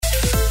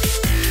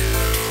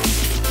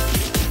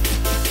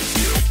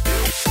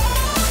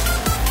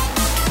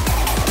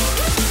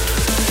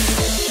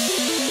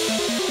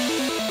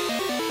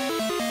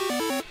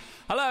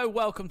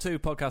welcome to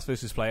Podcast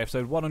vs. Play,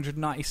 episode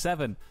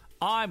 197.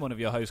 I'm one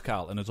of your hosts,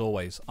 Carl, and as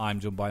always, I'm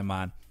joined by a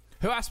man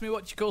who asked me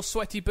what you call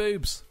sweaty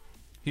boobs.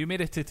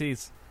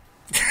 Humidities.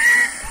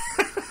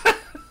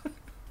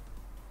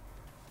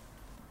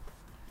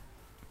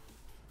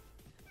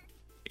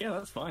 Yeah,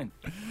 that's fine.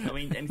 I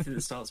mean, anything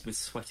that starts with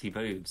sweaty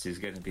boobs is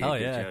going to be a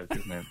good joke,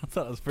 isn't it? I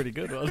thought that was pretty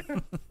good,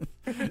 wasn't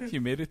it?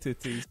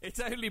 Humidities.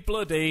 It's only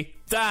bloody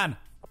Dan.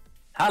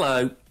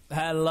 Hello.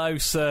 Hello,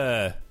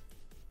 sir.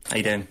 How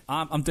you doing?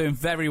 I'm doing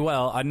very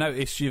well. I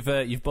noticed you've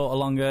brought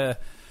along a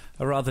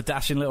rather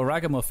dashing little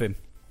ragamuffin.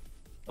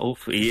 Oh,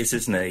 he is,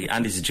 isn't he?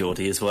 And he's a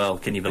Geordie as well.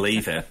 Can you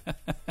believe it?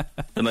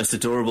 The most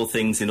adorable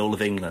things in all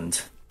of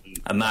England.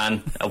 A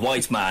man, a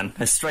white man,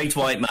 a straight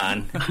white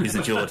man who's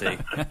a Geordie.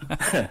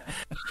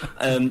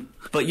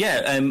 But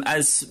yeah,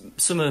 as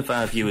some of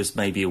our viewers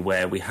may be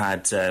aware, we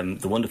had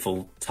the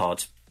wonderful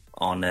Todd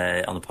on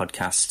the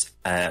podcast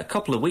a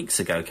couple of weeks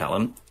ago,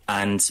 Callum,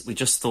 and we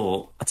just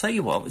thought, I'll tell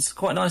you what, it's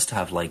quite nice to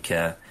have like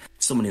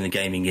someone in the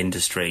gaming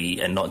industry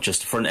and not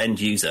just a front-end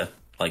user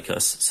like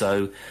us.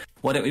 So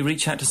why don't we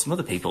reach out to some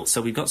other people?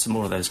 So we've got some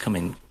more of those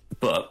coming.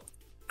 But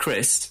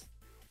Chris,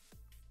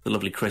 the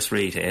lovely Chris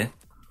Reed here,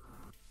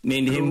 me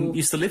and him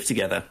used to live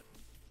together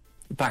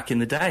back in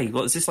the day.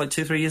 What was this, like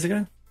 2-3 years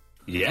ago?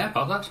 Yeah,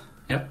 about that.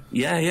 Yep.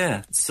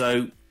 Yeah.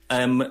 So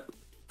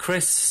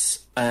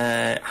Chris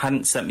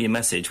hadn't sent me a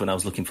message when I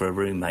was looking for a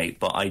roommate,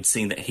 but I'd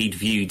seen that he'd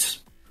viewed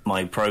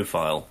my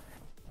profile,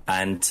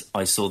 and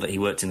I saw that he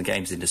worked in the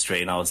games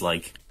industry, and I was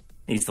like,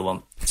 he's the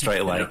one, straight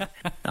away.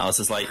 I was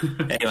just like,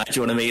 hey, man, do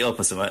you want to meet up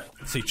or something?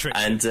 So you tricked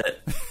and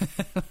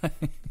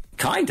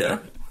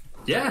kinda.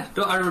 Yeah,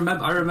 no, I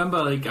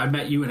remember. Like, I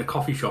met you in a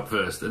coffee shop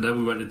first, and then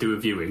we went to do a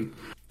viewing.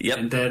 Yep.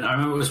 And then I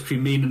remember it was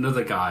between me and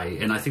another guy,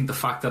 and I think the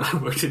fact that I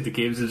worked in the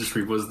games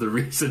industry was the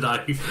reason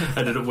I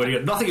ended up winning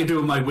it. Nothing to do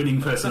with my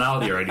winning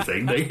personality or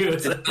anything.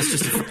 That's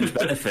just a fringe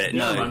benefit.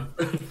 Yeah, no, man.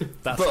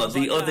 But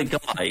the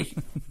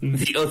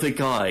other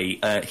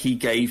guy, he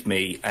gave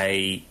me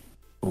a.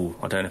 Oh,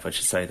 I don't know if I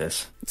should say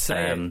this.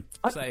 Say it.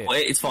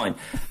 It's fine.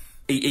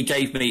 He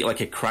gave me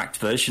like a cracked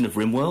version of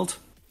RimWorld.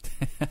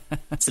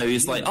 So he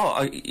was like,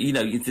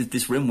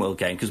 this RimWorld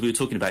game, because we were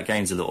talking about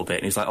games a little bit,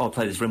 and he's like, I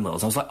play this RimWorld.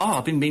 And I was like,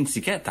 I've been meaning to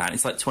get that. And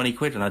it's like 20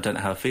 quid, and I don't know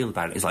how I feel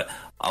about it. He's like,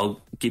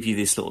 I'll give you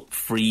this little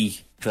free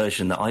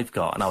version that I've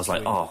got. And I was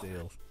like,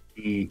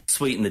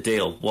 sweeten the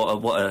deal.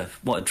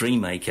 What a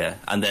dream maker.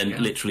 And then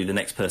literally the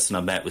next person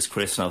I met was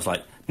Chris, and I was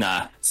like,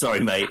 nah, sorry,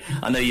 mate.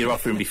 I know you're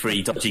offering me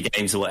free dodgy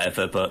games or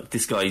whatever, but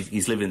this guy,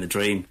 he's living the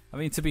dream. I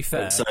mean, to be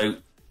fair,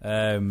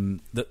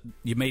 that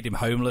you made him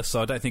homeless,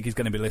 so I don't think he's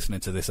going to be listening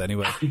to this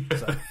anyway.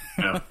 So.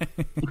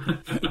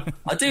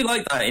 I do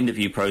like that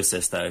interview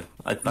process, though.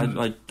 I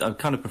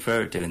kind of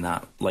prefer it doing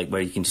that, like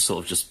where you can just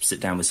sort of just sit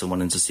down with someone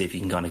and just see if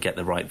you can kind of get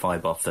the right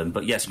vibe off them.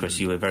 But yes, Chris,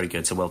 you were very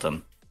good, so well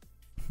done.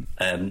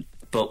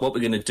 But what we're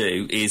going to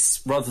do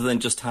is, rather than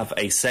just have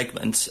a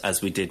segment,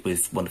 as we did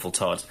with Wonderful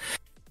Todd,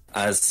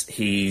 as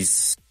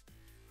he's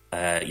in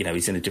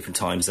a different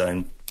time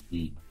zone.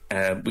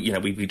 But,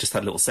 we just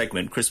had a little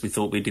segment. Chris, we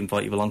thought we'd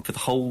invite you along for the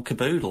whole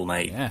caboodle,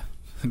 mate. Yeah.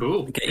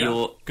 Cool. Get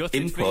your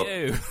Gutted input. For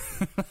you.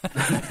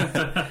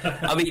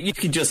 I mean, you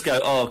can just go,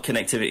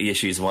 connectivity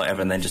issues and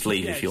whatever, and then just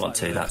leave if you want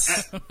to.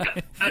 That's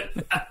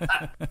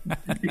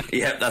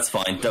yeah, that's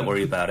fine. Don't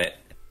worry about it.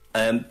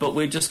 But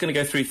we're just going to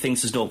go through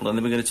things as normal, and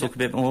then we're going to talk a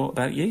bit more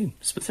about you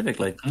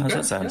specifically. How does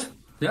that sound?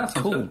 Yeah,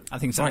 cool. Good. I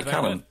think it sounds right,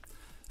 Callum.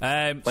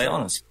 Lay it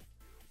on us.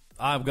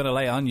 I'm going to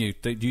lay it on you.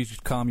 You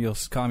just calm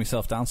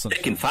yourself down.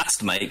 Thinking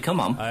fast, mate. Come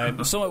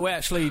on. Something we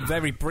actually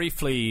very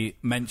briefly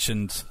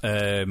mentioned.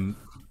 I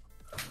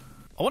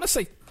want to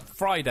say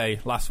Friday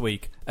last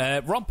week.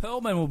 Ron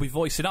Perlman will be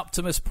voicing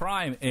Optimus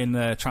Prime in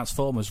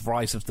Transformers: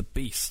 Rise of the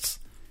Beasts,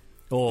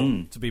 or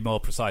to be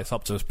more precise,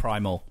 Optimus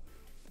Primal.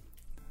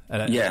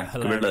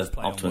 Gorilla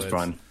Optimus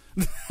Prime.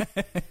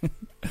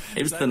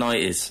 It was the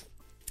 90s.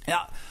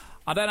 Yeah,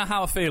 I don't know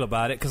how I feel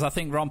about it, because I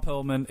think Ron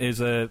Perlman is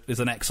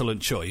an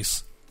excellent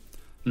choice.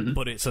 Mm-hmm.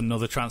 But it's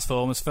another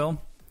Transformers film,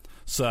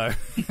 so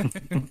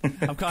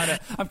I'm kind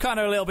of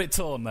a little bit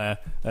torn there.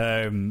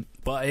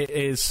 But it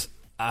is,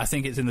 I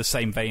think it's in the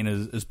same vein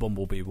as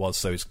Bumblebee was,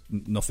 so it's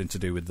nothing to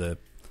do with the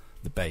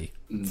Bay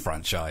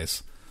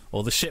franchise,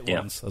 or the shit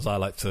ones, as I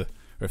like to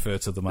refer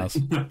to them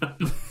as.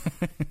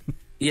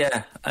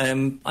 Yeah, I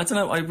don't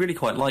know. I really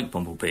quite like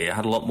Bumblebee. It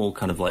had a lot more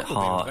kind of like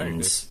heart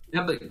and it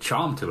had like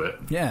charm to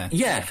it.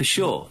 Yeah, for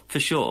sure.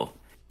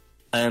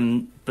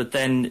 But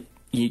then.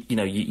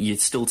 You're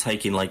still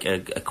taking like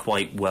a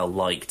quite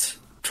well-liked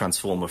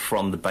Transformer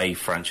from the Bay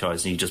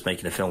franchise, and you're just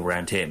making a film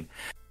around him.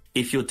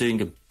 If you're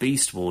doing a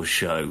Beast Wars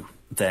show,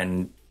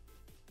 then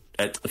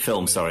I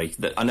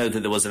know that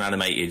there was an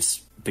animated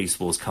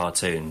Beast Wars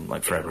cartoon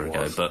like forever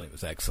ago, but it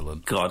was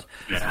excellent. God,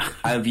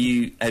 have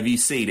you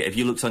seen it? Have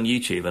you looked on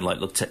YouTube and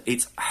like looked at?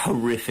 It's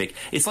horrific.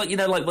 It's like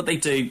like what they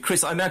do,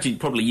 Chris. I imagine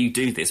probably you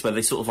do this, where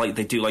they sort of like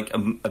they do like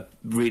a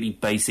really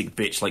basic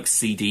bitch like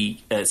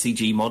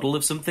CG model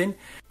of something,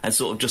 and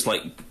sort of just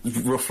like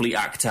roughly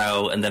act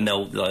out, and then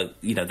they'll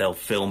they'll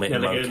film it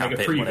and like cap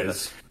a it, whatever.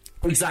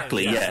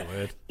 Exactly, yeah.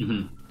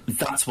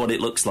 that's what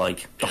it looks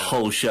like. The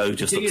whole show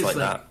just looks like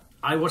that.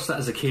 I watched that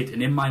as a kid,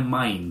 and in my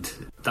mind,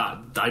 I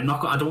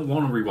don't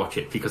want to rewatch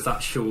it because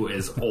that show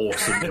is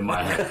awesome in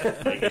my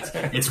head. Like,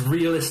 it's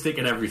realistic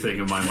and everything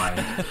in my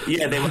mind.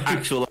 Yeah, they were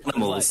actual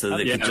animals, so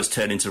they could just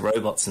turn into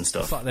robots and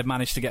stuff. It's like they've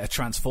managed to get a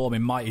transform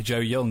in Mighty Joe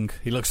Young.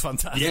 He looks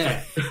fantastic.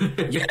 Yeah,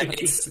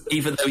 it's,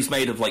 even though he's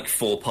made of like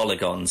 4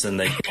 polygons, and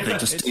they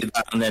just do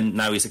that, and then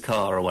now he's a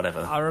car or whatever.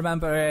 I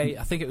remember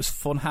I think it was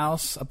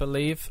Funhouse, I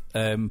believe,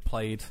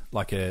 played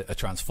like a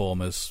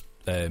Transformers.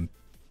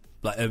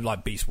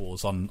 Like Beast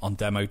Wars on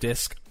demo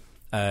disc,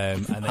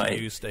 and they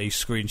used a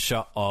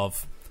screenshot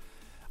of.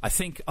 I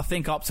think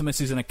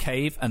Optimus is in a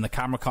cave, and the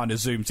camera kind of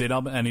zooms in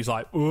on him, and he's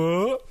like,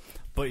 "Whoa!"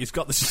 But he's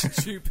got the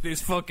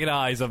stupidest fucking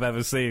eyes I've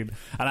ever seen,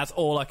 and that's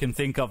all I can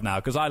think of now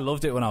because I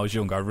loved it when I was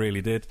young. I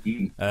really did.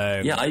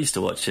 Yeah, I used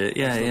to watch it.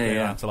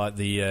 Yeah. To like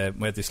we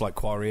had this like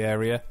quarry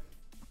area,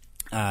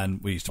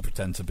 and we used to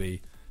pretend to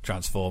be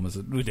Transformers.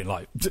 We didn't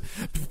like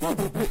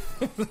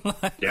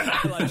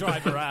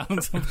drive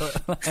around.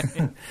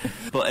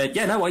 But I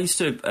used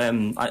to.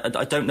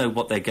 I don't know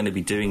what they're going to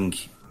be doing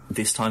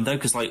this time though,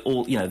 because like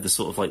all the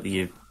sort of like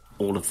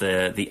all of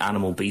the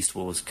Animal Beast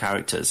Wars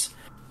characters,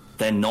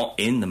 they're not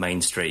in the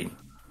mainstream.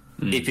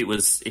 If it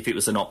was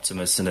an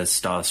Optimus and a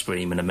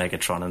Starscream and a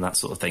Megatron and that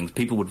sort of thing,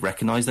 people would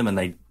recognise them and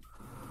they.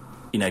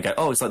 Go,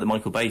 oh, it's like the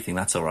Michael Bay thing.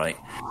 That's all right.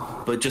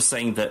 But just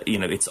saying that,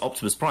 it's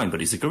Optimus Prime, but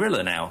he's a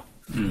gorilla now.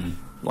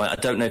 Like, I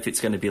don't know if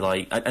it's going to be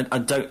like. I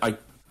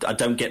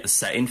don't get the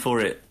setting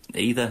for it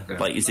either. Yeah.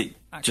 Like, is it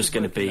just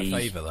going to be?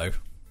 Favour though.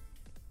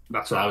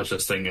 That's what I was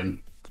just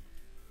thinking.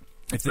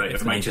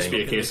 It might just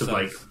be a case of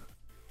like.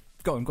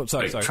 Go on.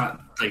 Sorry. It's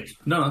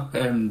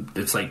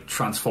like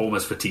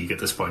Transformers fatigue at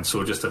this point.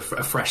 So just a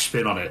fresh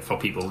spin on it for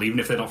people, even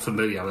if they're not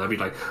familiar. They'll be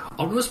like,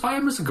 Optimus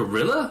Prime is a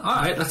gorilla. All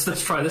right,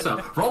 let's try this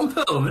out. Ron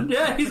Perlman,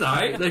 yeah, he's all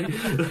right.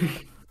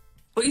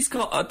 But he's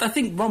got. I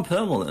think Ron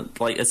Perlman,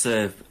 as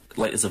a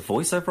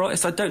voiceover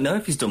artist, I don't know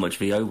if he's done much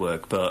VO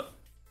work, but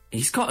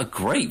he's got a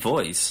great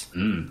voice.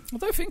 I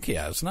don't think he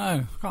has. No,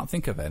 I can't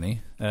think of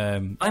any. I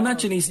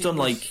imagine he's done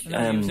he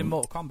was in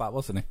Mortal Kombat,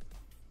 wasn't he?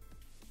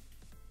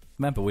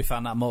 Remember, we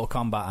found that Mortal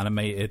Kombat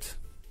animated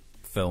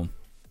film.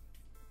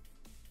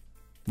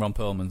 Ron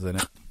Perlman's in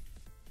it.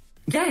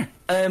 Yeah.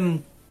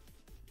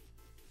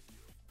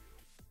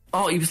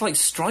 He was like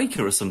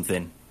Stryker or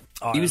something.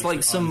 He was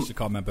like some. I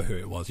can't remember who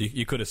it was.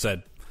 You could have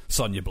said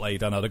Sonya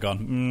Blade, and I'd have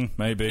gone,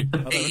 maybe. I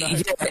don't know.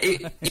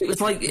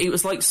 It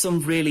was like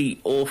some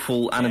really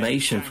awful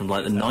animation from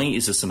like the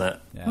 90s or something.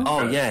 Yeah.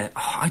 Oh yeah,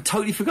 I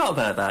totally forgot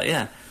about that.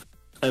 Yeah.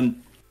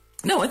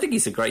 No, I think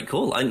he's a great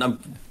call.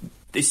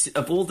 This,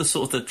 of all the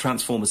sort of the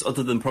Transformers,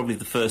 other than probably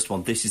the first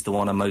one, this is the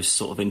one I'm most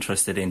sort of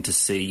interested in to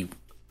see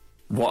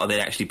what are they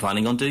actually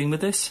planning on doing with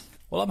this.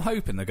 Well, I'm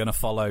hoping they're going to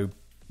follow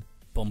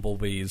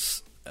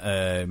Bumblebee's.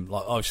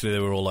 Obviously, they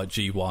were all like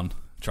G1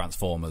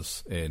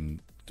 Transformers in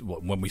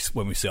when we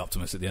see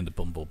Optimus at the end of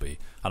Bumblebee,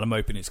 and I'm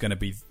hoping it's going to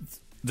be.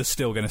 They're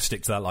still going to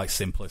stick to that like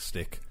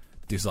simplistic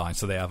design,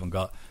 so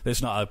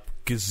there's not a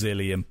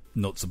gazillion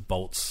nuts and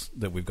bolts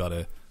that we've got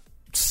to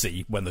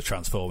see when they're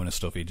transforming and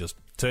stuff. He just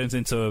turns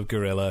into a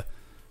gorilla,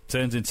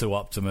 turns into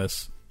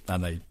Optimus,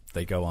 and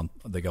they go on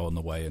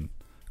the way and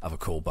have a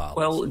cool battle.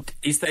 Well, do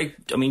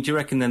you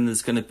reckon then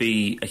there's going to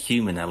be a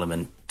human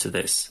element to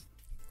this?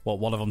 What,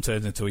 one of them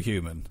turns into a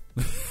human?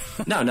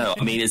 No,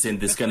 I mean, as in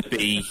there's going to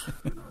be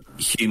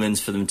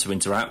humans for them to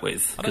interact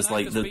with. Because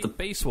the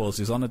Beast Wars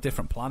is on a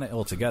different planet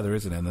altogether,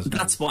 isn't it?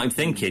 That's what I'm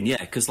thinking,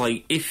 yeah. Because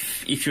like,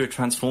 if you're a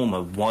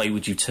Transformer, why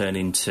would you turn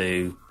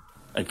into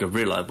a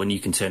gorilla when you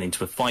can turn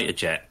into a fighter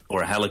jet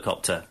or a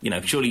helicopter?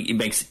 Surely it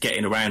makes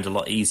getting around a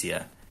lot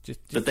easier.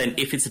 But then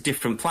if it's a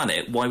different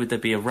planet, why would there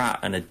be a rat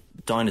and a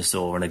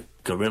dinosaur and a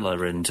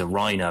gorilla and a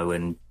rhino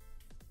and...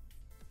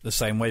 The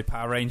same way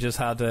Power Rangers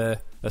had a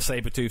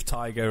saber-toothed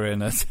tiger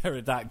and a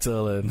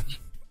pterodactyl and...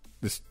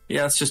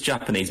 Yeah, that's just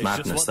Japanese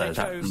madness, though.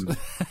 That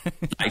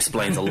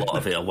explains a lot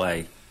of it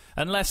away.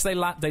 Unless they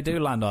do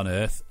land on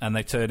Earth and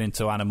they turn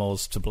into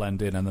animals to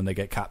blend in and then they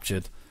get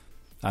captured.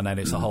 And then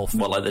it's a whole...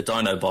 Well, like the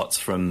Dinobots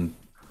from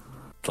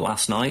the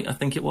last night, I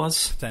think it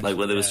was. Like,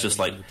 where there was just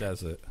like... The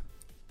desert.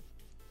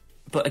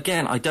 But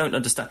again, I don't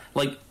understand.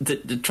 Like,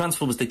 the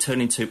Transformers, they turn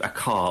into a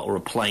car or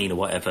a plane or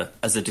whatever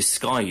as a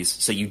disguise,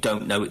 so you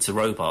don't know it's a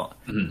robot.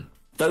 Mm-hmm.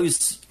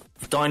 Those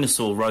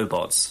dinosaur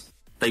robots,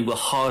 they were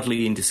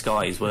hardly in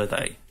disguise, were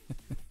they?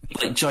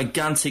 Like,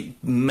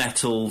 gigantic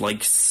metal,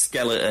 like,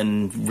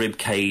 skeleton,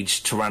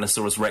 ribcage,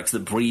 Tyrannosaurus Rex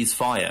that breathes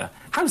fire.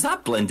 How's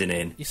that blending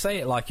in? You say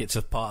it like it's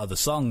a part of the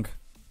song.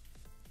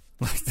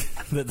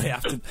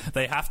 That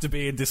they have to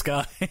be in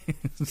disguise.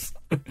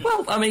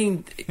 Well, I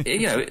mean,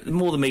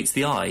 more than meets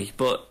the eye,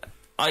 but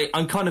I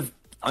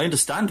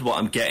understand what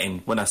I'm getting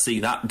when I see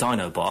that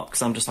Dinobot,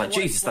 because I'm just like,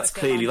 Jesus, that's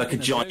clearly like a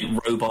giant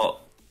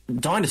robot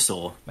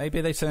dinosaur.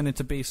 Maybe they turned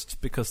into beasts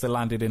because they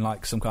landed in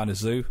like some kind of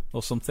zoo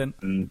or something,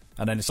 and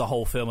then it's a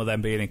whole film of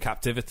them being in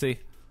captivity.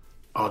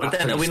 But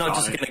then are we not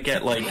just going to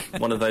get like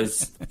one of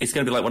those? It's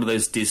going to be like one of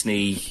those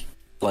Disney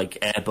like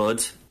Air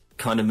Bud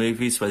kind of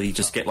movies where you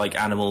just get like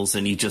animals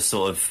and you just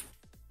sort of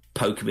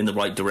poke them in the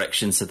right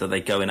direction so that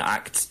they go and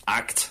act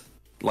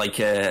like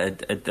a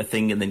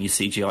thing, and then you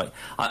CGI.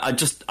 I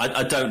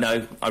don't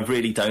know. I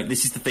really don't.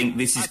 This is the thing.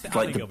 This is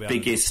like the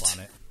biggest.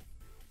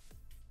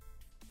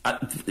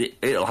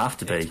 It'll have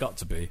to be. It's got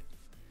to be.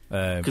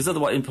 Because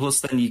otherwise, and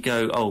plus, then you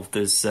go,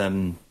 there's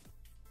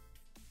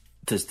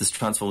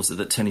Transformers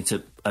that turn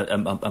into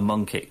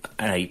an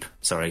ape.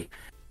 Sorry.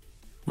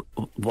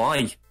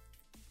 Why?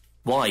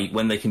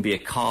 When they can be a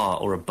car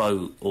or a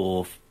boat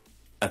or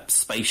a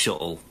space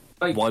shuttle?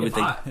 Like, why would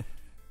they?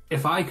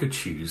 If I could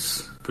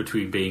choose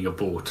between being a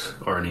boat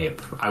or an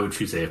ape, I would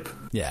choose ape.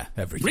 Yeah,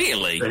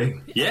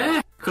 Really?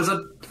 Yeah, because or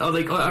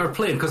a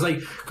plane. Because I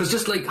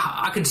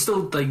could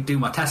still do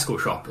my Tesco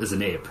shop as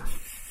an ape.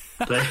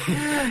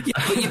 Yeah,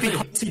 but you'd be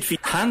hunted for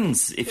your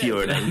hands if you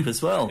were an ape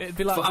as well. It'd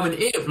be like I'm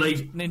an ape,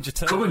 Ninja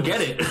Turtles. Come and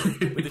get it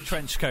with a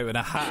trench coat and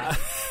a hat.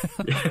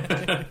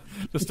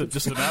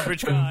 just an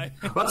average guy.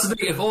 That's the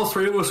thing. If all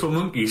three of us were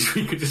monkeys,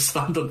 we could just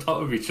stand on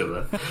top of each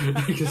other.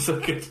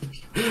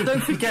 Don't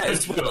forget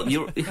as well,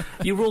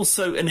 you're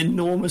also an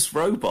enormous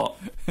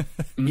robot.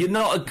 You're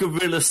not a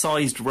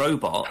gorilla-sized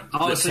robot.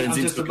 I'm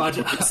imagining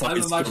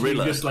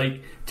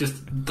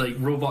just like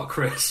Robot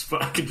Chris,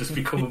 but I can just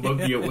become a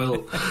monkey at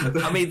will.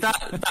 I mean,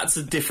 that's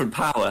a different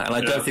power, and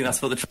I don't think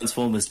that's what the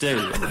Transformers do,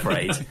 I'm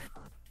afraid.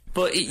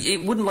 But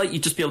it wouldn't let you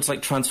just be able to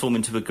transform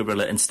into a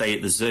gorilla and stay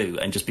at the zoo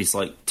and just be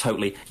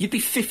totally. You'd be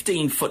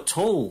 15 foot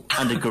tall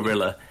and a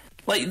gorilla.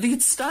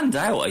 You'd stand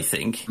out, I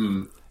think.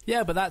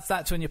 Yeah, but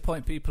that's when you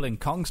point people in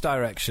Kong's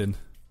direction.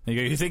 You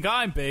go, you think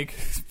I'm big?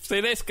 See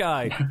this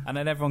guy, and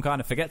then everyone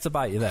kind of forgets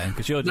about you then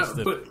because you're just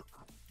the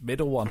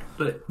middle one.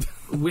 But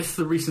with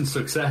the recent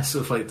success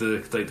of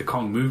the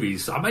Kong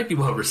movies, I might be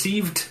well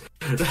received.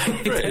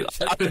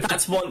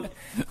 That's one.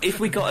 If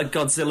we got a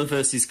Godzilla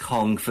versus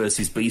Kong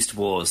versus Beast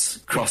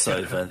Wars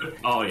crossover,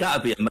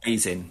 that'd be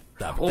amazing.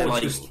 Or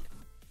just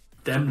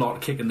them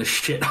lot kicking the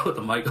shit out of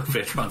the Michael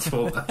Bay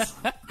Transformers.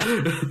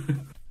 I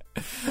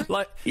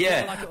want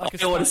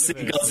to see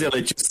Godzilla.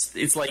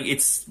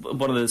 It's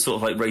one of the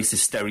sort of racist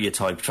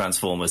stereotype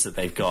Transformers that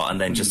they've got, and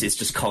then it's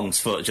just Kong's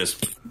foot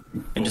just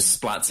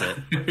splats it.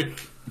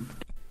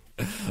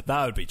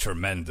 That would be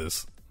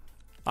tremendous.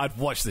 I'd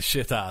watch the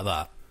shit out of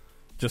that.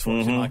 Just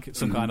watching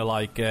some kind of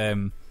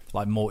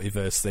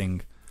multiverse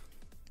thing.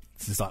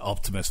 This is like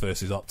Optimus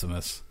versus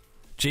Optimus.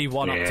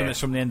 G1 Optimus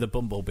from the end of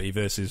Bumblebee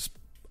versus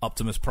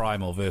Optimus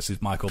Primal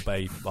versus Michael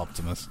Bay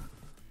Optimus.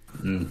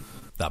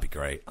 That'd be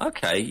great.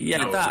 Okay,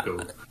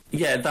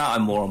 that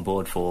I'm more on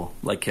board for.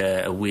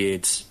 A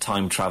weird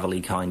time travel-y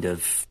kind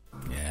of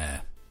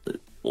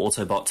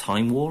Autobot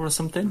Time War or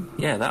something.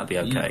 Yeah, that'd be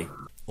okay.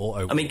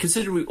 I mean,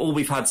 considering all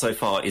we've had so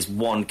far is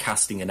one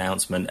casting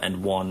announcement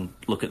and one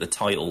look at the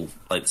title,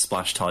 the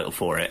splash title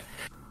for it.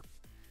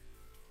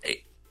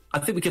 I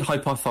think we could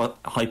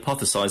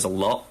hypothesize a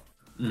lot,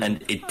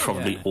 and it'd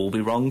probably all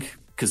be wrong.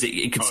 Because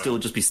it could still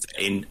just be set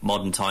in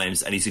modern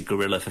times, and he's a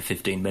gorilla for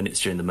 15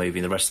 minutes during the movie,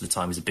 and the rest of the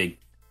time he's a big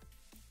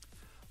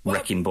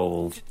wrecking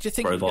ball do you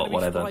think robot, he's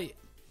whatever. Quite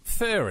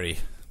furry,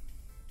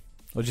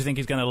 or do you think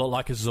he's going to look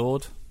like a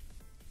Zord?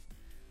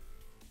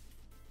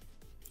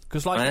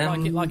 Because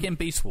like in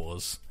Beast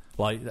Wars,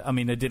 they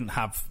didn't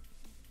have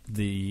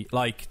the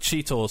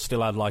Cheetor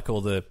still had all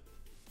the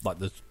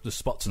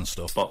spots and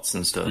stuff.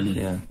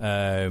 Yeah.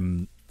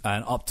 And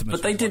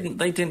Optimus, but they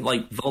didn't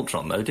like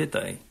Voltron though, did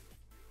they?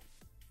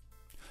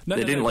 No,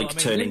 they didn't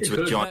turn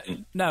into a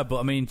giant. No,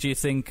 but I mean, do you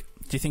think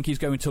he's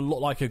going to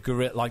look like a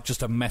gorilla,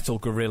 just a metal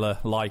gorilla,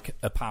 like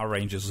a Power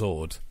Ranger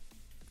Zord?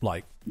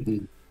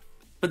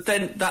 But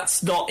then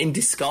that's not in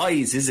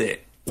disguise, is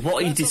it?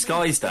 What are you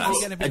disguised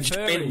as? A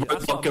giant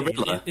robot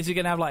gorilla? Is he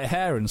going to have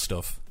hair and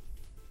stuff?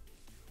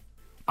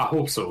 I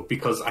hope so,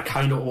 because I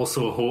kind of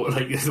also hope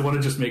they want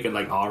to just make it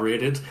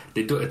R-rated.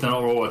 They're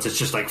not robots; it's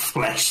just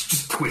flesh,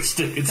 just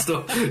twisted and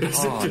stuff.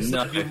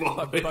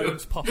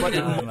 Bones popping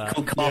out.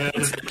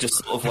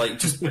 Just sort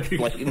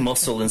of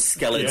muscle and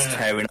skeletons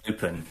tearing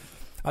open.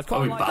 I'd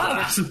quite like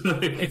that.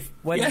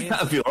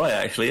 That'd be alright,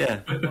 actually.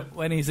 Yeah.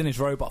 When he's in his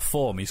robot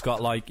form, he's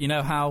got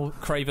how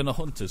Kraven the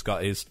Hunter's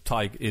got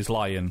his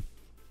lion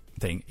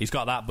thing. He's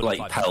got that, but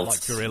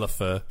it's gorilla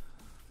fur.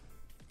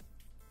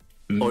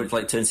 Or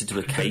it turns into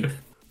a cape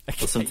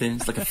or something.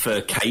 It's a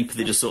fur cape.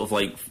 They just sort of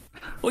it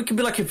could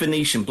be like a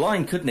Venetian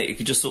blind, couldn't it? It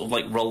could just sort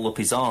of roll up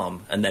his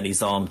arm, and then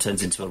his arm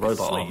turns into a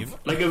robot arm.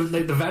 Like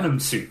the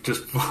Venom suit,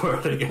 just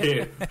before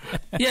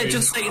Yeah,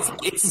 just say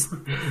it's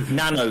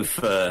nano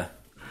fur,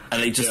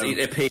 and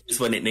it appears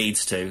when it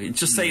needs to.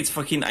 Just say it's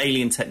fucking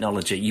alien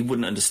technology. You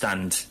wouldn't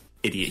understand,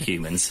 idiot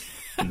humans.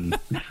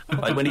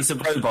 When he's a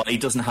robot, he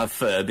doesn't have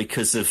fur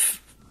because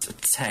of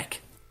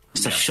tech.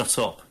 So shut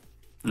up.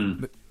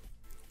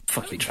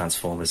 Fucking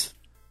Transformers.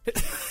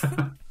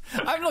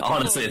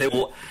 Honestly, it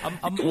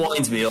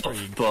winds me up,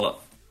 but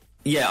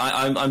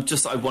I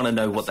want to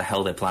know what the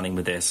hell they're planning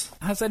with this.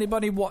 Has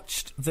anybody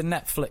watched the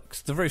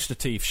Rooster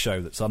Teeth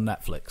show that's on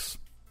Netflix?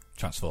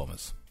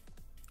 Transformers.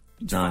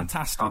 It's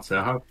fantastic.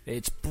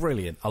 It's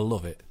brilliant. I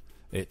love it.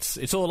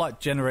 It's all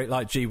generate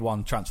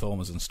G1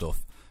 Transformers and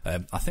stuff.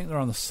 I think they're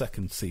on the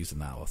second season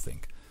now. I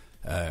think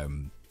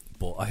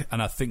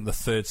I think the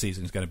third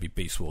season is going to be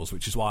Beast Wars,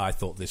 which is why I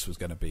thought this was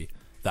going to be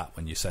that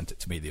when you sent it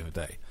to me the other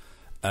day.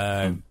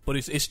 But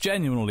it's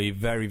genuinely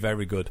very,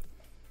 very good.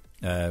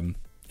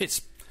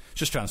 It's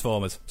just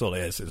Transformers. That's all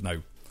it is. There's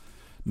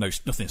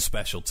nothing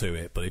special to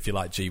it. But if you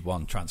like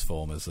G1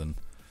 Transformers, and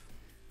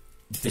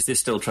is this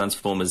still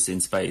Transformers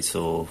in space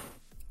or?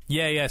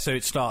 Yeah. So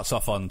it starts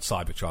off on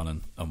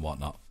Cybertron and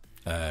whatnot.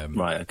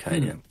 Right. Okay.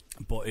 Yeah.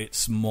 But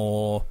it's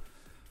more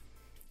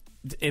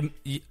in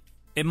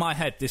my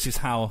head. This is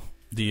how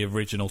the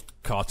original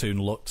cartoon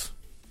looked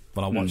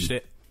when I watched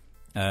it.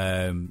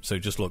 So it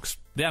just looks.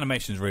 The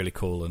animation is really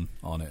cool and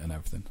on it and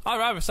everything. I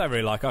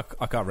really like. I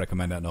can't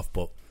recommend it enough,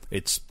 but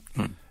it's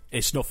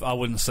enough. I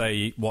wouldn't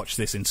say watch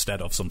this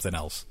instead of something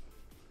else.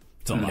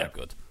 It's not that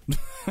good.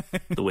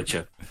 The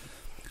Witcher.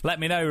 Let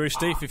me know,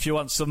 Steve, if you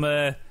want some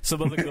other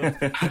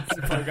good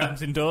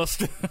programs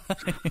endorsed.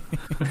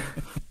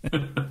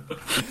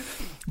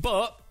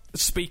 But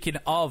speaking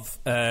of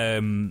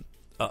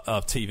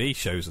TV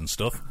shows and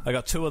stuff, I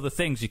got two other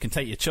things. You can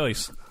take your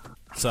choice.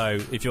 So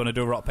if you want to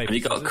do a rock paper, have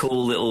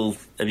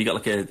you got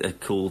like a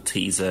cool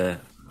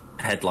teaser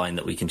headline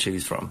that we can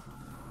choose from?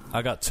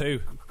 I got two.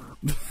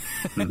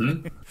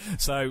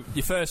 So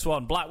your first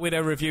one, Black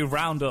Widow review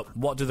roundup.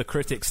 What do the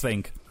critics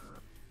think?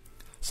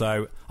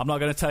 So I'm not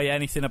going to tell you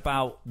anything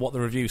about what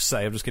the reviews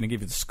say. I'm just going to give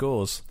you the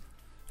scores.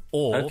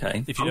 Or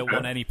if you don't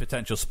want any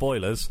potential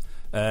spoilers,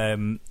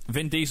 Vin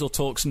Diesel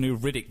talks new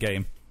Riddick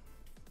game.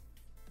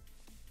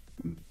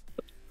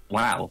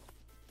 Wow.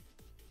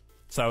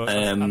 So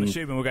I'm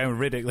assuming we're going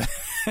with Riddick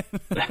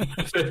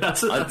then.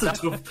 that's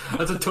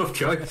a tough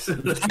choice.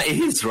 That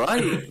is,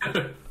 right?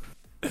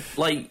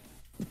 Like,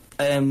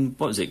 what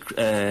was it?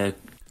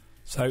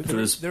 So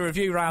the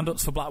review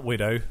roundups for Black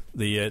Widow,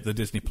 the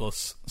Disney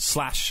Plus /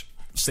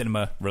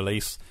 cinema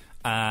release,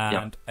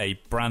 and a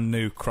brand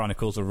new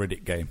Chronicles of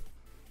Riddick game.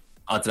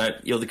 I don't know.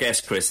 You're the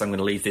guest, Chris. I'm going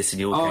to leave this in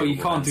your. Oh, you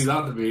can't do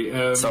that to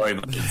me. Sorry,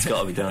 it's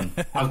got to be done.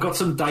 I've got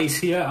some dice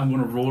here. I'm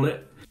going to roll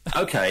it.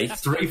 Okay.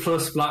 3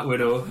 plus Black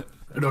Widow.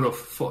 No,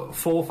 4,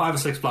 5, or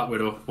 6 Black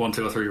Widow. 1,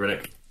 2, or 3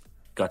 Riddick.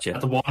 Gotcha.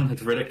 At the 1,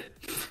 it's Riddick.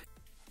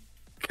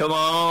 Come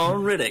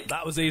on, Riddick.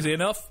 That was easy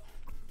enough.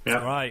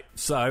 Yeah. Right.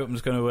 So I'm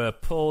just going to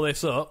pull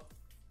this up.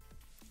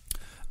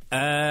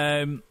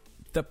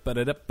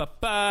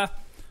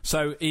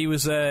 So he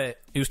was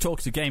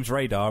talking to Games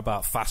Radar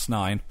about Fast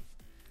 9,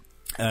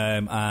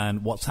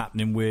 and what's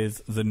happening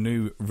with the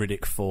new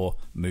Riddick 4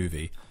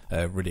 movie,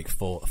 Riddick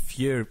 4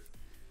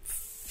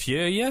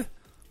 Furia.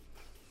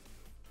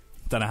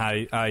 Don't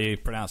know how you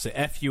pronounce it.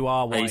 Fury.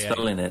 How are you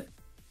spelling it?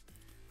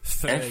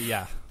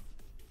 Furia.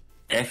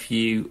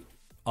 Furia.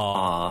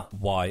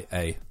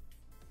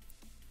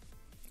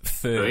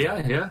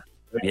 Furia, yeah.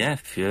 Yeah,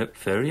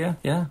 Furia,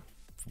 yeah.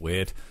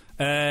 Weird.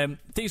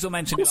 Diesel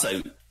mentioned.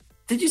 Also,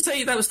 did you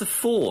say that was the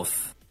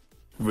 4th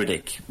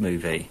Riddick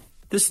movie?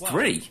 There's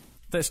 3.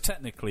 There's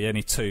technically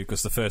only 2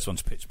 because the first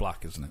one's Pitch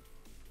Black, isn't it?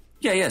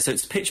 Yeah. So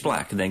it's Pitch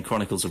Black and then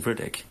Chronicles of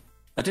Riddick.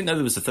 I didn't know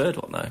there was a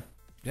 3rd one though.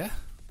 Yeah.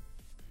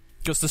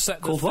 Because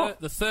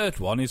the third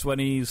one is when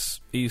he's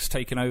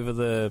taken over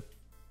the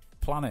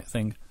planet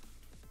thing.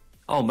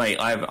 Oh mate,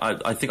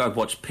 I think I've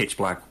watched Pitch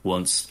Black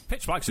once.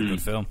 Pitch Black's a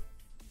good film.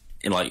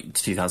 In like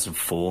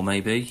 2004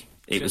 maybe.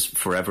 It was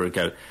forever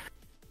ago.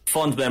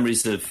 Fond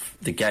memories of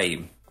the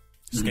game.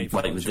 Escape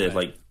like with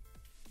the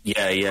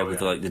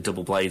with like the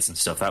double blades and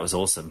stuff. That was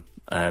awesome.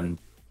 I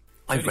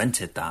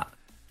rented that.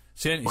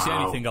 See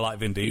anything I like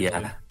Vin Diesel?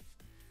 Yeah.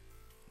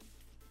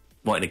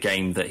 What, in a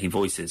game that he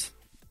voices?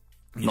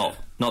 Yeah.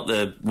 Not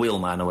the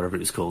Wheelman or whatever it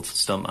was called,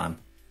 Stuntman.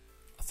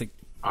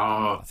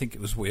 I think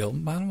it was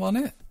Wheelman,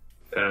 wasn't it?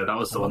 That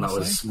was the one that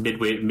was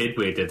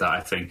Midway did that, I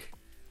think.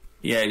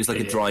 Yeah, it was like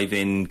a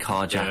drive-in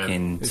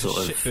carjacking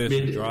sort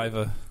of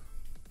driver.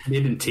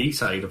 Mid and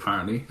Teesside,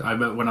 apparently. I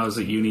remember when I was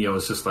at uni, I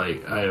was just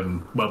like,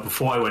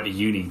 before I went to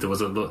uni, there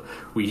was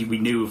we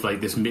knew of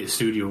like this Midway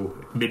studio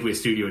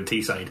in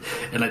Teesside,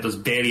 and like there's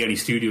barely any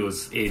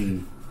studios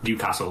in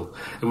Newcastle,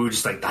 and we were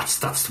just like,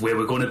 that's where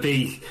we're going to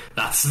be.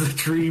 That's the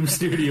dream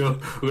studio.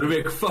 We're going to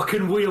make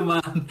fucking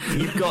Wheelman.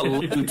 You've got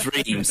low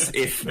dreams.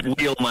 If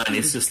Wheelman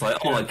is just like,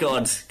 oh my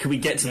god, can we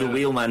get to the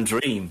Wheelman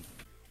dream?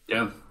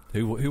 Yeah.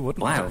 Who wouldn't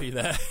want to be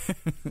there?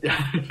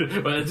 Yeah.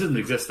 Well, it doesn't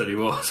exist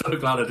anymore, so I'm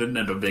glad I didn't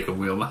end up making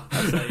Wheelman.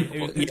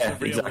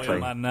 Exactly.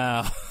 Wheelman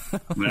now.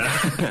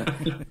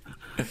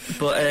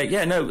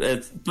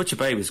 But Butcher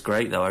Bay was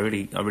great though. I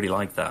really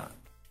liked that.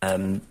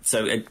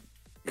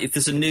 If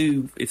there's a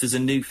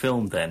new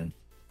film, then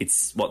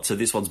it's what? So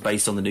this one's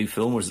based on the new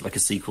film, or is it like a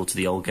sequel to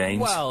the old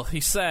games? Well, he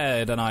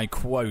said, and I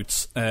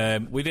quote,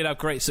 "We did have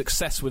great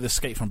success with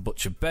Escape from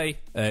Butcher Bay.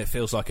 It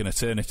feels like an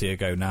eternity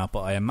ago now,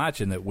 but I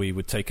imagine that we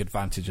would take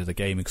advantage of the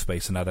gaming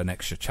space and add an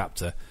extra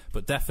chapter.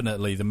 But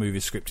definitely, the movie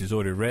script is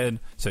already written,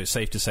 so it's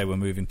safe to say we're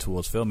moving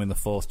towards filming the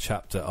 4th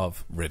chapter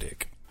of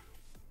Riddick."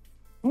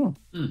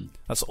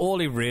 That's all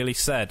he really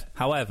said.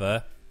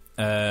 However,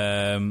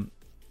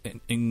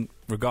 in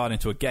regarding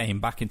to a game,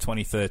 back in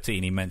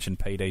 2013, he mentioned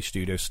Payday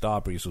Studio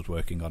Starbreeze was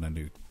working on a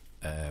new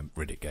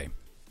Riddick game.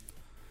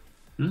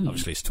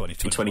 Obviously, it's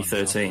 2020.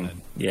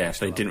 2013. Yeah,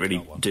 they didn't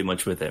really do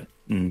much with it.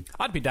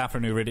 I'd be down for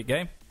a new Riddick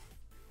game.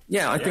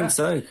 Yeah, I think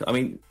so. I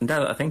mean, now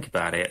that I think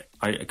about it,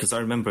 because I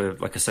remember,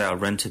 like I say, I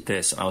rented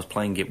this. I was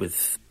playing it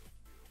with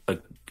a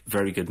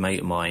very good mate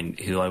of mine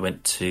who I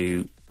went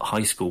to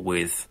high school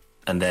with,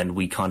 and then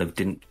we kind of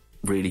didn't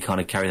really kind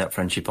of carry that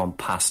friendship on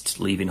past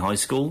leaving high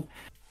school.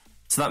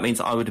 So that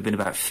means I would have been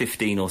about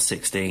 15 or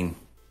 16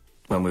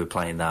 when we were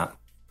playing that,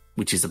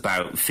 which is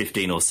about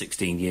 15 or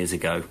 16 years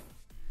ago.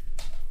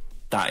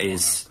 That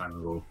is...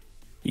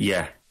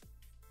 Yeah,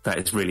 that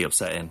is really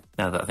upsetting,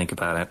 now that I think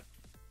about it.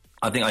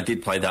 I think I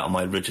did play that on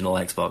my original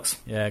Xbox.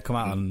 Yeah, come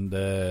out on...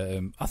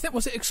 I think,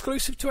 was it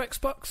exclusive to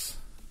Xbox?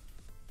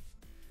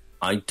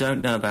 I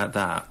don't know about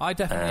that. I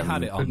definitely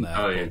had it on there.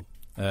 Oh, yeah.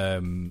 I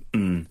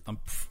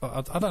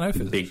don't know if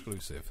it was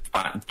exclusive.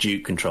 Fat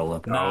Duke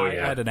controller. No, I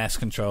had an S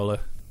controller.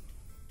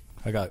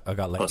 I got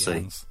lazy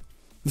hands.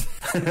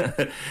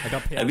 I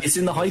got Have you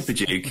seen the Hyper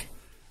Duke?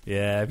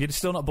 Yeah, have you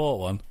still not bought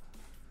one?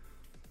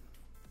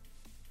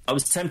 I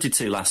was tempted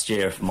to last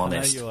year, if I'm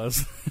honest. I know you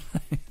was.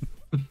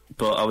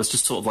 But I was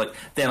just sort of like,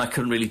 then I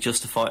couldn't really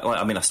justify it. Like,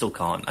 I mean, I still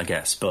can't, I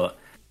guess, but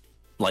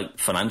like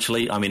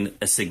financially, I'm in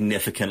a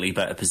significantly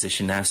better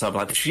position now. So I'm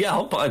like, yeah,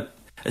 I'll buy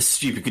a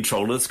stupid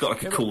controller that's got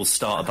like a cool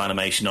startup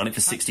animation on it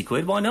for 60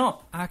 quid. Why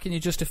not? How can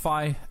you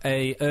justify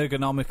a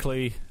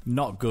ergonomically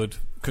not good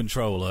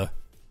controller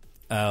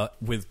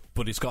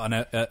but it's got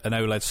an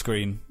OLED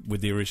screen with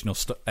the original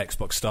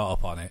Xbox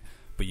startup on it,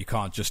 but you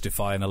can't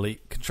justify an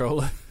Elite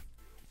controller?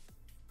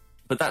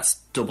 But that's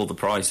double the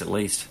price at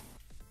least.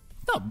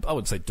 No, I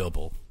wouldn't say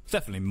double. It's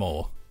definitely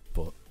more,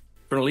 but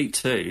For Elite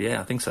 2, yeah,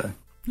 I think so.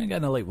 you get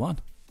an Elite 1.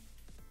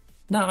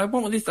 No, I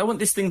want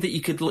this thing that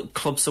you could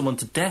club someone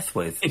to death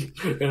with.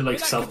 Like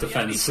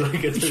self-defense.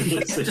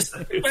 Just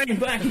bang,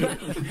 bang, bang.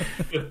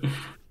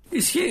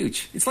 It's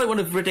huge. It's like one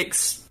of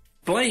Riddick's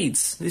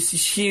blades. This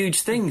is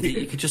huge thing that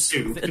you could just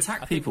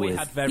attack people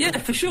with. Yeah,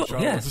 for sure.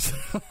 Yeah.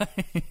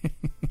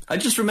 I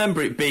just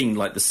remember it being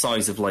like the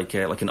size of like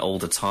an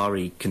old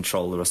Atari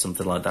controller or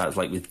something like that,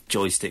 like with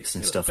joysticks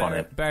and stuff on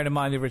it. Bearing in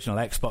mind the original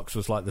Xbox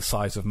was like the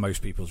size of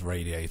most people's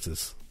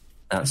radiators.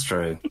 That's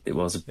true. It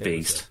was a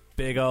beast.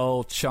 Big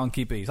old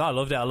chunky beast. I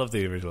loved it. I loved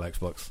the original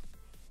Xbox.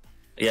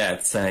 Yeah,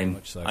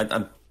 same. So.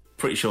 I'm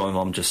pretty sure my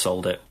mom just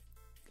sold it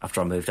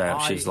after I moved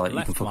out. She's like,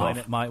 you can fuck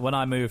off. When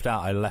I moved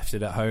out, I left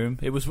it at home.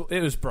 It was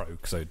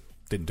broke, so it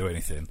didn't do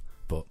anything.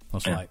 But I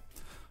was like,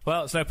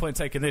 well, it's no point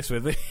taking this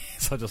with me,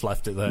 so I just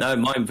left it there. No,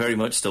 mine very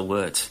much still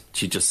worked.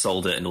 She just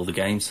sold it and all the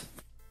games.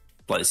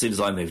 Like, as soon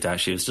as I moved out,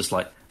 she was just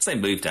like, say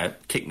moved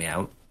out, kicked me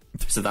out.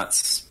 So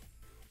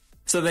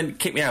then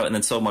kicked me out and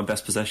then sold my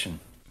best possession.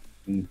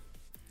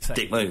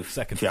 Dick move,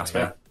 second if you ask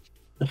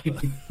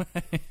me.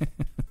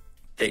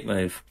 Dick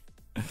move.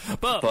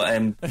 But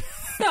no,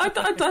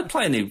 I'd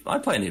play a new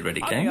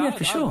Riddick game. Yeah,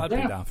 for sure. I'd be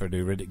down for a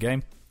new Riddick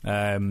game.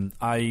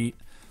 I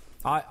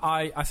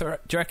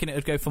thought. Do you reckon it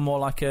would go for more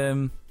like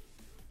an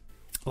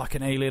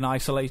Alien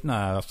Isolation?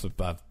 No, that's a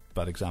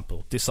bad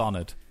example.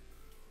 Dishonored.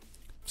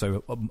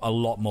 So a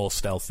lot more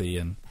stealthy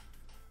and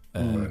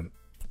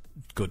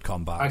good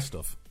combat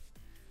stuff.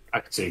 I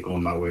could see it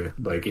going that way.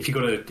 Like if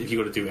you're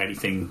gonna do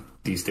anything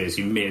these days,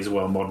 you may as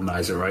well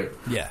modernise it, right?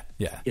 Yeah.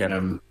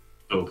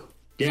 So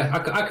yeah,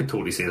 I could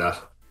totally see that.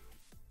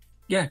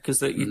 Yeah, because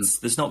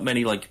there's not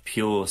many like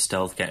pure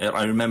stealth games.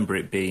 I remember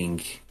it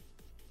being.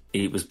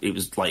 It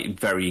was like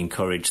very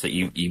encouraged that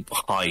you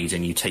hide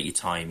and you take your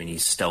time and you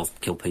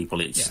stealth kill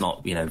people. It's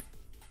not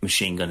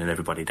machine gunning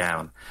everybody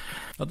down.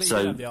 I think you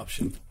have the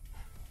option.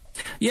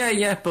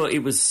 Yeah, but it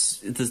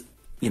was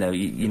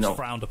you're not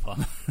frowned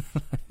upon.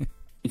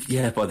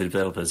 Yeah, by the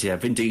developers. Yeah,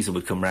 Vin Diesel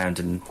would come round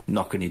and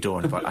knock on your door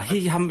and be like, I hear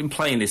you haven't been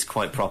playing this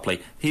quite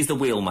properly. Here's the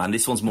wheel, man.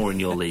 This one's more in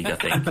your league, I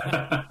think.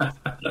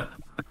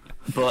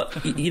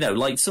 But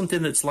like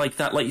something that's like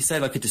that, like you say,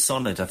 like a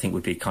Dishonored, I think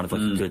would be kind of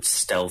like a good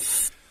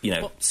stealth.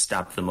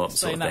 Stab them up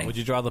sort of thing. Would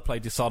you rather play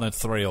Dishonored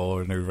 3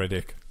 or a new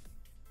Riddick?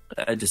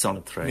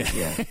 Dishonored 3,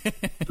 yeah.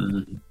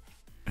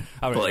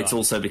 But it's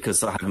also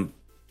because I haven't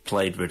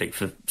played Riddick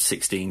for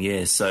 16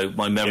 years, so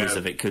my memories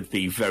of it could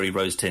be very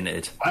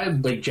rose-tinted.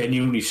 I'm like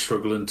genuinely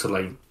struggling to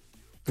like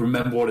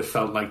remember what it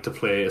felt like to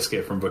play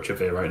Escape from Butcher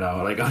Bay right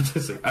now. Like I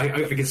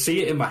can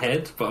see it in my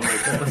head, but I'm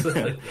like, what was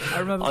it?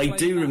 I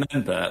do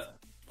remember,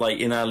 like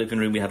in our living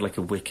room, we had like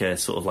a wicker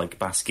sort of like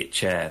basket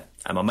chair,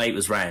 and my mate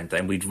was round,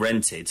 and we'd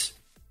rented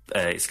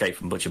Escape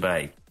from Butcher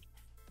Bay,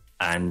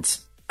 and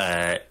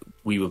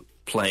we were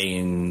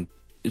playing.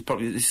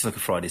 This is like a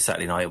Friday,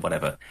 Saturday night, or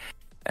whatever,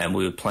 and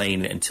we were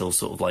playing it until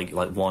sort of like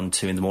 1,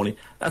 2 in the morning.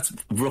 That's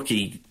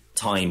rookie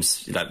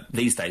times.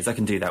 These days, I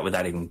can do that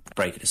without even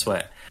breaking a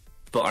sweat.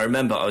 But I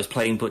remember I was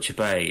playing Butcher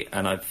Bay,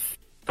 and I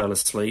fell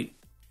asleep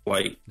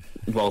like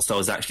whilst I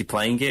was actually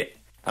playing it.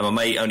 And my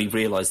mate only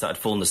realised that I'd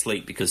fallen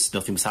asleep because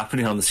nothing was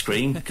happening on the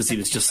screen, because he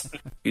was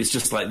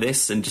just like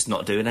this and just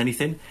not doing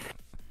anything,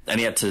 and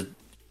he had to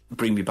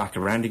bring me back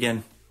around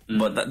again.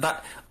 But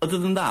that other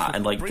than that,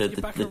 and like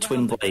the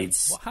twin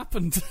blades, what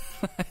happened?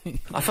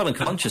 I felt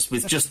unconscious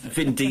with just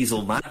Vin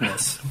Diesel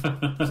madness.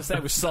 Just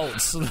there with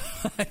salts.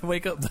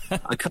 Wake up.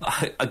 I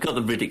got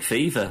the Riddick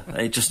fever.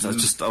 I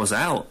was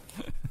out.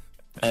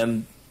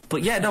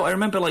 But yeah, no, I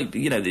remember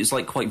it was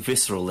like quite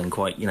visceral and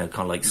quite kind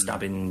of like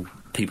stabbing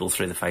people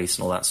through the face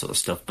and all that sort of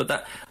stuff. But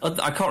that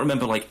I can't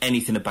remember like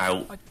anything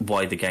about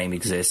why the game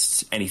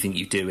exists, anything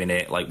you do in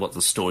it, like what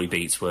the story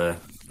beats were.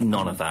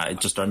 None of that.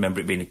 I remember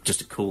it being just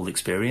a cool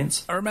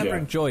experience. I remember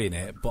enjoying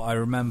it, but I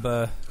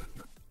remember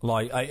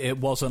it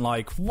wasn't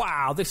like,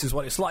 wow, this is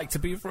what it's like to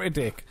be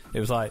Riddick. It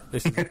was like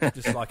this is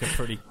just like a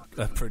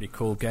pretty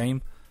cool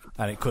game,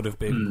 and it could have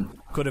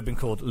been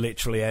called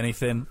literally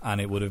anything, and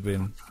it would have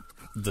been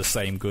the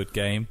same good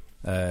game.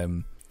 I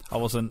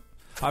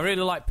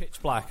really like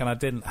Pitch Black, and I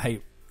didn't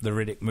hate the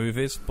Riddick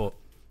movies, but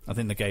I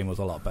think the game was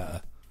a lot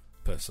better,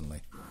 personally.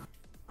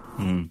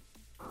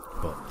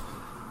 But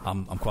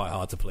I'm quite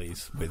hard to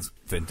please with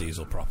Vin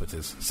Diesel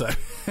properties, so.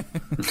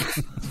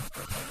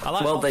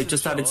 They've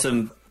just added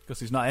some because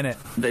he's not in it.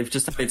 They've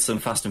just added some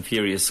Fast and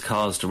Furious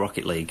cars to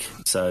Rocket League,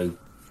 so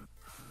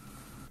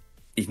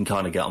you can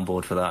kind of get on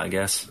board for that, I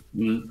guess.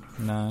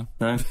 No.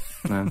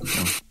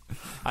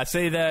 I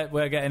see that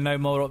we're getting no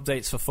more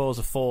updates for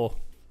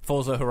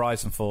Forza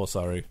Horizon 4.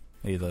 Sorry,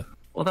 either.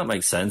 Well, that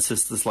makes sense.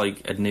 There's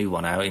like a new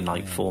one out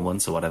in 4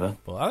 months or whatever.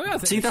 Well,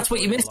 see, that's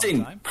what you're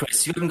missing,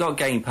 Chris. You haven't got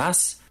Game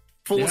Pass.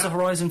 Forza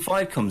Horizon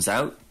 5 comes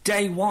out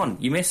day one.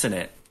 You're missing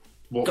it.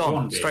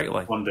 Gone straight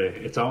away. One day.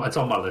 It's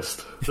on my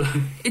list.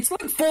 It's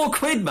like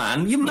 £4,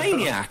 man. You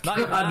maniac.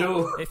 I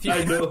know.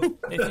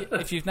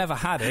 If you've never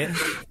had it,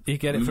 you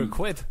get it for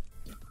 £1.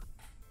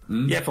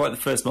 Yeah, for like the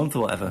first month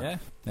or whatever.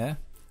 Yeah.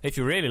 If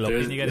you're really lucky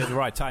and you get it at the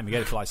right time, you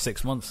get it for like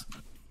 6 months.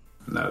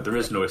 No, there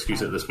is no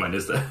excuse at this point,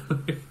 is there?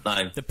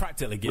 No. They're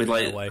practically giving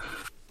it away.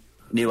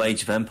 New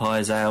Age of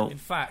Empires out. In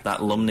fact, that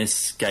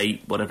Alumnus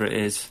Gate, whatever it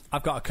is.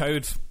 I've got a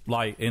code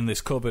in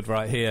this cupboard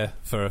right here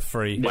for a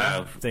free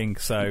thing.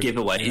 So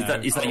giveaway.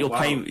 Is that your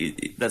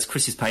payment? That's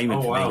Chris's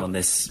payment for being on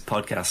this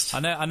podcast.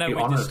 I know.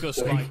 We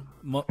discussed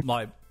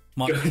my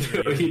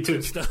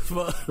stuff,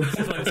 but it's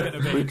going to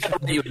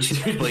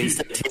be.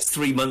 It's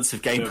 3 months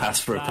of Game Pass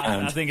for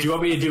 £1. Do you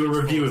want me to do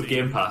a review of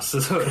Game Pass?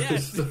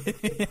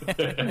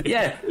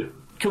 Yeah.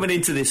 Coming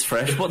into this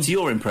fresh, what's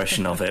your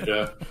impression of it?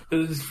 Yeah.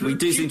 We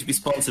do seem to be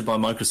sponsored by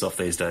Microsoft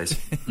these days.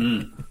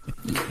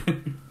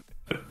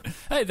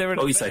 Hey, they're in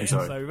what are you saying,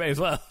 sorry? So we may as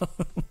well.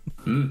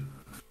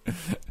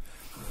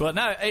 But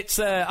no, it's.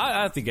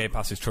 I think Game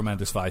Pass is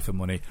tremendous value for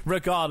money,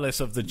 regardless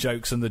of the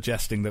jokes and the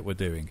jesting that we're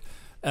doing.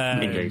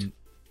 Indeed.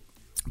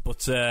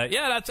 But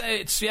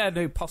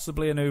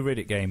possibly a new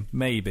Riddick game,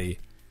 maybe,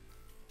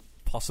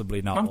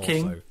 possibly not. I'm also,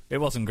 keen. It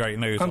wasn't great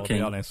news. I'll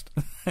be honest.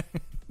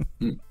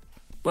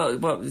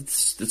 Well,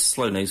 it's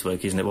slow news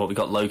work, isn't it? We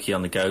got Loki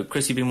on the go.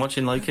 Chris, you been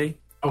watching Loki?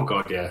 Oh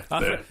God, yeah.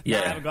 I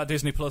haven't got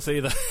Disney Plus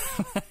either.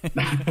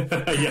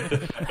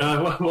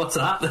 What's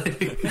that?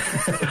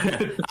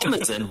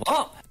 Amazon?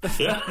 What?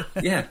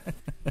 Yeah.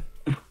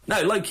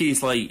 No, Loki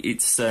is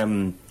it's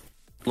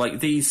like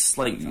these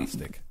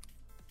Fantastic.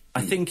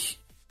 I think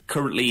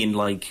currently in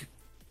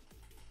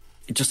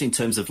just in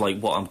terms of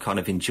what I'm kind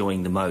of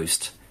enjoying the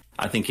most,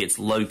 I think it's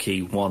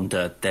Loki,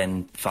 Wanda,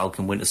 then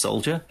Falcon, Winter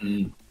Soldier.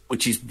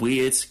 Which is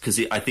weird,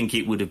 because I think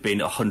it would have been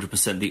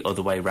 100% the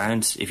other way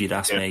around if you'd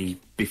asked me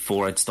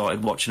before I'd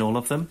started watching all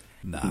of them.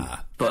 Nah.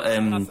 But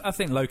I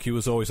think Loki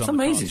was always on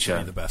the cards to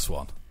be the best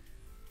one.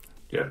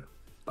 Yeah.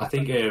 I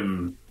think,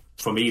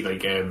 for me,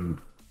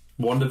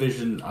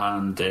 WandaVision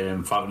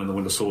and Falcon and the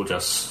Winter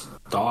Soldier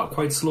start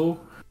quite slow,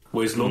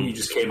 whereas Loki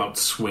just came out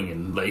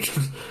swinging.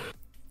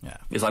 Yeah.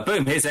 It's like,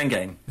 boom, here's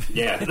Endgame.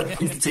 Yeah.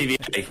 It's the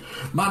TVA.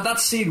 Man, that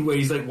scene where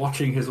he's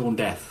watching his own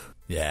death.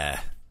 Yeah.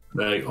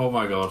 Oh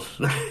my God.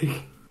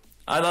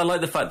 I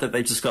like the fact that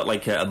they've just got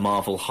a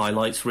Marvel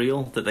highlights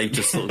reel that they've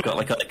just sort of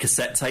got a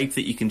cassette tape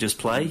that you can just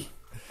play,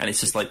 and it's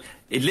just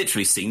it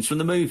literally scenes from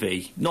the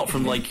movie, not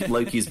from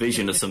Loki's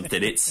vision or something.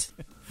 This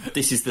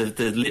is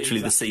the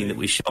literally the scene that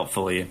we shot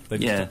for you. They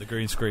just took the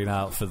green screen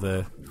out for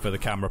the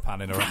camera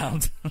panning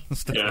around.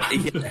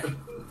 Yeah.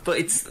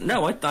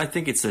 But I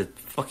think it's a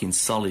fucking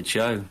solid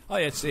show. Oh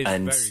yeah, it's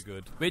very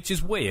good. Which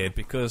is weird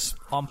because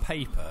on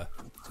paper,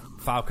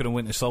 Falcon and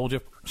Winter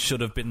Soldier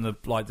should have been the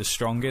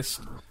strongest.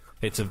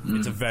 It's a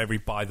very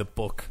by the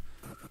book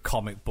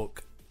comic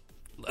book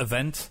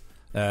event.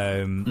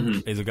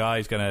 Is a guy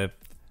who's going to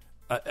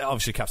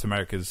obviously Captain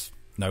America's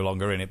no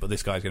longer in it, but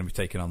this guy's going to be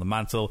taking on the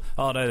mantle.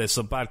 Oh no, there's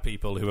some bad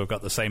people who have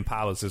got the same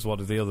powers as one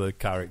of the other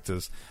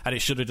characters, and it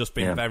should have just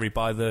been very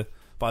by the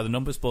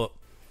numbers. But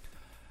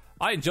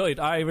I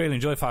really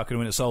enjoyed Falcon and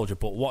Winter Soldier.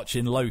 But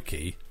watching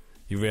Loki,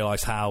 you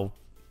realise how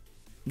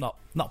not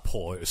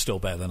poor. It was still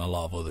better than a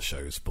lot of other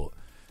shows, but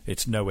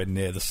it's nowhere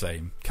near the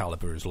same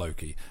caliber as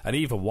Loki. And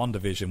even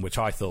WandaVision, which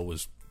I thought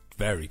was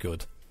very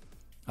good,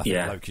 I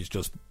think Loki's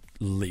just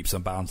leaps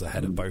and bounds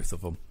ahead of both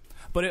of them.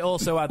 But it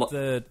also had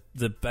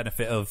the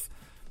benefit of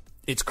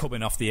it's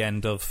coming off the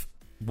end of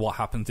what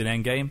happened in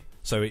Endgame,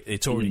 so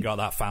it's already got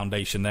that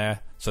foundation there.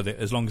 So that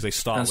as long as they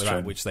start That's with that,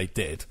 true. which they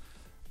did,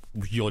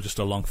 you're just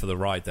along for the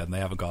ride. Then they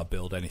haven't got to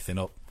build anything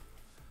up.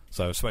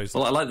 So I suppose.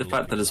 Well, I like the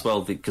fact that as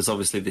well, because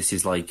obviously this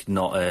is like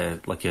not a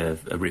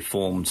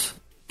reformed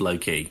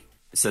Loki.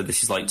 So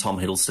this is like Tom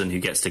Hiddleston who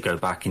gets to go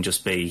back and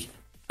just be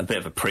a bit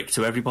of a prick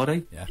to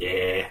everybody.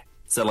 Yeah.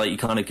 So like you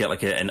kind of get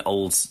like an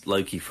old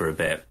Loki for a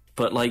bit,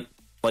 but like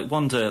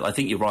Wanda, I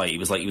think you're right. It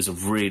was a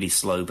really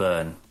slow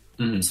burn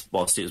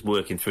whilst it was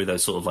working through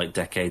those sort of like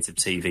decades of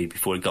TV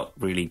before it got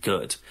really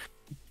good.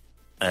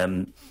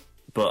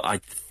 But I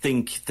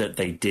think that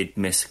they did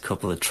miss a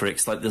couple of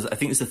tricks. Like I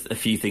think there's a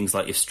few things,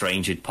 like if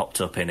Strange had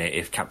popped up in it,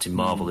 if Captain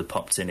Marvel had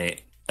popped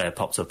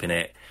up in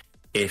it,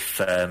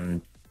 if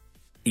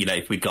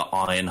if we'd got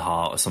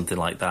Ironheart or something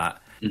like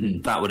that.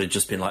 That would have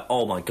just been like,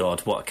 oh my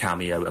god, what a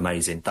cameo,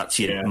 amazing. That's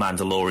your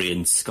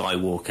Mandalorian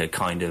Skywalker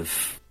kind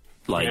of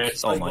like,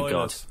 oh my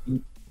god.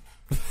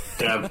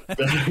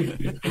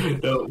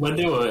 When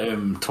they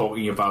were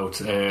talking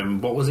about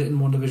what was it in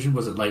WandaVision?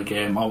 Was it like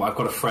I've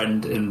got a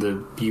friend in the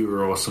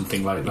bureau or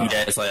something like that?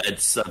 Yeah, it's like I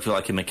feel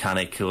like a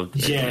mechanic or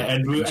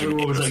and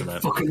everyone was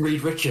like, "Fucking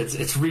Reed Richards!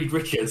 It's Reed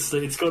Richards!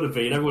 It's got to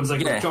be!" And everyone's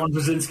like, "John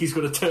Krasinski's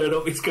going to turn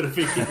up. He's going to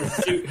be in the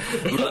suit."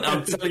 Look,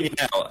 I'm telling you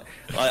now,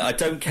 I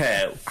don't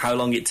care how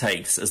long it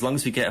takes, as long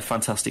as we get a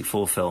Fantastic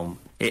Four film.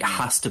 It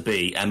has to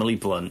be Emily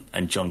Blunt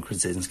and John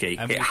Krasinski.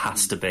 It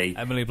has to be.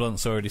 Emily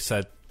Blunt's already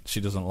said she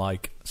doesn't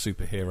like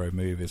superhero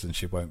movies and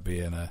she won't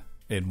be in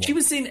one. She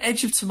was in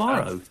Edge of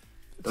Tomorrow.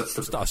 It's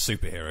not a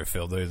superhero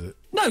film, though, is it?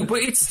 No,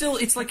 but it's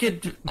like a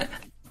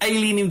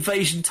alien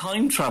invasion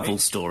time travel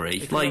story.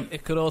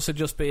 It could also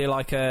just be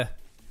like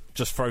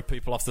just throw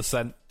people off the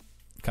scent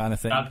kind of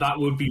thing. That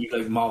would be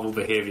like Marvel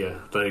behaviour.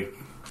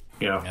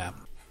 Yeah.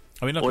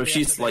 I mean, look, or if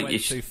she's like,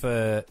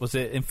 was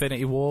it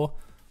Infinity War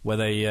where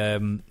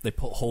they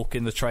put Hulk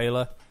in the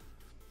trailer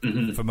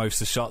for most of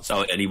the shots?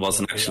 Oh, and he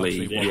wasn't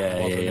actually.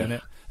 Yeah.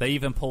 They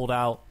even pulled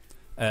out.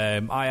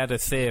 I had a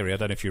theory. I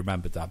don't know if you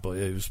remembered that, but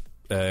it was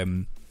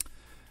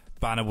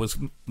Banner was.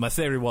 My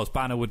theory was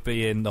Banner would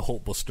be in the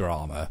Hulkbuster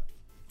armor,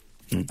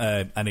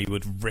 and he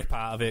would rip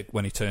out of it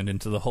when he turned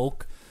into the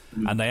Hulk.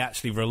 And they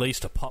actually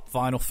released a pop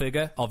vinyl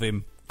figure of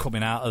him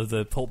coming out of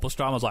the Hulkbuster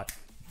armor. I was like,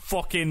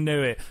 fucking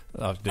knew it.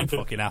 That didn't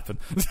fucking happen.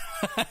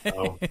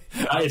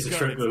 That is a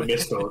trick we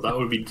missed, though. That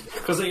would be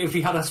because if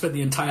he had spent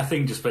the entire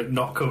thing just like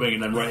not coming,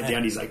 and then right at the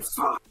end he's like,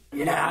 "Fuck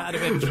yeah!"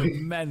 That'd have been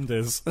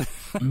tremendous.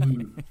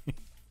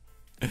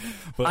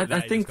 But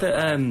I think that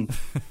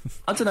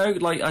I don't know.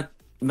 Like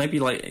maybe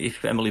like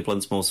if Emily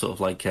Blunt's more sort of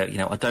like I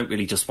don't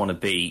really just want to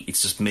be.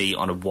 It's just me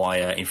on a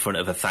wire in front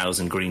of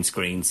 1,000 green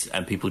screens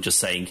and people just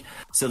saying.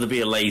 So there'll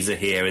be a laser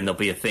here and there'll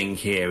be a thing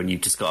here, and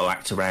you've just got to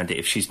act around it.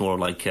 If she's more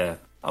like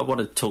I want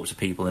to talk to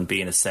people and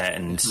be in a set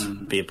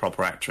and be a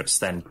proper actress,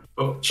 then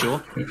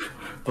sure.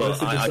 But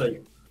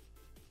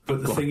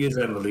the thing is,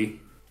 Emily,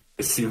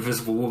 it's the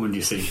Invisible Woman,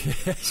 you see.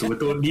 So we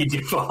don't need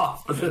you for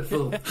half of the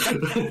film.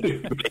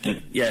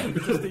 Yeah.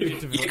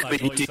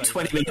 You do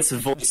 20 minutes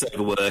of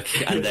voiceover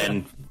work and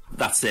then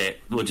that's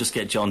it. We'll just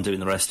get John doing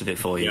the rest of it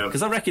for you.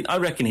 Because I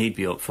reckon he'd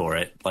be up for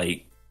it.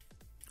 Like,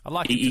 I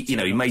like he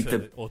made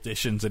the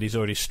auditions and he's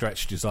already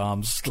stretched his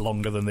arms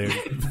longer than they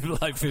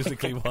like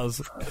physically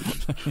was.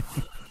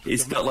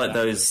 He's got like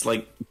those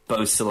like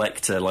Bo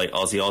Selector like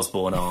Ozzy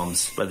Osbourne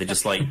arms where they're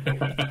just like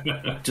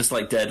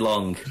dead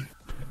long.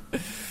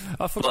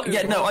 I thought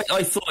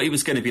it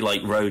was going to be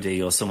like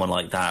Rhodey or someone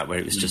like that, where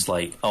it was just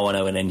like, oh, I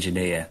know an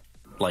engineer,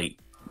 like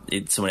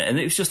it's someone, and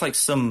it was just like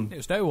some. It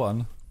was no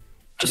one.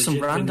 Just some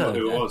random.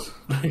 Who it was?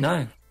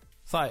 No.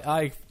 It's like,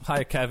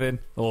 hi Kevin,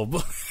 or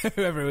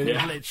whoever it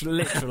was,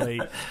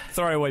 literally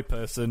throwaway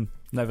person,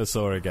 never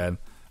saw her again.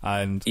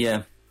 And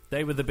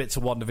they were the bits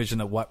of WandaVision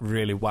that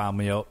really wound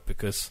me up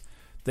because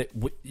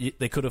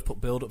they could have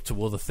put build up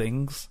to other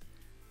things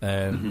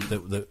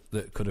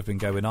that could have been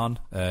going on.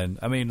 And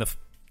I mean,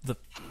 the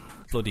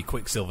bloody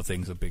Quicksilver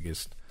thing's the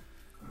biggest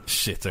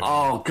shit.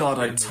 Oh god,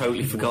 I'd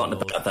totally forgotten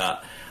about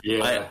that.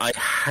 Yeah. I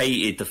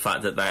hated the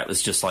fact that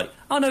was just like,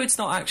 oh no, it's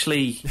not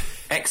actually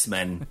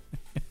X-Men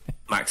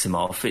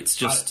Maximoff. It's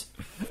just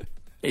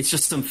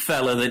some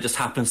fella that just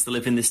happens to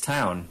live in this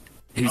town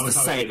who's the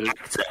same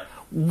actor.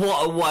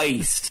 What a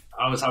waste!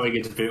 I was having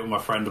a debate with my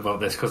friend about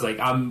this because, like,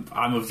 I'm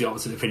of the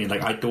opposite opinion.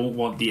 Like, I don't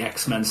want the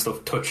X-Men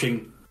stuff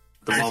touching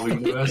the Marvel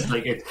universe.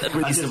 Like, it's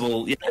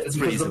reasonable. It's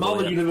because the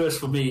Marvel universe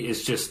for me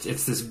is just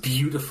it's this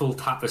beautiful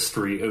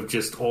tapestry of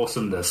just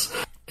awesomeness.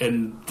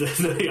 And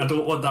I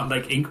don't want that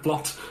like ink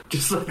blot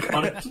just like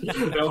on it.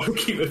 I want to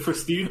keep it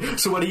pristine.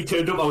 So when he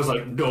turned up, I was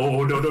like,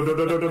 no. And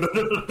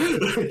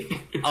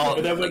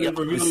then when it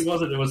really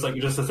wasn't, it was like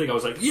just a thing. I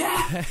was like,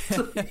 yeah.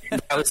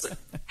 That was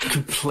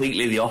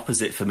completely the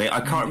opposite for me.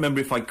 I can't remember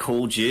if I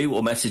called you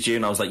or messaged you,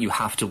 and I was like, you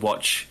have to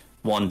watch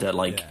Wanda.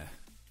 Like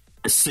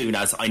as soon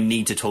as I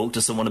need to talk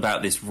to someone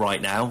about this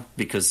right now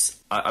because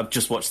I've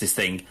just watched this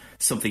thing.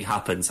 Something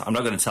happens. I'm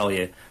not going to tell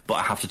you, but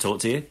I have to talk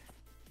to you.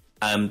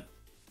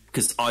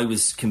 Because I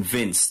was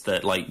convinced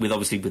that, like, with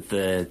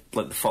the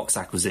Fox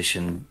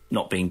acquisition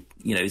not being,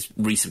 it's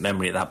recent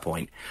memory at that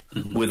point,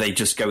 were they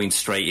just going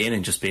straight in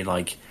and just being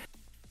like,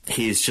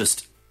 here's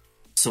just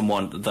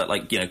someone that,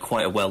 like, you know,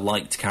 quite a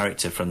well-liked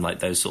character from, like,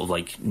 those sort of,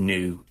 like,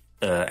 new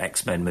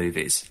X-Men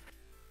movies.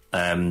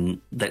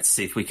 Let's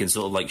see if we can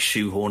sort of, like,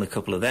 shoehorn a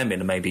couple of them in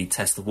and maybe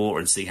test the water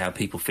and see how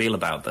people feel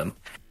about them.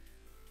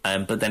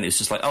 But then it's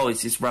just like, oh,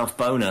 it's Ralph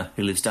Boner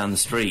who lives down the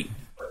street.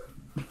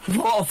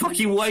 What a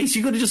fucking waste!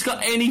 You could have just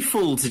got any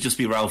fool to just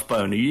be Ralph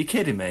Boner. Are you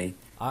kidding me?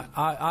 I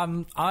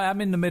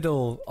am in the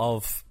middle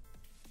of,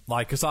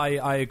 like, because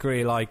I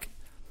agree, like,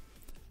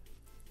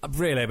 I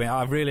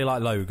really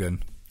like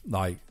Logan,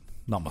 like,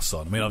 not my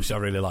son. I mean, obviously I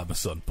really like my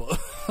son, but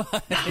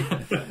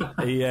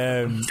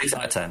 6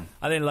 out of 10.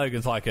 I think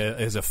Logan's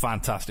is a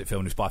fantastic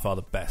film. It's by far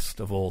the best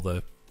of all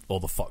the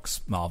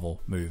Fox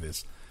Marvel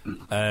movies.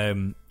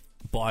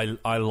 But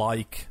I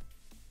like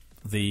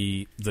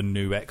the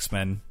new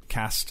X-Men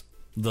cast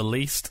the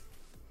least.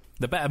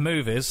 They're better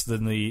movies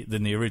than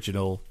the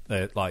original,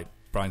 like,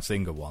 Bryan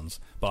Singer ones,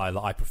 but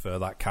I prefer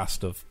that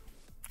cast of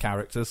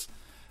characters.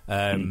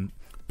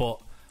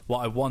 But what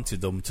I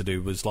wanted them to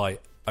do was,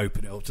 like,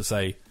 open it up to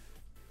say,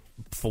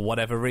 for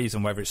whatever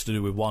reason, whether it's to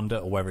do with Wanda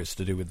or whether it's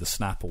to do with the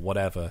snap or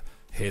whatever,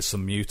 here's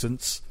some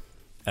mutants.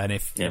 And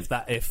if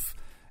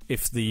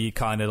the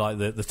kind of, like,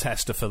 the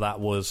tester for that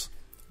was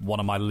one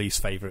of my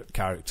least favourite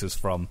characters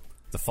from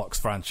the Fox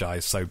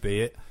franchise, so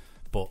be it.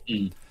 But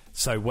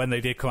so when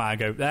they did come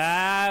out and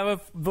go,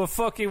 we're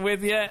fucking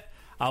with you,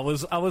 I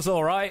was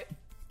all right,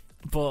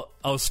 but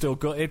I was still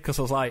gutted because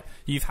I was like,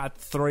 you've had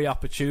 3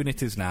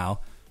 opportunities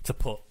now to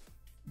put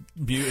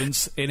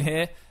mutants in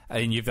here,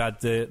 and you've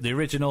had the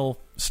original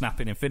snap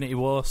in Infinity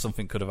War,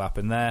 something could have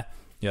happened there.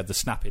 You had the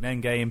snap in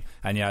Endgame,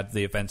 and you had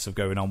the events of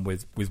going on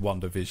with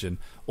WandaVision.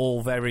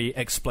 All very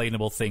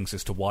explainable things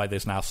as to why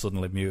there's now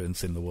suddenly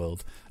mutants in the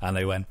world. And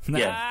they went, nah!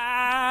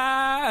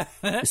 Yeah.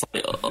 It's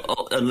like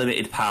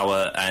unlimited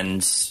power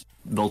and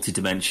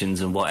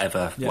multi-dimensions and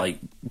whatever. Yeah. Like,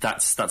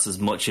 that's as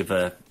much of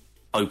a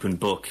open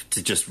book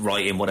to just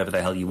write in whatever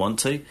the hell you want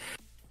to.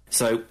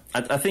 So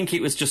I think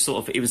it was just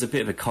sort of, it was a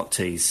bit of a cock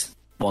tease,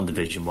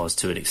 WandaVision was,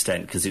 to an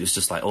extent, because it was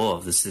just like,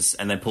 oh, this is...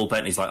 And then Paul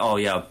Bettany's like, oh,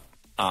 yeah...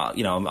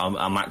 you know,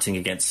 I'm acting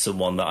against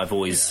someone that I've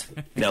always,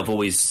 you know, I've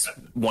always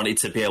wanted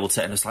to be able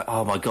to, and it's like,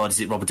 oh my god, is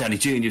it Robert Downey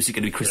Jr.? Is it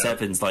going to be Chris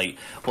Evans? Like,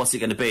 what's it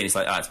going to be? And it's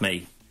like, it's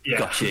me.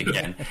 Gotcha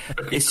again.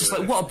 It's just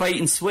like, what a bait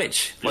and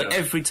switch! Like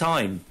every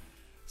time.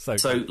 So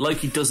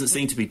Loki doesn't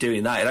seem to be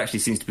doing that. It actually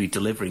seems to be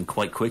delivering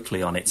quite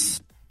quickly on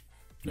its,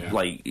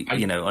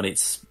 on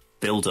its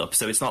build up.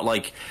 So it's not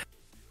like,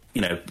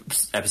 you know,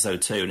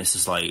 episode 2, and it's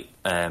just like,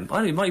 it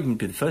might even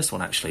be the first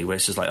one actually, where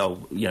it's just like,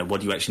 oh, you know,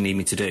 what do you actually need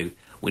me to do?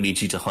 We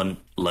need you to hunt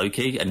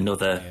Loki,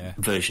 another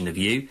version of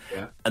you.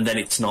 Yeah. And then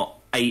it's not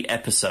 8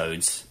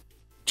 episodes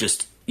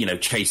just, you know,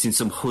 chasing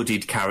some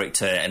hooded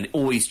character and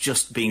always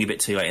just being a bit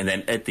too late. And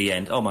then at the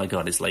end, oh my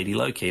god, it's Lady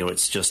Loki, or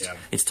it's just,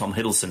 it's Tom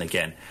Hiddleston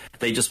again.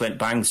 They just went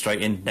bang,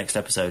 straight in, next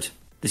episode.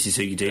 This is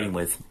who you're dealing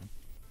with.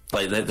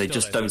 Like, they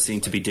just don't seem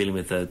to be dealing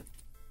with the...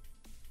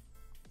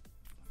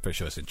 Pretty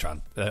sure it's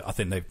I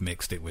think they've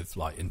mixed it with,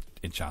 like,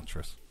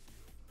 Enchantress.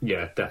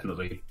 Yeah,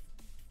 definitely.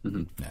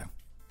 Mm-hmm. Yeah.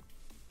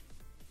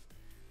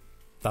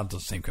 Dan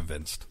doesn't seem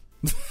convinced.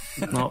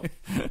 Not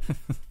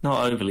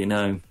overly,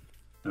 no.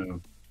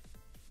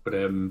 But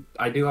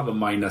I do have a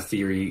minor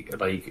theory,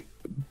 like,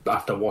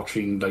 after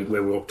watching, like,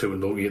 where we're up to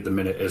in Loki at the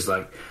minute, is,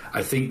 like,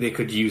 I think they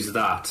could use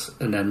that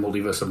and then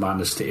Multiverse of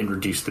Madness to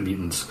introduce the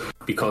mutants,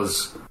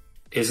 because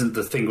isn't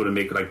the thing going to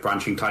make, like,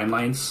 branching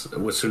timelines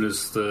as soon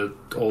as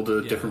all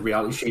the different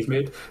reality she's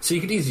made? So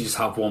you could easily just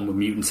have one with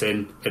mutants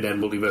in, and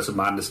then Multiverse of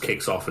Madness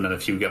kicks off, and then a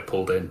few get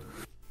pulled in.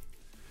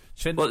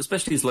 Well,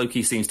 especially as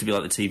Loki seems to be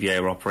like the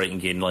TVA are operating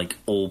in, like,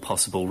 all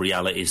possible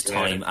realities,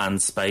 time and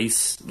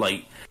space.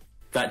 Like,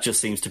 that just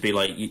seems to be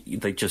like,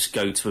 they just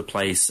go to a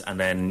place and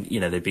then, you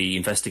know, they'd be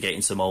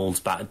investigating some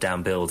old battered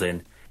down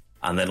building,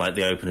 and then, like,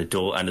 they open a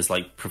door and there's,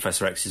 like,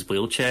 Professor X's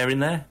wheelchair in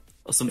there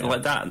or something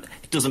like that.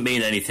 It doesn't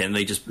mean anything,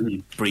 they just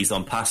breeze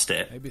on past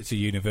it. Maybe it's a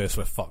universe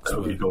where Fox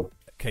were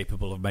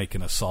capable of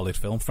making a solid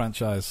film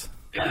franchise.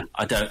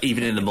 I don't,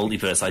 even in the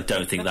multiverse, I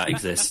don't think that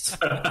exists.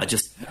 I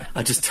just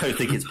don't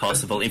think it's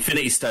possible.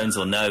 Infinity Stones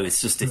or no,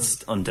 it's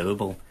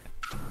undoable.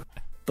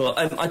 But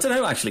I don't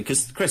know, actually,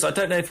 because, Chris, I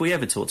don't know if we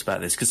ever talked about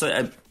this, because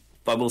I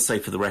will say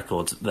for the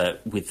record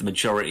that with the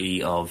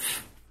majority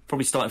of,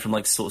 probably starting from,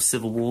 like, sort of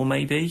Civil War,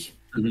 maybe,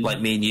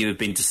 like me and you have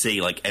been to see,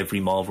 like,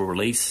 every Marvel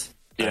release.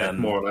 Yeah,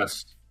 more or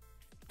less.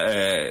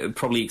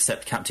 Probably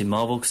except Captain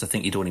Marvel, because I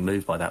think you'd already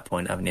moved by that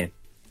point, haven't you?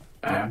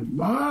 I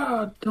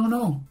don't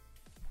know.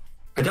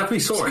 I definitely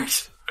saw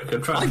it. I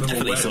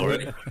definitely saw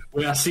it.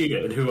 Where I see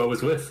it and who I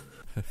was with.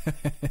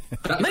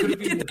 Maybe it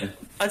did then.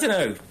 I don't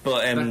know.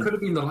 But that could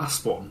have been the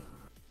last one.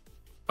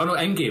 Oh no,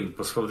 Endgame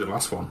was probably the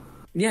last one.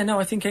 Yeah, no,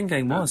 I think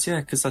Endgame was,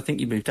 because I think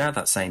you moved out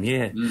that same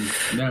year.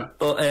 Yeah.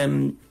 But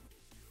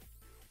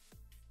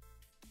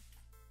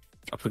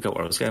I forgot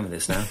where I was going with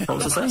this now.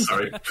 What was I saying?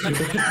 Sorry.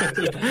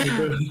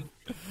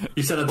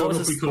 You said, I don't know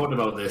if we thought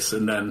about this,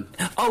 and then...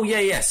 Oh,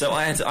 yeah. So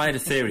I had a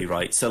theory,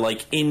 right? So,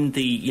 like, in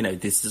the, you know,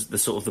 this is the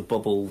sort of the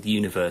bubble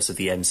universe of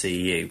the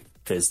MCU,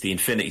 there's the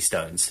Infinity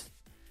Stones.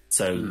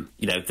 So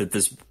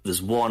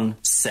there's one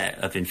set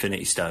of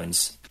Infinity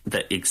Stones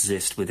that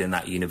exist within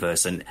that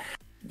universe, and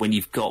when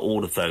you've got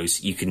all of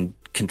those, you can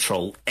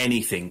control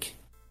anything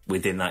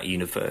within that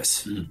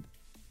universe.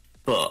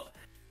 But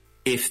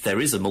if there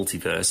is a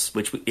multiverse,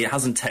 which it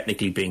hasn't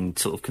technically been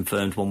sort of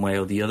confirmed one way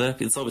or the other,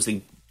 it's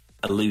obviously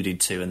alluded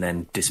to and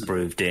then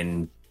disproved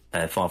in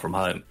Far From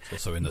Home.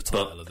 It's also in the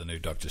title of the new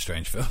Doctor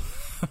Strange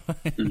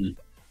film.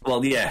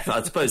 Well, yeah,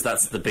 I suppose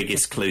that's the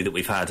biggest clue that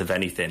we've had of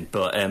anything.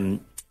 But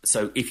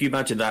so if you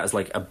imagine that as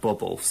like a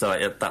bubble,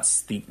 so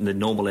that's the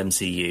normal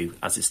MCU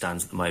as it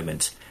stands at the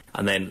moment,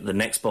 and then the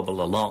next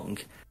bubble along,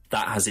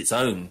 that has its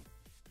own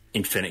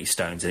Infinity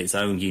Stones and its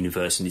own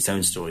universe and its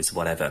own stories or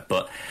whatever.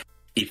 But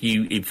if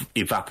you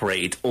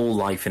evaporated all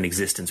life and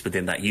existence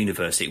within that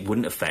universe, it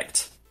wouldn't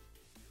affect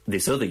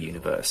this other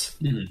universe.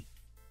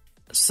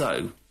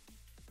 So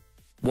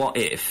what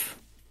if,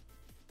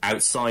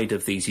 outside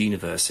of these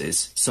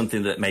universes,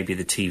 something that maybe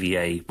the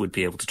TVA would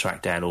be able to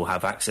track down or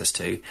have access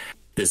to,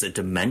 there's a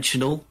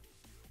dimensional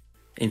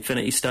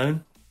Infinity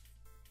Stone?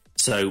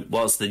 So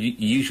whilst the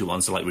usual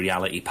ones are like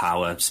reality,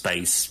 power,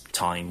 space,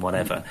 time,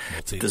 whatever,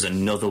 there's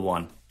another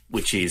one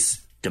which is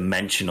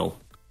dimensional.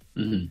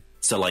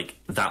 So like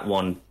that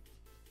one,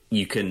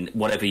 you can,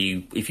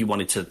 if you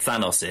wanted to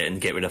Thanos it and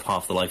get rid of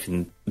half the life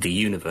in the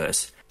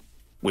universe,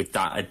 with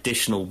that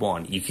additional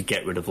one, you could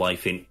get rid of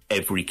life in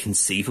every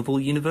conceivable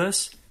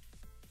universe.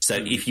 So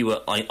if you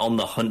were on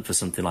the hunt for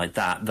something like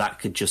that, that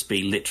could just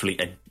be literally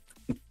an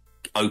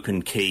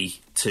open key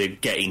to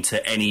get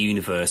into any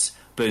universe.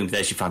 Boom,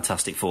 there's your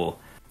Fantastic Four.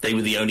 They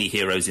were the only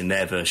heroes in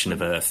their version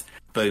of Earth.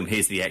 Boom,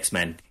 here's the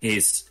X-Men.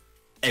 Here's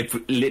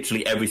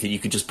literally everything you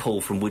could just pull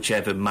from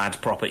whichever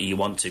mad property you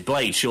want to.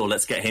 Blade, sure,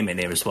 let's get him in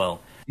here as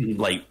well.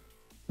 Like,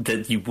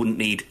 that you wouldn't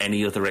need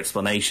any other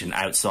explanation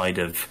outside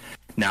of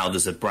now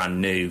there's a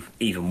brand new,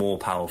 even more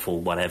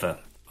powerful whatever.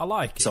 I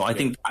like it. So I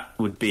think that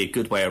would be a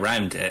good way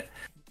around it.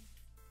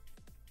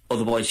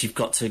 Otherwise, you've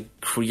got to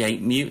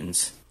create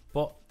mutants.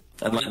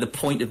 And, like, the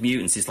point of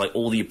mutants is, like,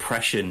 all the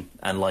oppression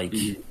and, like,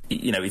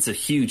 it's a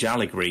huge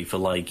allegory for,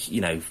 like,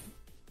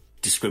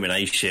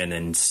 discrimination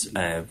and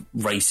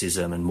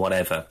racism and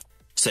whatever.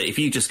 So if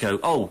you just go,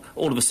 oh,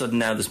 all of a sudden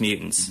now there's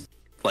mutants,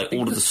 like,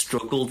 all of the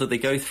struggle that they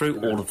go through,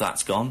 all of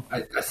that's gone.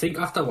 I think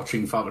after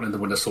watching Falcon and the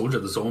Winter Soldier,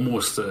 there's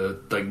almost,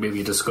 like,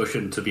 maybe a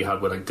discussion to be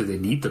had where, like, do they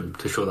need them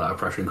to show that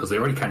oppression? Because they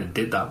already kind of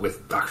did that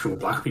with actual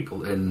black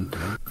people in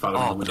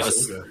Falcon and the Winter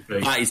Soldier.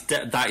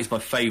 Right? That is my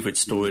favourite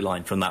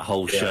storyline from that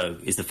whole show,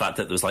 is the fact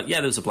that there was like,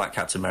 there was a black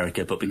Captain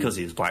America, but because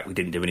he was black, we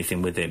didn't do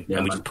anything with him,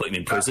 and we just put him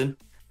in prison.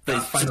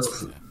 That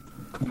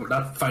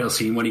final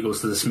scene when he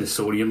goes to the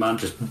Smithsonian, man,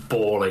 just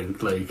bawling,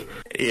 like...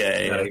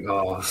 Like,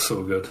 oh,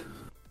 so good.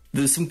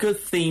 There's some good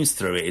themes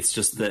through it. It's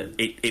just that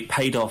it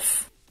paid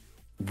off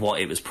what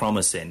it was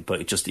promising,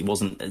 but it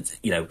wasn't,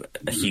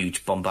 a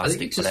huge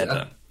bombastic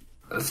whatever.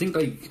 I think,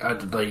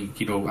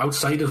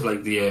 outside of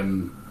like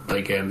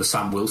the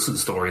Sam Wilson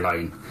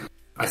storyline,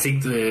 I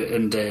think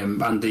and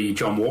the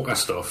John Walker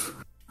stuff,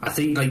 I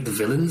think like the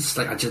villains,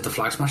 like the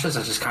Flag Smashers,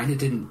 I just kind of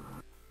didn't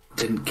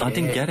get I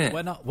didn't get it.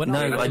 We're not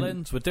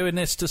villains. We're doing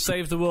this to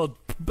save the world.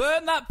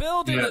 Burn that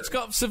building that's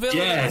got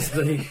civilians.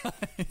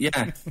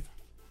 Yeah.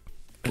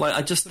 Like,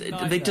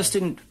 they just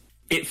didn't...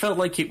 It felt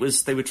like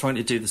they were trying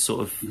to do the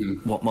sort of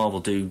what Marvel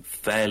do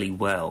fairly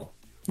well,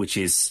 which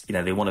is,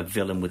 they want a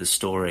villain with a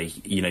story.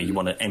 You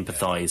want to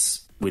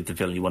empathise with the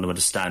villain, you want to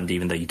understand,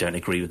 even though you don't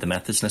agree with the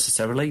methods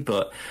necessarily,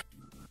 but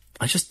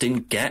I just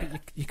didn't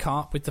get... You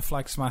can't with the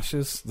Flag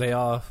Smashers. They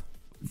are,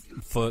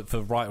 for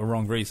right or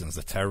wrong reasons,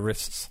 they're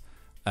terrorists.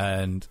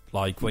 And,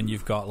 like, when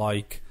you've got,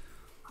 like...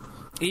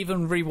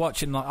 Even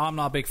rewatching, like, I'm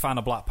not a big fan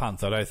of Black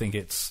Panther. I don't think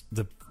it's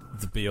the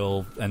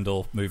be-all,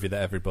 end-all movie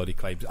that everybody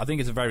claims. I think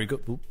it's a very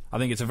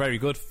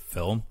good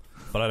film,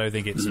 but I don't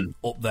think it's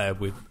up there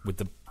with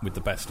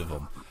the best of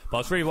them. But I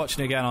was rewatching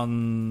it again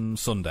on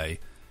Sunday,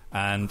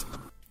 and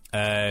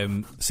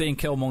seeing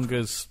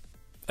Killmonger's...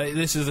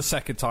 this is the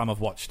second time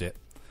I've watched it.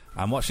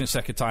 I'm watching it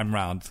second time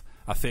round.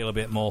 I feel a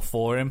bit more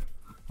for him.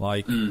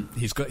 Like,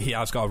 he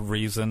has got a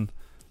reason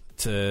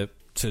to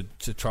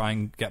try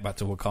and get back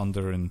to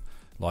Wakanda and,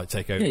 like,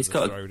 take over the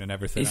throne and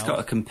everything else. He's got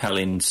a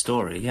compelling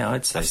story,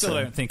 I'd say. I still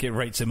don't think it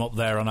rates him up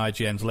there on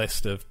IGN's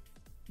list of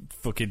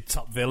fucking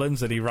top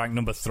villains, and he ranked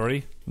number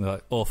 3.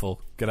 Like,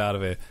 awful. Get out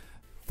of here.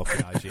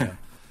 Fucking IGN.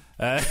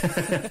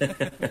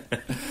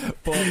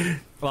 But,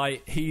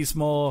 like,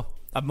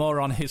 I'm more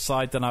on his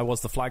side than I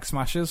was the Flag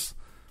Smashers.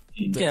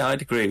 Yeah,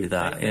 I'd agree with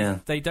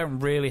that, They don't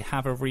really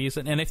have a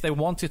reason, and if they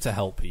wanted to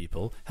help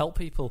people.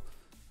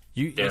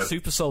 You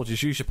super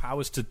soldiers, use your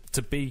powers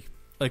to be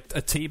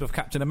a team of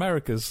Captain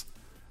Americas.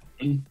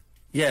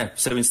 Yeah,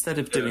 so instead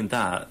of doing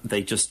that,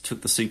 they just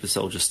took the super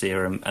soldier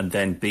serum and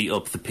then beat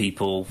up the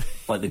people,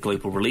 like the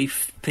global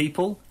relief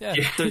people. Yeah.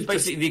 So it's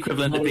basically the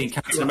equivalent of being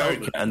Captain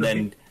America and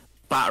then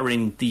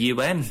battering the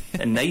UN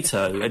and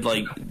NATO and,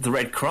 like, the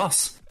Red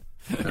Cross.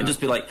 And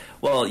just be like,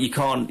 well, you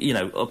can't,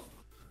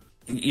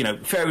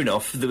 fair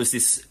enough, there was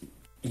this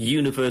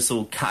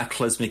universal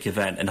cataclysmic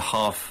event and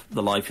half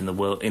the life in the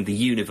world, in the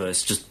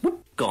universe, just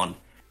gone.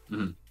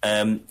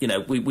 You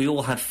know, we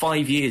all had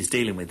 5 years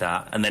dealing with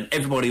that, and then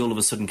everybody all of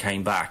a sudden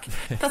came back.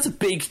 That's a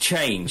big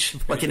change,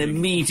 like an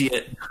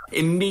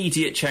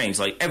immediate change.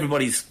 Like half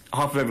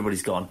of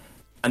everybody's gone,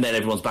 and then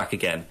everyone's back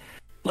again.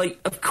 Like,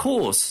 of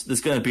course, there's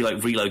going to be like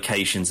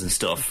relocations and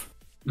stuff.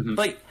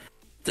 Like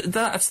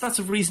that's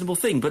a reasonable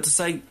thing. But to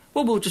say,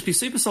 well, we'll just be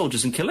super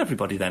soldiers and kill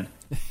everybody then.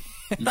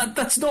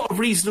 That's not a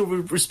reasonable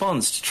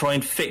response to try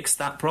and fix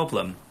that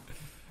problem.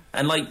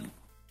 And like,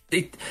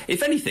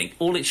 if anything,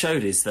 all it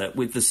showed is that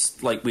with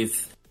this, like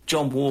with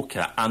John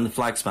Walker and the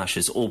Flag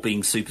Smashers all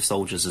being super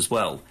soldiers as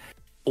well,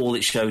 all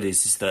it showed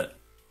is that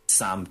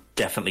Sam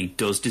definitely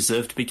does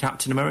deserve to be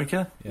Captain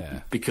America.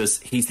 Yeah. Because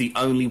he's the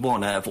only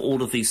one out of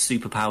all of these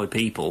superpowered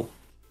people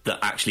that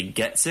actually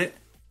gets it.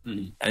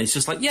 And it's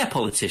just like, yeah,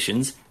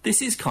 politicians,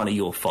 this is kind of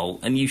your fault,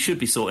 and you should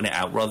be sorting it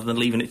out rather than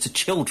leaving it to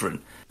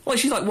children. Well,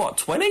 she's like, what,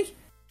 20?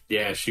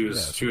 Yeah, she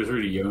was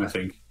really young, I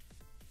think.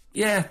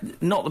 Yeah,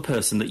 not the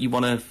person that you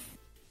want to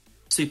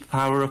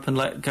superpower up and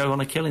let go on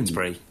a killing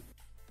spree,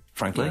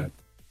 frankly. Yeah.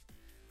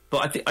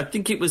 But I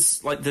think it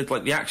was like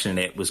the action in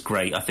it was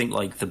great. I think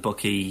like the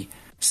Bucky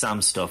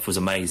Sam stuff was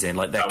amazing.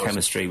 Like their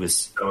chemistry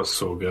was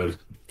so good.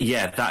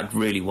 Yeah, that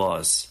really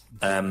was.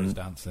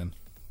 Dancing.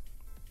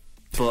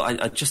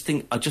 But I just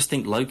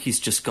think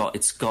Loki's just got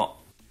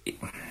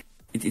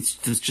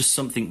there's just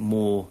something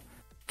more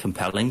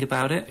compelling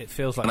about it. It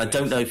feels like, and I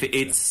don't know if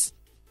it's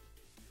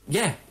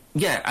yeah.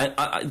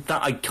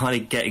 I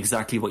kind of get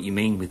exactly what you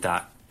mean with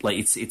that. Like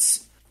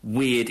it's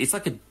weird. It's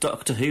like a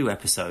Doctor Who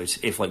episode.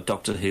 If like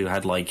Doctor Who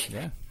had like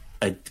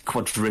a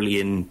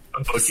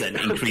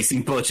quadrillion%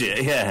 increasing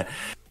budget, yeah.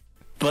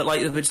 But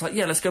like it's like,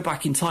 yeah, let's go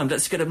back in time.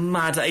 Let's get a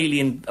mad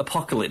alien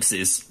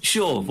apocalypses.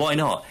 Sure, why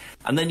not?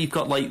 And then you've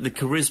got like the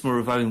charisma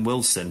of Owen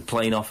Wilson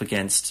playing off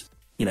against,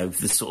 you know,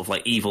 this sort of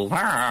like evil,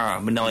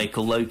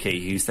 maniacal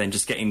Loki, who's then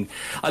just getting.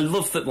 I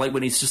love that, like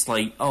when he's just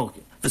like, oh,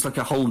 there's like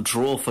a whole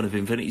drawer full of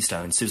Infinity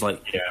Stones. So he's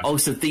like, oh,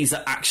 so these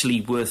are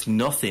actually worth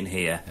nothing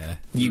here. Yeah.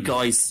 You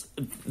guys,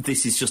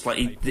 this is just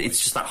like it's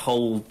just that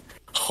whole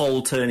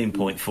turning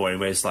point for him,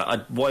 where it's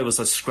like, why was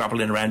I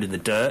scrabbling around in the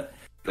dirt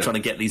trying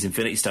to get these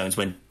Infinity Stones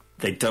when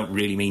they don't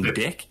really mean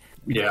dick?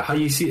 Yeah, how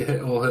you see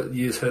it, or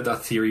you've heard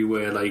that theory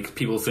where like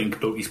people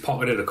think Loki's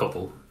pocketed a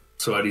couple.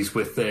 So he's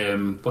with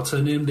what's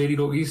her name? Lady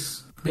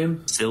Loki's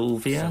name?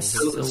 Sylvie.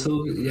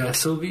 Sylvie or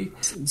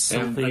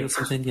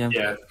something. Yeah.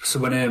 Yeah. So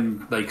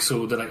when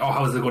so they're like, oh,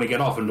 how's they going to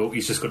get off? And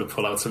Loki's just going to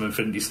pull out some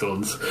Infinity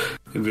Stones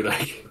and be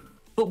like,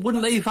 but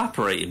wouldn't they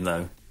evaporate him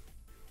though?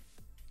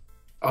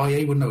 Oh yeah,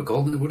 he wouldn't have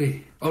gold, would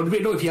he? Oh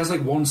no, if he has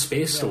like one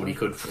space stone, he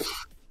could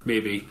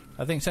maybe.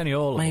 I think it's only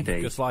all of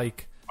them, just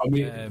like. Or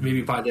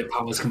maybe by their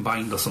powers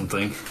combined or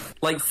something.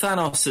 Like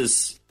Thanos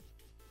has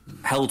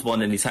held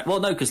one in his hand. Well,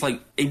 no, because like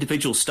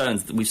individual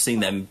stones, we've seen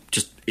them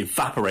just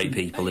evaporate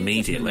people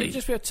immediately. He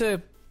just be able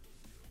to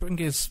bring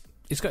he's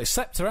got his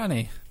scepter,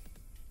 hasn't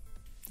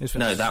he?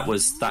 No,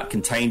 that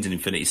contained an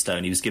Infinity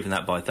Stone. He was given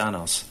that by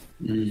Thanos.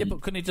 Yeah,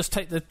 but couldn't he just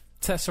take the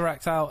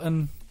Tesseract out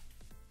and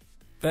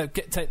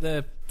take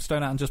the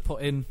stone out and just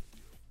put in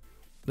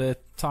the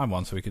time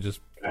one, so we could just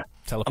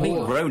teleport? I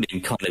mean,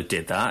 Ronin kind of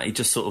did that. He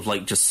just sort of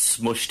like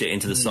just smushed it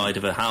into the side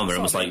of a hammer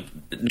and was like,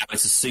 "Now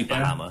it's a super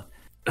hammer."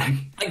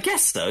 I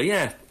guess so.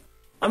 Yeah.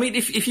 I mean,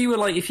 if you were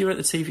at the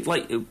TV,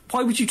 like,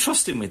 why would you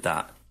trust him with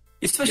that?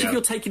 Especially if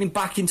you're taking him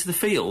back into the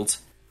field.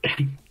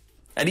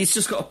 And he's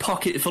just got a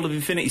pocket full of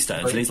Infinity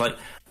Stones, and he's like,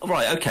 "All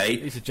right,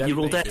 okay, you're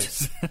all dead."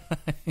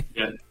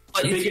 Yeah,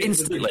 like,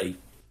 instantly.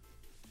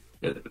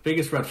 Yeah, the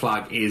biggest red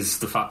flag is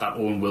the fact that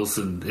Owen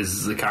Wilson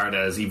is the character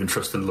as even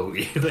trusting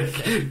Loki,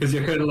 because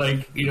you're kind of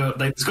like, you know,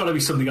 like, there's got to be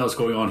something else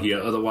going on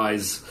here.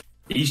 Otherwise,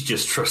 he's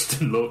just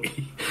trusting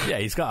Loki. Yeah,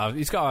 he's got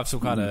to have some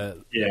kind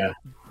of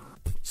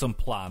some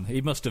plan. He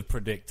must have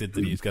predicted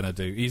that he's going to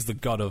do. He's the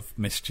god of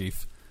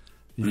mischief.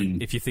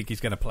 If you think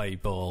he's going to play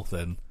ball,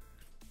 then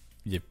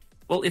you.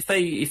 Well, if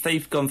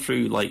they've gone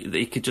through, like,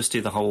 they could just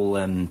do the whole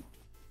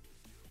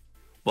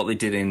what they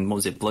did in, what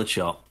was it,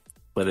 Bloodshot,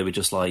 where they were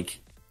just like,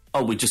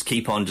 oh, we just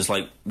keep on just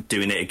like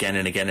doing it again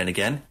and again and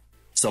again.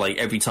 So like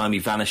every time he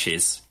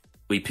vanishes,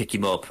 we pick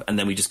him up and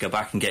then we just go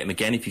back and get him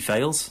again if he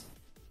fails.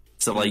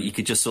 So like you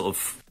could just sort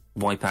of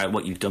wipe out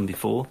what you've done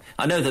before.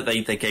 I know that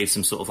they gave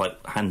some sort of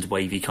like hand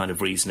wavy kind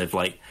of reason of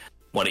like,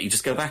 why don't you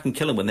just go back and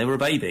kill him when they were a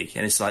baby?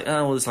 And it's like,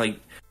 oh, well, it's like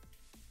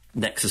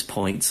Nexus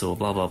points or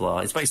blah blah blah.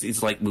 It's basically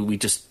it's like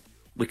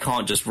we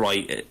can't just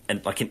write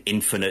like an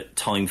infinite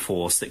time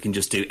force that can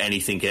just do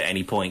anything at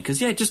any point, because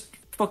just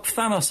fuck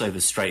Thanos over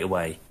straight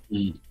away.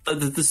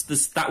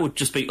 That would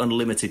just be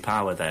unlimited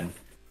power then.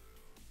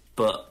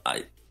 But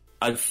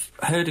I've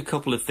heard a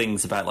couple of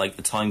things about like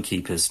the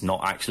timekeepers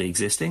not actually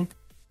existing.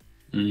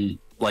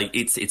 Like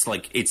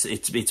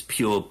it's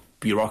pure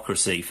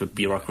bureaucracy for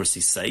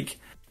bureaucracy's sake.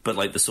 But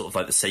like the sort of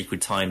like the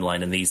sacred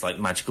timeline and these like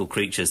magical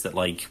creatures that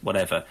like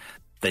whatever,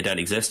 they don't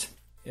exist.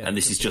 Yeah, and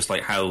this is just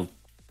like how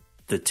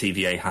the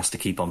TVA has to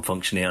keep on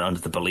functioning under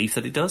the belief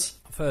that it does.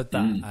 I've heard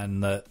that,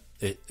 and that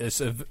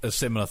it's a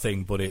similar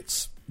thing, but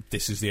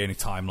this is the only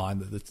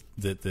timeline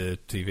that the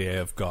TVA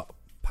have got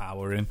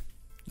power in,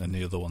 and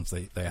the other ones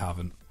they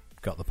haven't.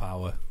 got the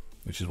power,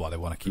 which is why they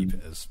want to keep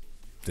it as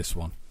this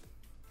one.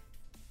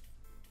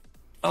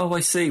 Oh,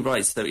 I see.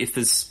 Right. So if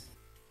there's,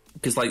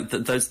 because like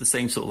those are the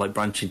same sort of like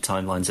branching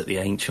timelines that the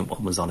Ancient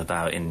One was on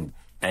about in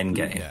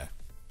Endgame. Yeah.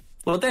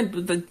 Well,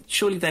 then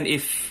surely then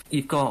if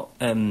you've got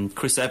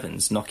Chris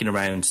Evans knocking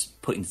around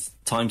putting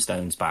time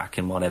stones back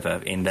and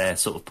whatever in their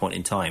sort of point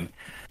in time,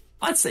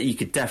 I'd say you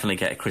could definitely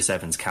get a Chris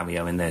Evans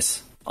cameo in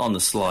this on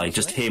the sly.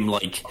 Just him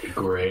like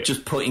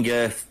just putting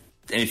an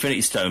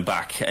Infinity Stone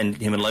back, and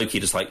him and Loki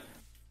just like,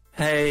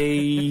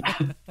 hey,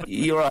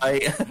 you're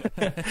right.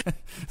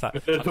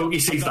 He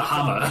sees the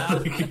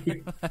hammer.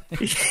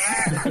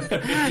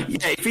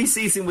 Yeah, if he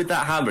sees him with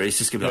that hammer, it's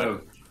just gonna be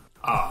like,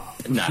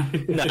 no,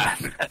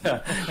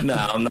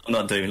 I'm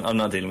not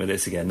dealing with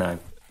this again. No.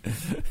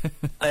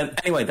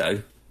 Anyway,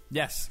 though,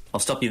 yes,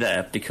 I'll stop you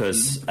there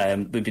because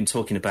we've been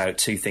talking about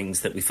two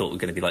things that we thought were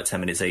going to be like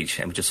 10 minutes each,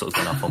 and we just sort of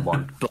gone off on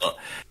one. But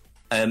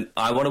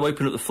I want to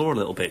open up the floor a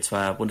little bit to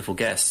our wonderful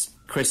guests.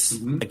 Chris,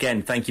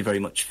 again, thank you very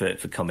much for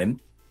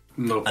coming.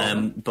 No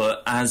problem.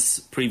 But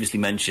as previously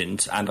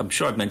mentioned, and I'm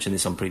sure I've mentioned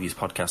this on previous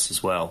podcasts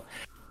as well,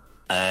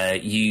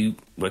 you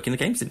work in the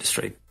games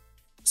industry.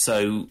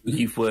 So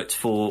you've worked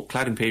for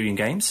Cloud Imperium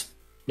Games.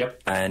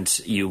 Yep.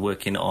 And you're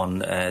working on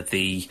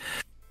the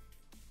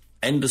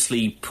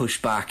endlessly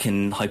pushed back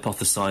and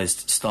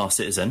hypothesized Star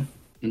Citizen,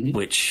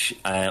 which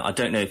I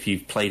don't know if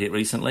you've played it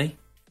recently.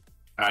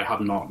 I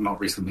have not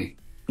recently.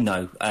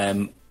 No.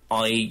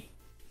 I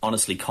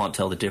honestly can't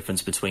tell the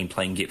difference between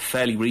playing it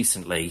fairly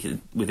recently,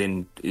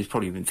 it's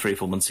probably been 3 or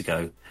 4 months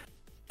ago,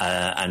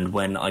 and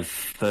when I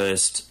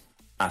first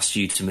asked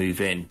you to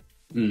move in,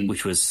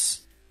 which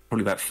was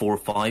probably about 4 or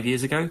 5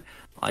 years ago.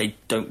 I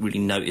don't really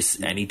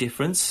notice any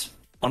difference,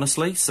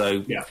 honestly.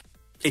 So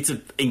it's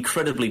an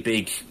incredibly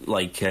big,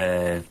 like,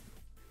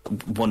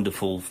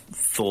 wonderful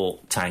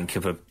thought tank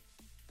of a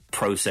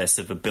process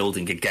of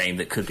building a game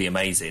that could be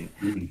amazing.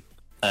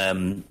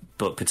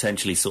 But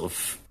potentially sort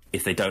of,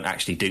 if they don't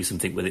actually do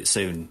something with it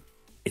soon,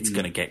 it's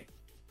going to get...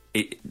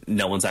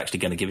 no one's actually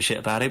going to give a shit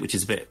about it, which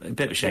is a bit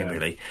of a shame,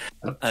 really.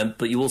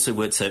 But you also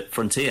worked at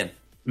Frontier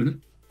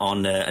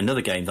on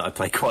another game that I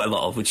play quite a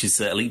lot of, which is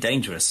Elite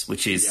Dangerous,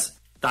 which is...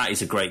 That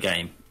is a great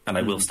game, and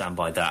I will stand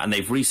by that. And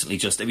they've recently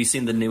just... Have you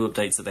seen the new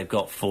updates that they've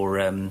got for...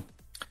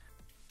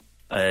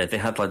 they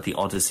had, like, the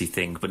Odyssey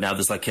thing, but now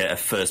there's, like, a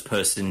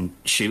first-person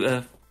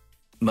shooter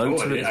mode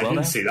to it as well. I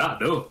didn't see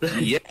that, no.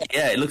 yeah,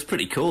 it looks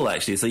pretty cool,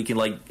 actually. So you can,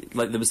 like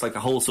there was, like, a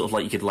whole sort of,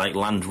 like, you could, like,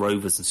 land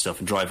rovers and stuff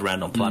and drive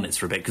around on planets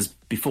for a bit, because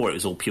before it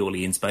was all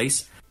purely in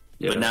space.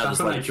 Yeah, but now that's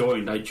when I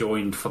joined. I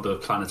joined for the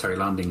Planetary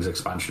Landings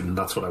expansion, and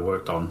that's what I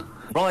worked on.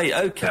 Right,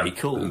 okay,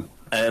 cool.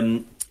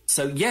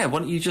 So, yeah, why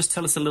don't you just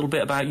tell us a little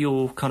bit about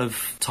your kind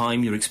of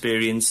time, your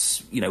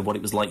experience, you know, what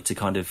it was like to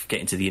kind of get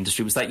into the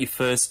industry. Was that your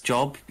first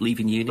job,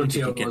 leaving uni?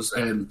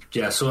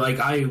 So, like,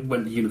 I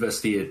went to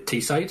university at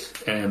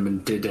Teesside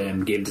and did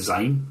game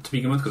design to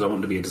begin with, because I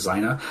wanted to be a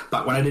designer.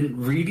 Back when I didn't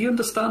really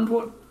understand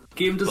what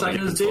game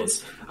designers did,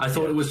 I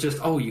thought it was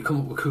just, you come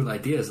up with cool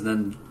ideas and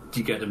then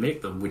you get to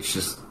make them, which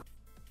is...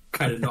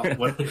 kind of not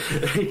what.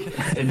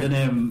 And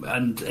then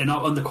and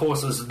on the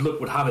course, as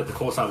luck would have it, the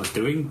course I was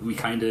doing, we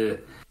kind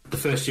of the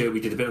first year we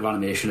did a bit of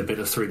animation, a bit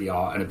of 3D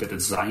art, and a bit of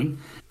design,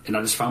 and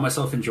I just found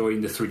myself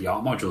enjoying the 3D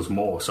art modules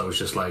more. So I was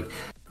just like,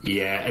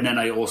 yeah. And then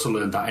I also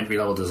learned that entry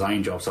level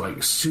design jobs are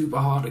like super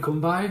hard to come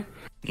by.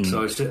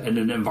 So it's just, and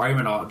then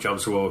environment art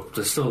jobs were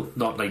they're still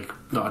not a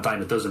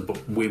dime a dozen,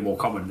 but way more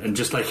common. And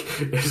just like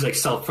it's like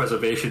self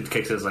preservation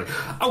kicks in. It's like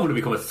I want to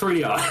become a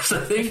 3D artist,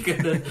 I think,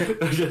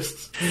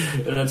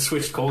 and then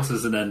switched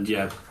courses, and then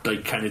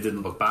kind of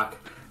didn't look back.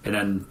 And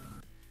then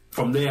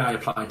from there, I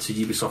applied to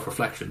Ubisoft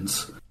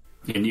Reflections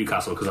in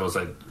Newcastle because I was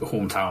like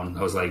hometown.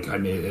 I was like,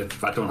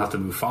 if I don't have to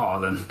move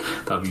far, then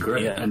that'd be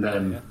great. And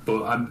then,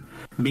 but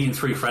me and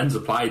 3 friends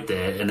applied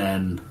there, and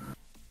then.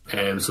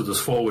 So there's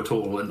 4 were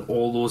total, and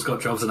all those got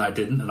jobs, and I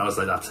didn't. And I was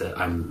like, "That's it.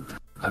 I'm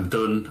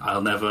done.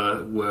 I'll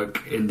never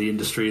work in the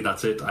industry.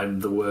 That's it. I'm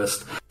the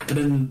worst." And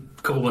then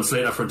a couple of months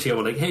later, Frontier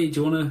were like, "Hey, do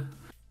you want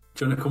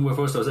to come with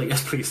us?" I was like,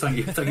 "Yes, please. Thank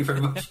you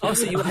very much." Oh,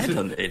 so you were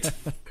headhunted?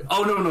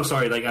 Oh no,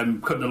 sorry. Like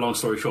I'm cutting a long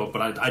story short,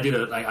 but I did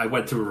it. I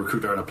went through a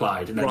recruiter and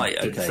applied. And then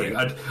did the thing.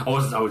 I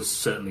was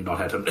certainly not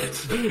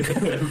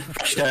headhunted.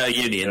 Fresh out of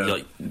uni and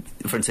like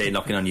Frontier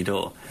knocking on your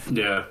door.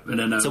 Yeah, and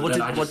then so what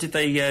did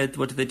they do at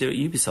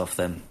Ubisoft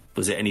then?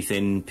 Was it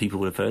anything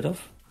people would have heard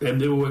of?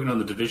 They were working on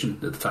The Division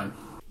at the time.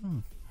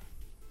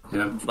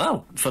 Yeah.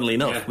 Well, funnily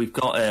enough, we've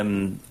got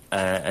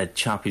a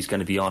chap who's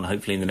going to be on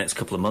hopefully in the next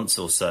couple of months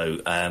or so.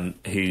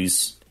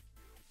 Who's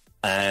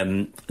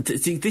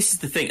this is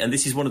the thing, and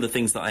this is one of the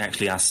things that I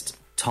actually asked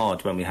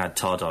Todd when we had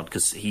Todd on,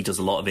 because he does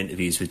a lot of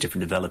interviews with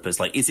different developers.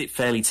 Like, is it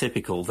fairly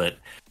typical that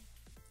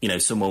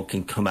someone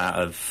can come out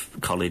of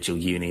college or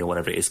uni or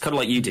whatever it is, kind of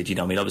like you did,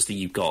 I mean, obviously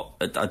you've got,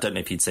 I don't know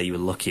if you'd say you were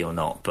lucky or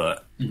not,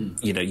 but,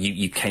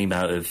 you came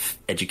out of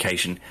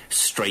education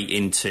straight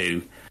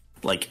into,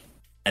 like,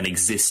 an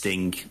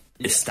existing,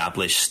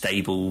 established,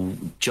 stable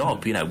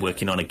job,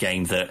 working on a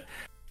game that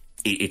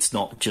it's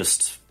not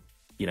just,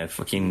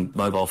 fucking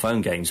mobile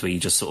phone games where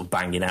you're just sort of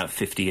banging out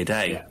 50 a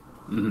day.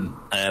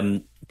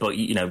 But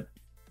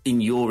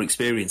in your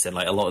experience, and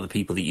like a lot of the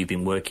people that you've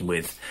been working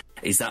with,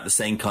 is that the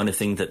same kind of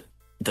thing that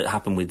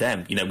happened with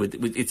them?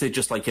 Is it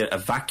just like a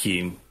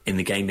vacuum in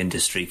the game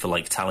industry for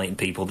like talented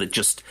people that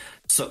just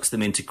sucks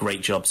them into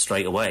great jobs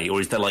straight away,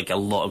 or is there like a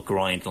lot of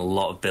grind and a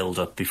lot of build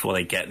up before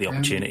they get the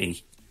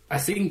opportunity? I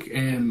think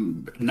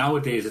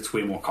nowadays it's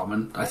way more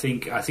common. I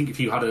think if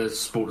you had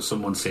spoke to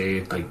someone,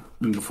 say, like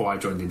before I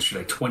joined the industry,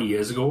 like 20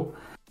 years ago,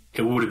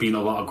 it would have been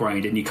a lot of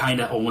grind, and you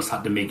kind of almost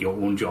had to make your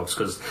own jobs,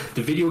 because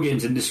the video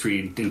games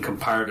industry, in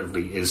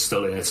comparatively, is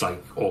still in its like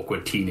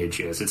awkward teenage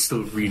years. It's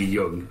still really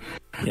young,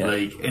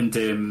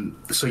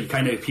 so you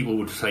kind of, people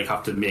would like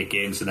have to make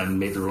games and then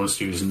make their own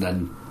studios, and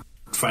then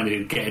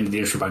finally get into the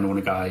industry by knowing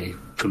a guy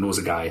who knows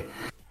a guy.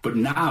 But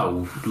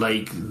now,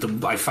 like,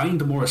 I find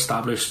the more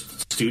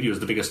established studios,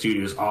 the bigger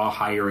studios, are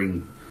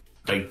hiring,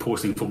 like,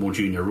 posting for more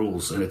junior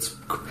roles. And it's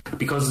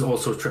because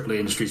also AAA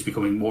industry is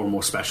becoming more and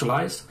more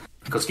specialised.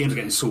 Because games are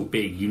getting so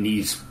big, you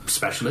need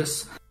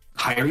specialists.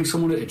 Hiring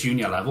someone at a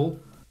junior level,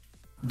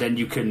 then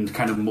you can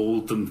kind of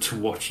mould them to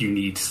what you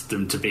need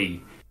them to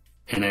be.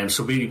 And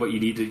so really what you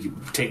need,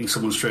 taking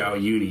someone straight out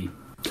of uni,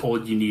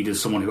 all you need is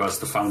someone who has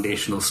the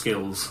foundational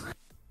skills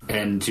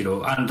and,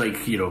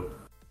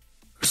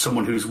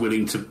 someone who's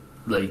willing to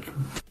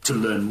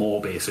learn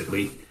more,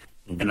 basically.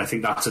 And I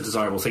think that's a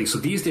desirable thing. So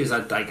these days,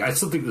 I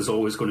still think there's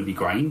always going to be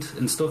grind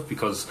and stuff,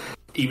 because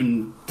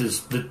even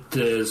there's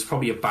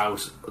probably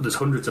there's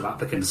hundreds of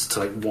applicants to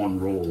like one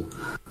role,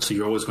 so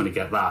you're always going to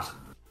get that.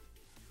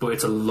 But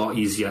it's a lot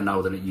easier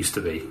now than it used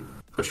to be,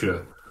 for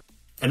sure.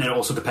 And it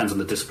also depends on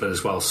the discipline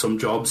as well. Some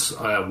jobs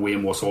are way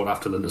more sought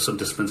after than some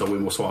disciplines are way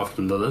more sought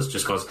after than others,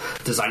 just because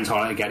design's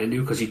harder to get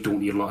into, because you don't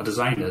need a lot of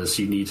designers.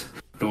 You need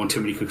no one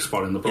too many cooks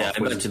spot in the broth. Yeah,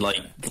 I imagine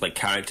like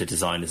character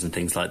designers and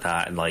things like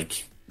that, and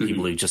like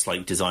people who just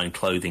like design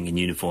clothing and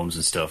uniforms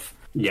and stuff.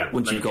 Yeah,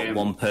 once you've got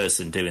one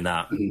person doing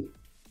that,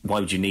 why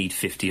would you need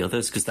 50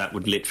 others? Because that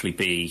would literally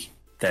be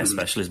their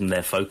specialism,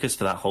 their focus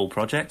for that whole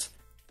project.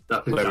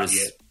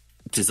 Whereas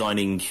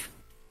designing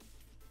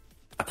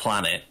a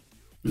planet,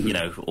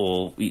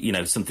 or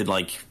something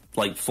like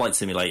Flight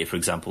Simulator, for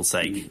example's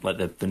sake,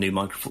 like the new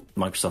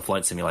Microsoft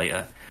Flight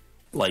Simulator,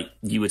 like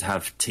you would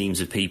have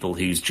teams of people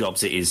whose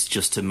jobs it is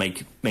just to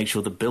make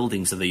sure the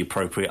buildings are the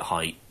appropriate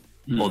height,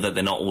 or that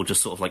they're not all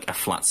just sort of like a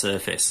flat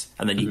surface.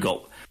 And then you've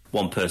got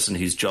one person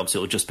whose jobs it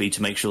will just be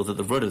to make sure that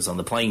the rudders on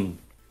the plane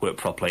work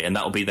properly, and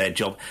that'll be their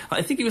job.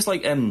 I think it was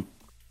like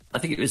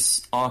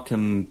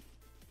Arkham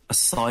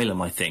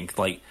Asylum. I think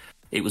like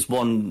it was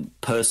one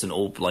person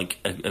or like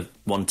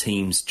one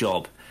team's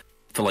job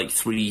for like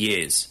 3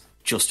 years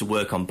just to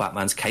work on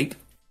Batman's cape.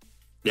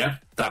 Yeah,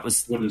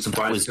 wouldn't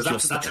surprise,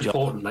 because that's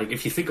important. Like,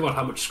 if you think about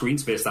how much screen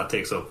space that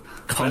takes up,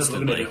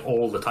 constantly looking at it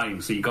all the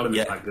time, so you got to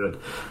make that good.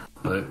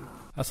 But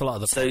that's a lot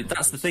of the. So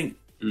that's the thing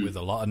with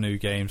a lot of new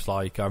games.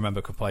 Like I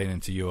remember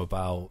complaining to you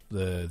about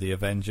the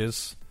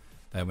Avengers,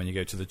 when you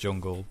go to the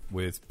jungle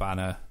with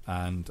Banner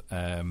and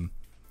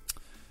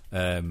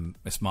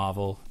Miss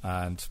Marvel,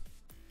 and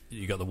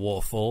you got the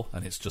waterfall,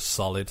 and it's just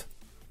solid.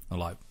 I'm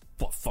like,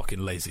 what fucking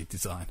lazy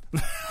design.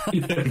 I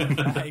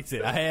hate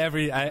it. I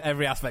hate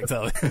every aspect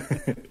of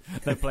it.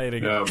 They're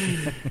playing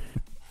it.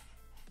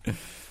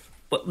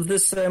 But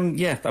there's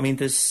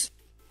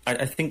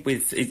I think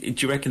with do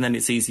you reckon then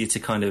it's easier to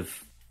kind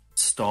of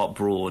start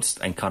broad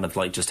and kind of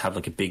like just have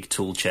like a big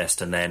tool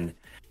chest, and then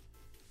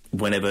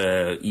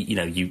whenever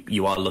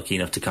you are lucky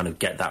enough to kind of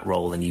get that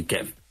role and you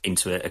get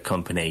into a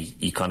company,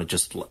 you kind of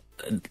just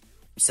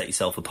set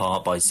yourself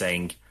apart by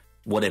saying,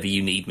 whatever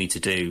you need me to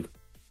do,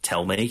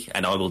 tell me,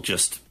 and I will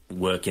just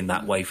work in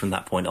that way from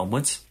that point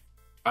onwards?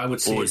 I would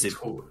say it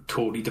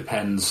totally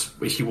depends.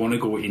 If you want to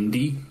go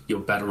indie, you're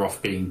better off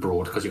being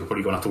broad, because you're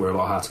probably going to have to wear a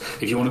lot of hats.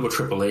 If you want to go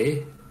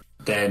AAA,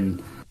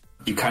 then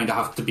you kind of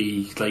have to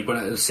be, like, when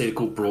I say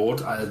go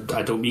broad,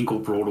 I don't mean go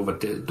broad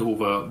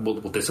over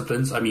multiple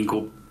disciplines. I mean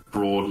go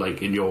broad,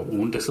 like, in your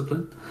own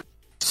discipline.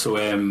 So,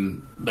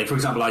 like, for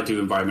example, I do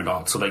environment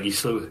art, so, like, I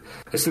still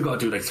got to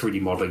do, like,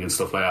 3D modelling and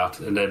stuff like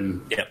that, and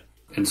then... Yeah.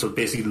 And so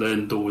basically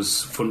learn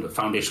those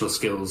foundational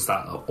skills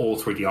that all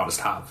 3D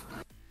artists have.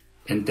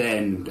 And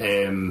then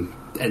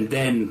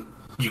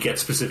you get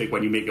specific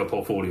when you make your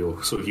portfolio.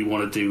 So if you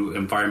want to do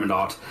environment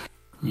art,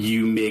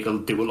 you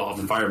do a lot of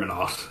environment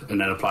art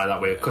and then apply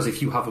that way. Because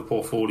if you have a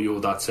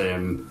portfolio that's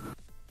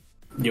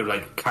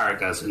like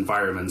characters,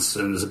 environments,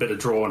 and there's a bit of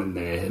drawing in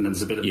there, and then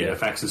there's a bit of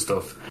effects and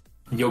stuff,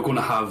 you're going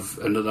to have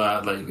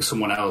another, like,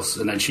 someone else,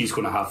 and then she's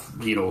going to have,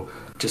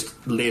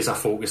 just laser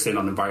focused in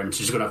on environments.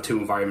 She's going to have 2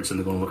 environments, and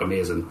they're going to look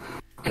amazing.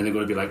 And they're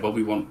going to be like, well,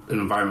 we want an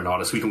environment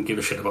artist. We don't give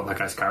a shit about that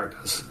guy's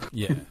characters.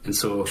 Yeah. And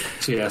so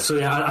I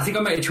think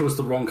I might have chose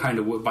the wrong kind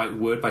of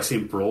word by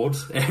saying broad,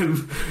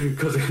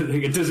 because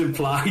it does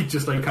imply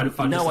just like kind of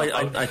fun. No,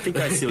 I think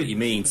I see what you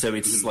mean. So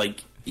it's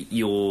like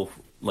your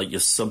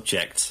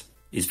subject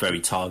is very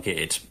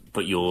targeted,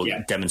 but your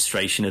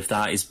demonstration of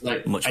that is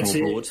much more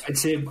broad. I'd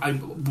say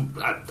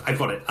I've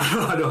got it.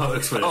 I know how to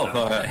explain it.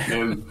 All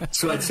right.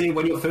 So I'd say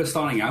when you're first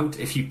starting out,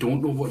 if you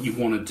don't know what you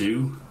want to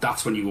do,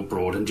 that's when you go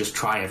broad and just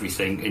try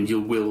everything, and you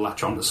will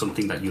latch on to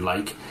something that you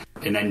like,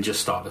 and then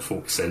just start to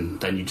focus in.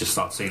 Then you just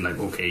start saying, like,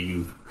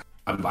 okay,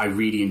 I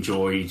really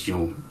enjoyed,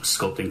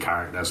 sculpting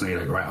characters, and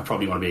you're like, right, I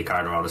probably want to be a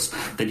character artist.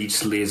 Then you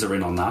just laser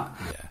in on that.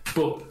 Yeah.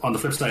 But on the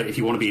flip side, if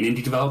you want to be an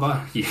indie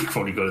developer, you've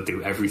probably got to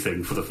do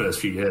everything for the first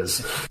few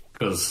years,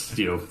 because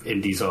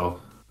indies are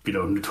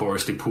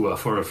notoriously poor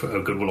for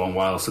a good long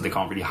while, so they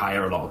can't really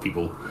hire a lot of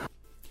people.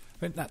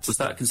 Was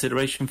that a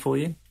consideration for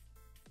you?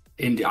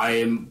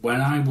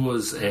 When I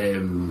was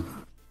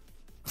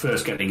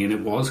first getting in, it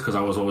was, because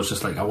I was always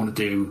just like, I want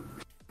to do.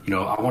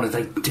 I want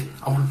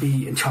to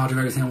be in charge of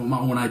everything. I want my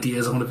own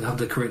ideas. I want to have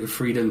the creative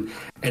freedom.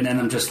 And then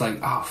I'm just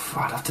like,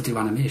 I'd have to do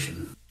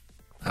animation.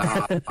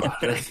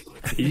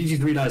 You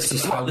just realise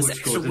just how much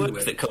extra goes work into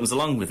it. that comes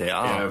along with it.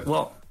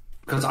 What?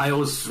 Because I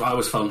always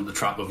fell into the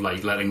trap of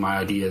like letting my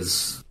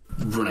ideas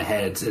run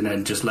ahead, and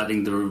then just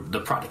letting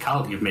the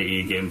practicality of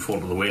making a game fall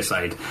to the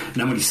wayside. And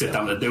then when you sit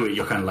down to do it,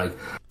 you're kind of like,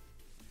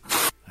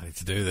 I need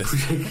to do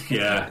this.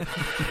 Yeah.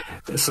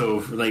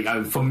 So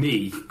for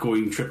me,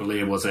 going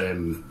AAA was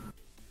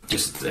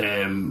just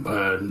a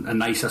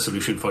nicer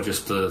solution for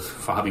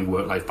for having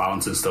work-life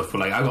balance and stuff.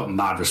 But I got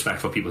mad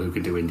respect for people who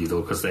can do indie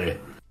though, because they're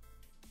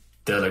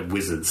like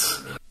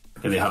wizards,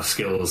 and they have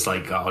skills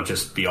are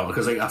just beyond.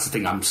 Because that's the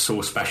thing, I'm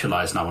so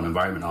specialised now in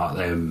environment art.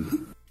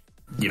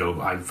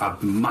 I've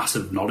had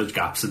massive knowledge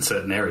gaps in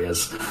certain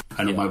areas.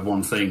 I know my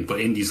one thing, but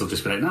indies will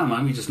just be like, "Nah,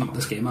 man, we just knock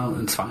this game out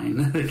and it's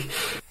fine."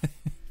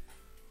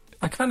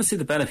 I kind of see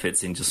the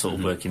benefits in just sort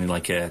of working in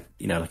like a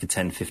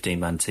 10-15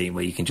 man team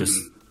where you can just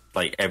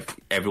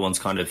everyone's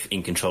kind of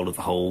in control of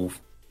the whole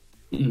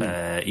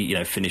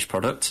finished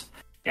product.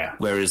 Yeah.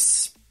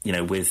 Whereas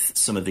with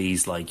some of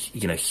these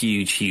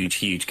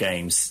huge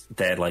games,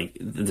 they're like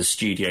the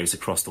studios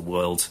across the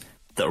world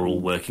that are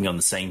all working on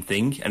the same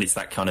thing, and it's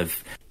that kind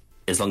of,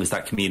 as long as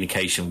that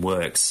communication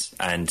works,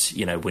 and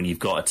when you've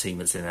got a team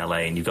that's in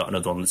LA and you've got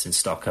another one that's in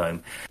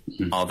Stockholm,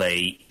 are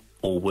they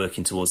all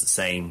working towards the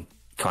same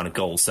kind of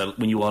goal? So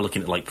when you are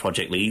looking at like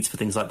project leads for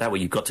things like that,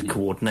 where you've got to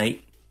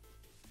coordinate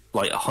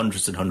like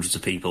hundreds and hundreds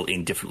of people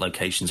in different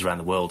locations around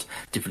the world,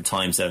 different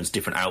time zones,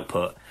 different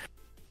output,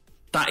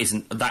 that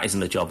isn't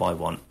the job I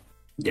want.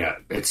 Yeah,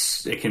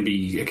 it can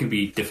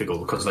be difficult,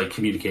 because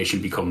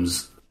communication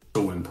becomes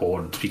so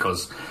important,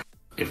 because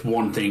if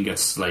one thing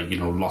gets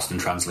lost in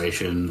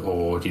translation,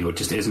 or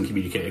just isn't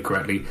communicated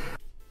correctly,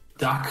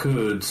 that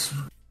could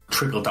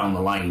trickle down the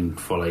line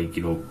for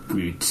maybe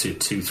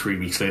 2-3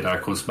 weeks later.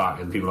 It comes back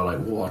and people are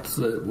like, what's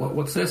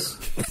this?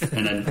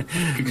 And then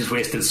you just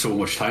wasted so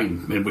much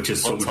time, which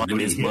is so much time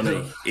money. Is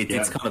money.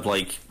 It's kind of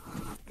like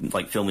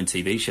filming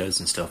TV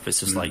shows and stuff. It's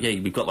just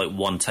we've got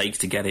one take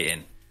to get it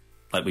in.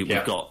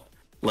 We've got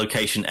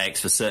location X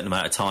for a certain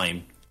amount of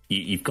time.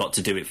 You've got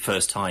to do it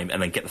first time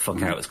and then get the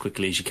fuck out as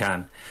quickly as you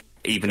can,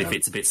 even if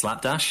it's a bit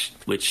slapdash,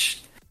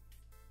 which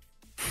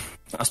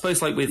I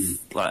suppose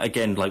with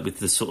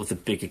the sort of the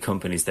bigger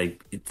companies,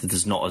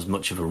 there's not as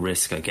much of a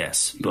risk, I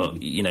guess. But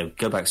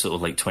go back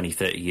sort of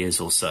 20-30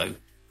 years or so,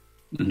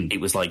 it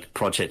was like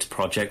project to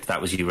project, that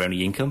was your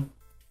only income.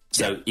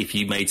 So if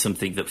you made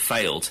something that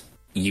failed,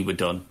 you were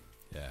done.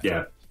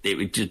 Yeah.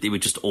 It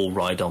would just all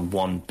ride on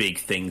one big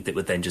thing that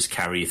would then just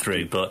carry you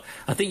through. But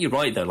I think you're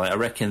right though. I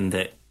reckon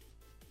that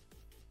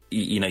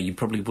you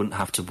probably wouldn't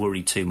have to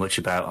worry too much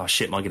about, oh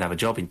shit, am I going to have a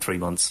job in 3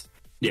 months?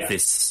 Yeah. If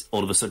this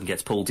all of a sudden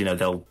gets pulled,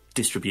 they'll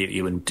distribute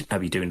you and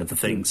have you doing other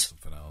things.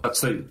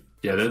 That's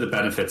they're the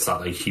benefits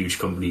that huge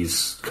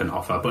companies can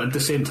offer. But at the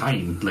same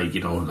time,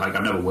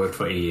 I've never worked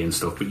for EA and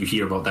stuff, but you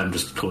hear about them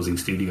just closing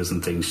studios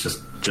and things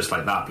just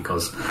like that,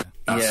 because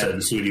that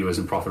certain studio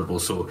isn't profitable.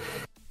 So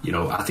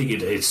I think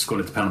it's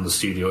going to depend on the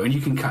studio,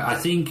 and I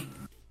think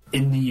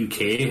in the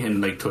UK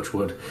and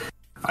Touchwood,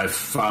 I've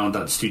found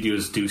that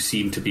studios do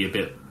seem to be a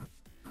bit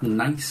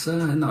nicer.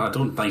 No, I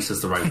don't. Nice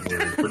is the right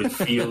word, but it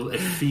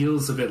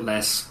feels a bit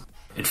less.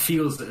 It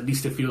feels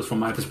from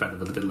my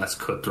perspective a bit less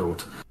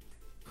cutthroat,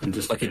 and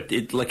just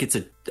it's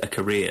a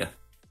career,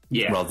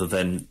 rather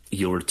than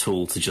you're a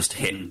tool to just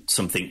hit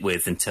something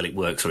with until it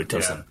works or it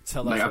doesn't.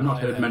 Yeah. I've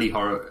not heard many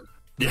horror.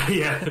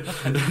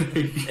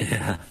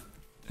 Yeah.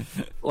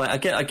 I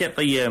get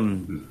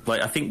the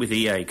I think with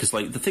EA, because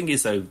the thing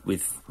is though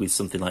with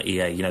something like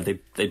EA,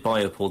 they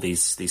buy up all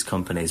these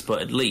companies,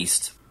 but at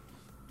least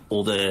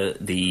all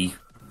the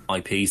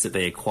IPs that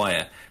they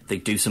acquire, they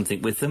do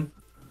something with them.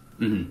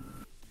 Mm-hmm.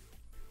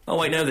 Oh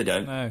wait, no, they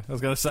don't. No, I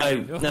was going to say.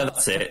 No,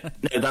 that's it.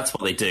 No, that's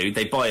what they do.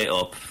 They buy it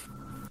up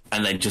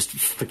and then just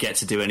forget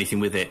to do anything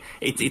with it.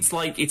 It's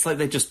like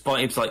they just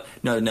buy it. It's like,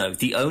 no.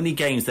 The only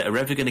games that are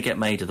ever going to get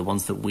made are the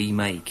ones that we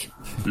make.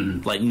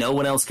 Mm. No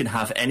one else can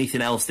have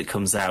anything else that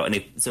comes out,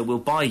 and so we'll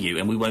buy you,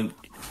 and we won't.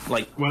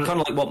 Kind of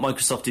like what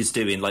Microsoft is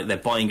doing. They're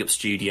buying up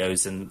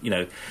studios, and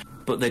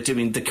but they're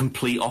doing the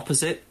complete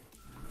opposite.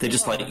 They're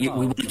just we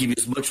want to give you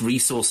as much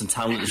resource and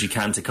talent as you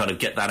can to kind of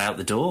get that out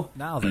the door.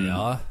 Now they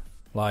are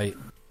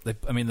they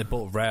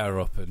bought Rare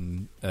up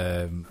and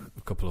a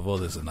couple of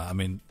others and that. I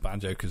mean,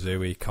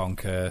 Banjo-Kazooie,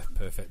 Conker,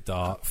 Perfect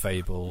Dark,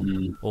 Fable,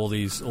 all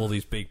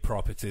these big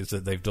properties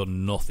that they've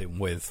done nothing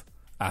with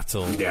at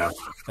all. Yeah.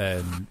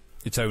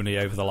 It's only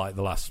over the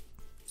last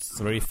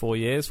 3-4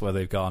 years where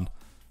they've gone,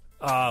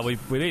 we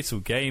need some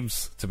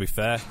games, to be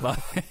fair. We're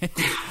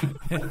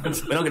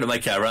not going to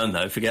make our own,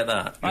 though. Forget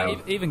that.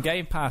 Like, even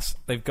Game Pass,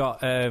 they've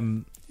got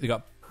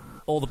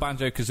all the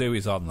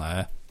Banjo-Kazooies on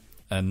there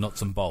and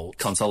Nuts and Bolts.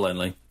 Console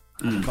only.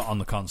 On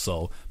the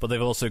console. But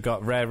they've also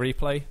got Rare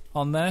Replay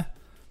on there.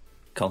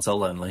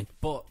 Console only.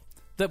 But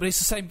it's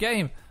the same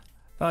game.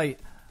 Like,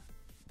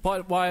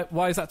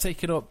 why is that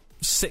taking up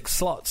 6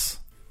 slots?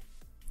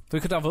 We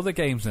could have other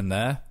games in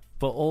there,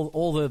 but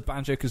all the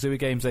Banjo-Kazooie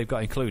games they've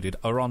got included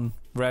are on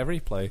Rare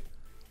Replay.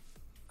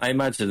 I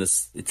imagine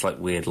it's like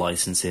weird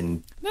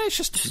licensing. No, it's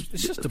just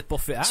to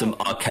buff it out. Some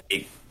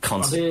arcade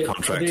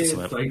contract or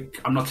something. Like,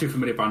 I'm not too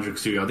familiar with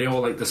Banjo-Kazooie. Are they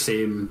all like the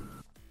same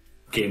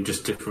game,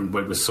 just different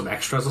with some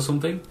extras or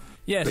something?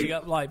 Yeah, so you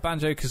got like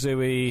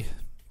Banjo-Kazooie,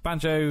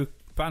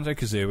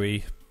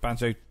 Banjo-Kazooie,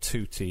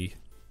 Banjo-Tooie.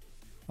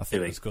 I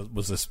think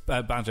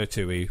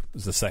Banjo-Tooie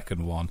was the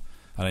second one,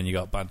 and then you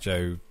got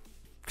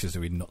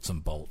Banjo-Kazooie Nuts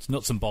and Bolts.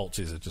 Nuts and Bolts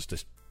is just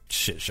a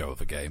shit show of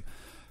a game.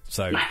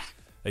 So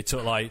they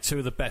took like 2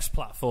 of the best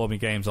platforming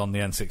games on the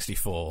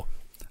N64,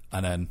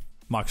 and then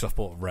Microsoft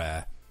bought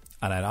Rare.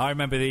 And then I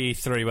remember the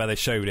E3 where they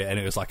showed it, and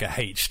it was like a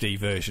HD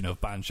version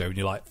of Banjo, and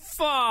you're like,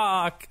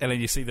 fuck! And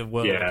then you see the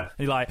world, and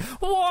you're like,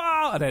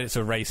 wow! And then it's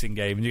a racing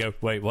game, and you go,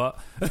 wait, what?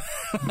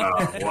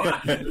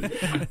 What?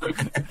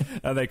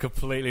 And they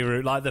completely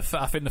I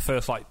think the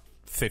first like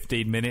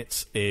 15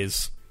 minutes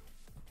is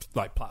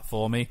like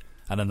platformy,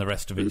 and then the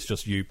rest of it's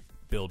just you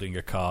building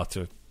a car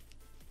to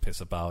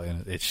piss about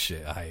in. It's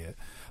shit, I hate it.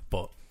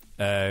 But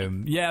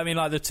yeah, I mean,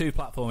 like the 2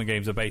 platforming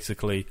games are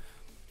basically,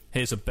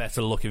 here's a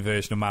better looking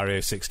version of Mario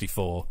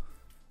 64,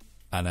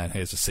 and then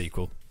here's a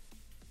sequel.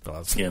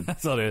 That's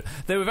not it.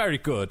 They were very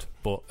good,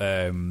 but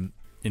in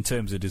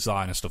terms of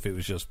design and stuff, it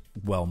was just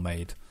well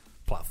made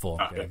platform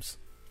games.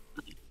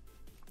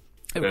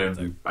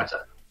 I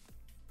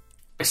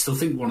still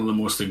think one of the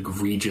most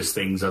egregious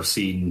things I've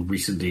seen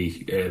recently,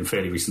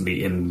 fairly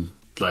recently, in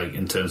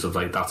terms of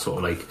like that sort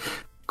of like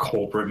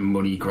corporate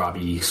money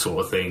grabby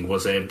sort of thing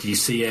was, do you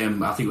see? I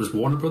think it was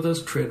Warner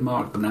Brothers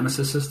trademarked the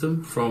Nemesis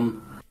system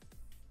from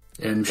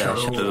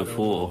Shadow of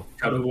War.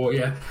 Shadow of War,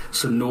 yeah.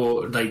 So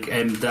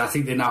I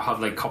think they now have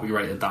like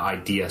copyrighted that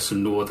idea, so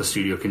no other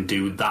studio can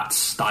do that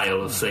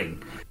style of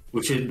thing,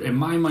 which in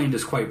my mind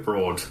is quite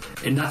broad,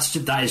 and that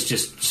is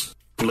just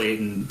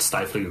blatant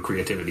stifling of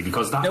creativity,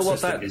 because that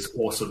system is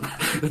awesome.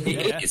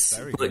 It is.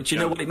 But do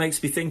you know what it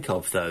makes me think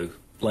of though?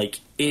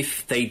 Like,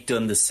 if they'd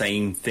done the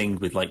same thing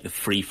with like the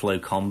free flow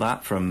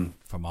combat from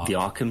the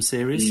Arkham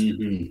series,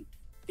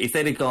 if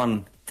they'd have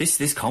gone,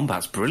 this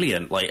combat's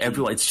brilliant, like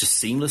everyone, it's just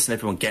seamless and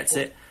everyone gets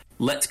it,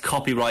 let's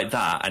copyright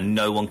that and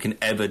no one can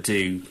ever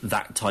do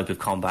that type of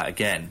combat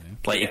again.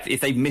 Like,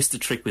 if they missed a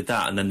trick with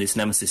that, and then this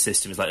Nemesis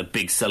system is like a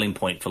big selling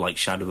point for like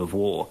Shadow of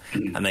War,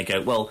 and they go,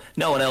 well,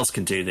 no one else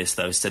can do this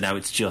though, so now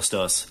it's just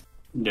us.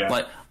 Yeah.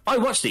 Like, I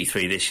watched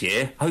E3 this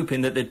year,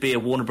 hoping that there'd be a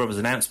Warner Brothers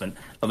announcement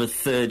of a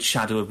 3rd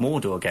Shadow of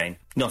Mordor game.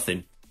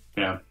 Nothing.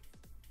 Yeah.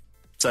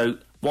 So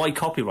why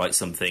copyright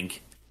something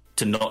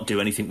to not do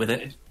anything with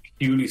it?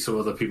 Purely so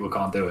other people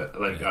can't do it.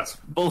 Like, that's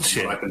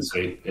bullshit. What I can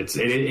see. It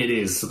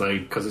is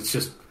like, because it's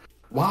just,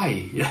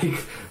 why?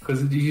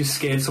 Because you're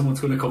scared someone's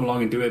going to come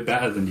along and do it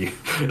better than you.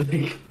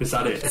 Like, is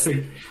that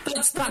it?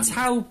 That's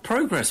how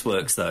progress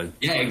works, though.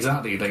 Yeah,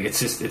 exactly. Like,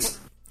 it's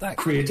that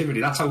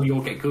creativity. That's how we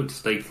all get good.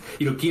 Like,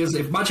 Gears.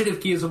 Imagine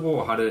if Gears of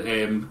War had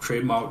a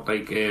trademark,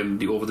 like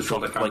the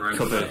over-the-shoulder camera,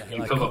 cover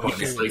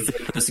points.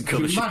 Like,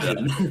 cover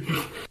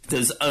imagine?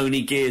 There's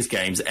only Gears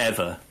games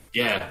ever.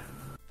 Yeah.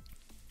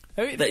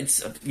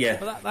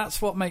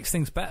 That's what makes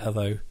things better,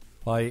 though.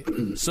 Like,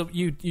 so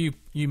you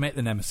make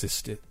the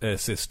Nemesis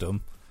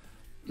system.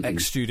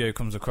 X Studio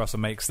comes across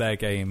and makes their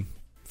game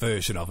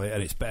version of it,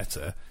 and it's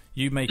better.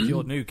 You make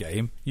your new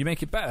game, you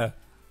make it better.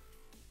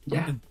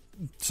 Yeah. And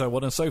so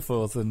on and so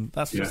forth, and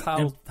that's just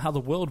how the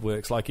world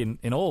works. Like in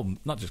all,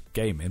 not just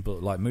gaming,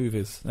 but like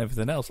movies and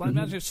everything else. Like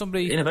imagine if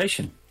somebody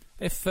innovation.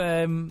 If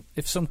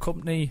some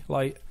company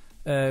like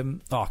I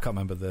can't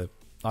remember the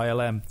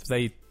ILM,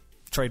 they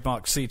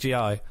trademarked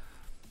CGI.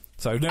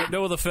 So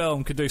no other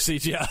film could do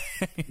CGI.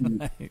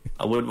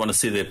 I wouldn't want to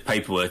see the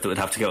paperwork that would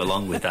have to go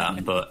along with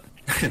that, but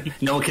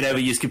no one can ever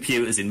use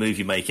computers in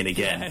movie making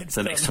again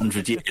for the next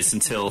 100 years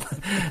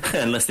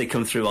unless they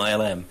come through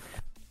ILM.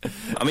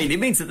 I mean, it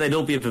means that they'd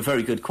all be of a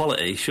very good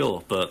quality,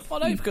 sure, but... Well,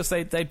 no, because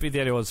they'd be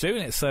the only ones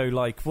doing it, so,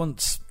 like,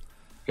 once...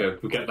 Yeah,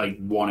 we get, like,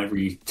 one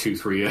every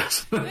 2-3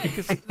 years.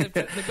 Because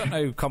they've got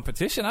no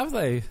competition, have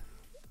they?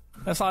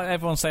 That's like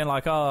everyone saying,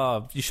 like,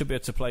 you should be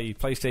able to play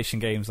PlayStation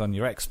games on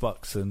your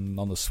Xbox and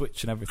on the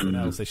Switch and everything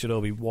else. They should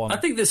all be one. I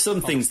think there's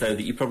some things, though,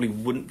 that you probably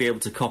wouldn't be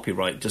able to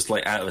copyright just,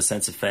 like, out of a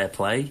sense of fair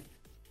play.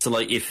 So,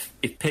 like, if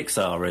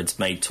Pixar had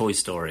made Toy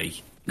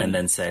Story and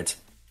then said...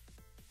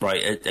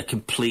 Right, a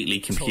completely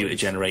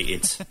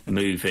computer-generated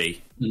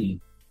movie.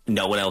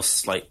 no one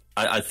else, like,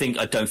 I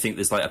don't think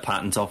there's like a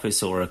patent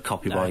office or a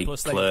copyright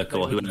clerk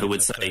or whoever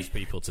would say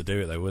people to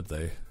do it, though, would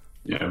they?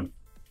 Yeah.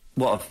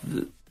 What?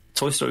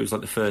 Toy Story was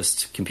like the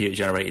first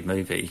computer-generated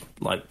movie,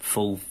 like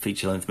full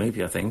feature-length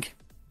movie, I think.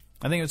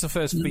 I think it was the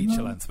first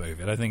feature-length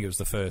movie. I think it was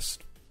the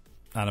first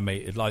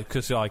animated, like,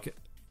 because like,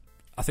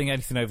 I think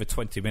anything over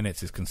 20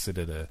 minutes is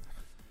considered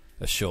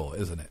a short,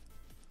 isn't it?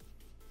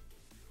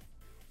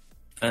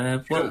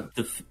 Well,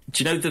 do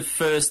you know the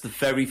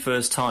very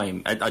first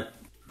time?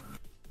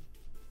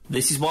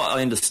 This is what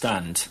I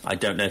understand. I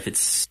don't know if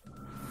it's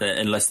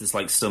unless there's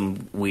like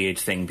some weird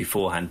thing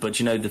beforehand. But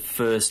do you know the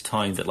first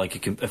time that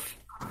like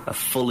a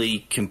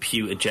fully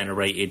computer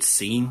generated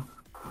scene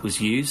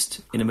was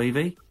used in a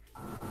movie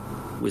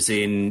was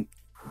in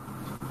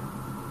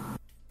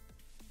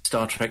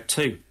Star Trek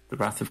II: The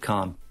Wrath of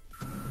Khan.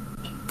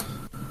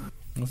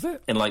 Was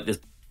it in like the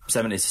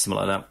 70s or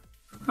something like that?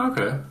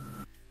 Okay.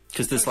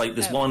 Because there's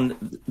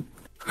one.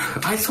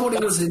 I thought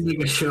it was in like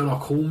a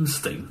Sherlock Holmes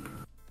thing.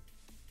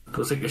 It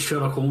was like a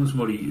Sherlock Holmes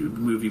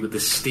movie with the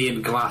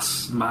stained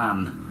glass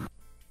man.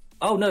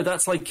 Oh no,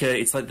 that's like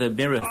it's like the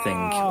mirror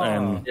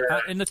thing.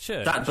 In the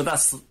church. But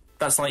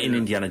that's like in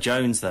Indiana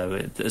Jones though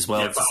as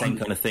well. It's the same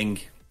kind of thing.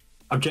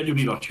 I'm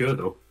genuinely not sure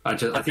though. I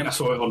think I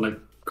saw it on the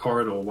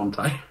corridor one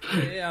time.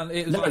 Yeah,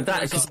 it was no, like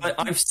that because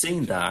I've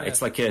seen that. Yeah.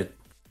 It's like a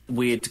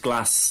weird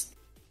glass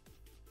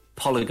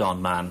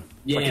polygon man,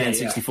 like an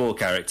N64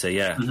 character.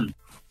 Yeah.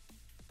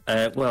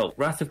 Mm-hmm. Well,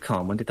 Wrath of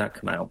Khan. When did that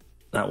come out?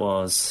 That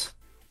was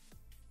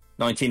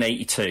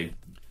 1982.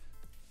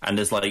 And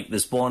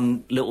there's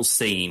one little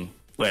scene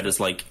where there's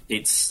like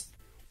it's.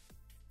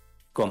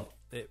 Go on.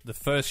 The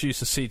first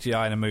use of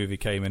CGI in a movie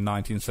came in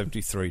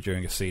 1973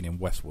 during a scene in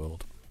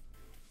Westworld.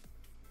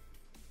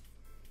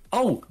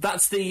 Oh,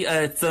 that's the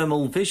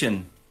thermal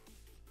vision.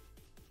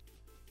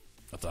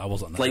 I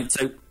wasn't there. Like,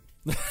 so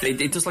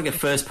it does like a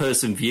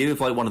first-person view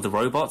of like one of the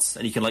robots,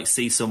 and you can like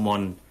see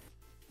someone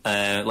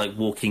like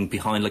walking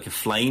behind like a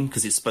flame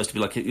because it's supposed to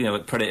be like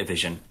like Predator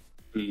vision.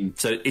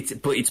 So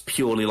it's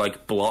purely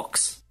like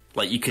blocks.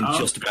 Like you can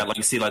just about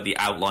like see like the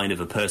outline of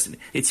a person.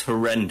 It's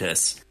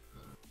horrendous,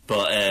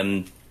 but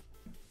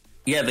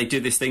yeah, they do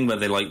this thing where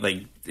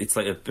it's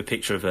like a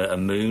picture of a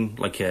moon,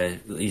 like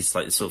he's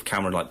like sort of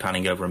camera like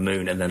panning over a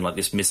moon, and then like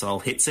this missile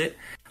hits it,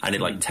 and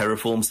it like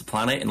terraforms the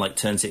planet and like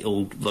turns it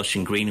all lush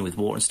and green with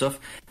water and stuff.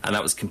 And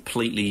that was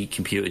completely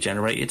computer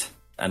generated,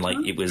 and like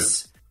it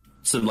was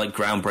some like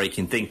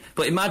groundbreaking thing.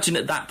 But imagine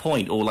at that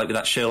point, or like with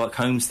that Sherlock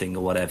Holmes thing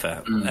or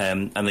whatever,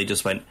 and they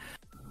just went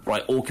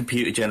right, all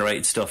computer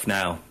generated stuff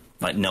now.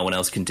 Like no one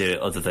else can do it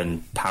other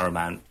than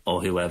Paramount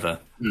or whoever.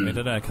 I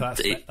don't know.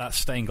 That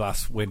stained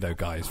glass window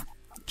guy is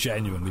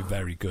genuinely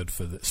very good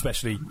for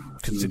especially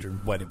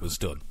considering when it was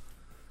done.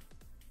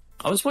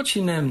 I was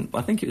watching.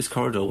 I think it was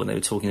Corridor when they were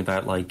talking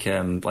about like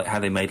how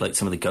they made like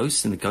some of the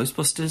ghosts in the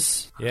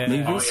Ghostbusters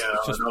movies. Oh yeah,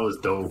 that was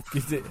dope. I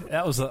think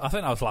that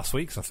was last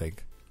week's. I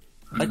think.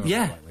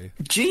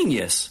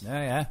 Genius.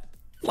 Yeah.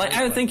 Like,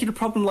 I don't think a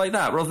problem like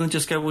that, rather than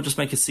just go, we'll just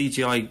make a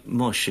CGI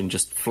mush and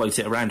just float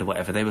it around or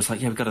whatever. They was like,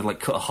 we've got to like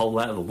cut a hole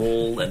out of the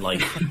wall and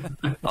like,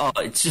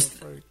 it's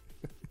just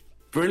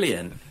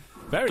brilliant.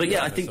 But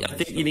yeah, I think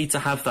you need to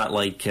have that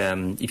like,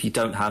 if you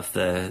don't have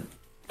the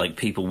like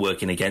people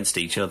working against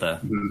each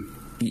other,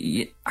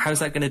 how's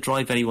that going to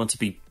drive anyone to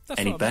be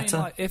any better?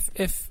 Like,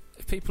 if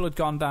people had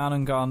gone down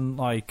and gone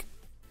like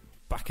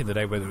back in the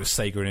day, whether it was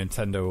Sega and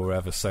Nintendo or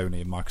whatever,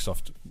 Sony and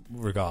Microsoft,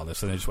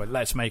 regardless, and they just went,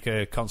 let's make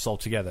a console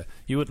together,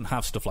 you wouldn't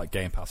have stuff like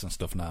Game Pass and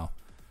stuff now.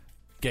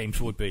 Games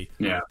would be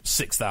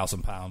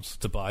 £6,000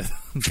 to buy them.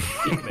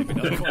 Maybe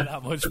not quite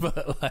that much,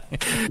 but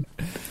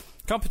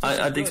like,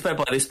 I'd expect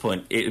by this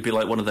point it would be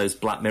like one of those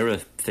Black Mirror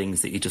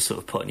things that you just sort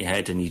of put in your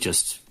head, and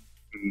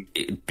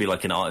it'd be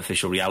like an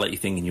artificial reality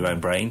thing in your own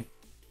brain.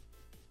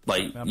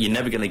 Like, you're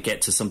never going to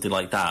get to something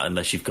like that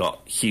unless you've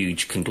got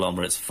huge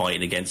conglomerates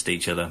fighting against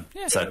each other.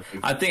 Yeah, so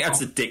I think that's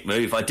a dick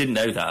move. I didn't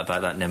know that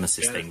about that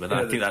Nemesis thing, but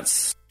I think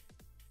that's...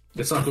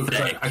 It's not good.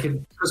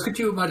 Could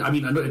you imagine? I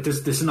mean, I know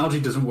this analogy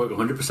doesn't work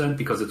 100%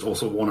 because it's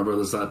also Warner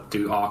Brothers that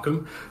do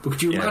Arkham. But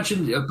could you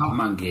imagine a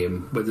Batman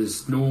game where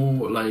there's no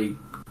like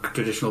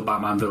traditional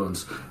Batman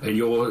villains, and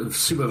your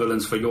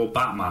supervillains for your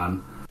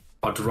Batman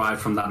are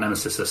derived from that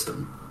Nemesis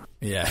system?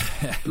 Yeah.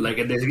 Like,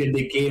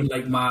 they gain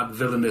like mad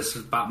villainous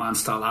Batman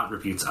style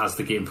attributes as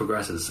the game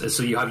progresses.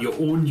 So you have your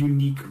own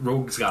unique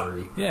rogues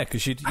gallery. Yeah,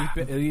 because you'd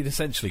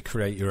essentially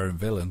create your own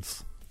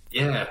villains.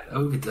 Yeah, that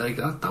would be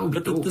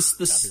dope.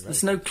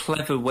 There's no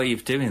clever way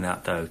of doing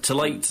that though.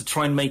 To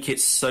try and make it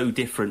so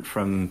different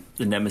from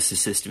the Nemesis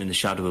system in the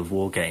Shadow of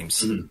War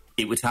games,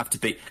 it would have to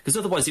be, because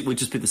otherwise it would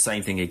just be the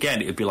same thing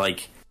again. It would be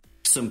like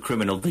some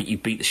criminal that you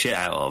beat the shit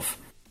out of.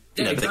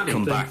 Exactly.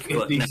 Come back,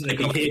 but he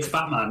hates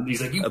Batman. He's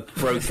like, a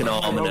broken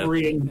arm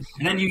and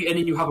then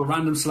you have a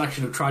random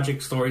selection of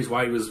tragic stories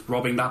why he was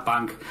robbing that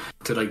bank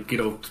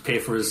to pay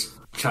for his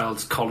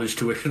child's college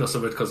tuition or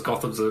something, because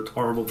Gotham's a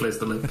horrible place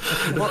to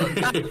live. Well,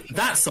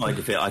 that side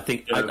of it, I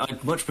think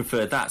I'd much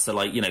prefer that. So,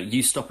 like,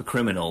 you stop a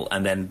criminal,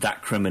 and then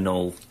that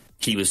criminal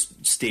he was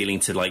stealing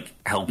to like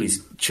help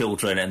his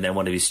children, and then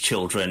one of his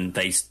children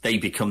they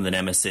become the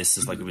nemesis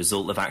as like a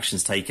result of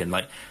actions taken.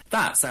 Like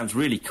that sounds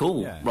really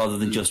cool, rather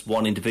than just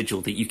one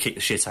individual that you kick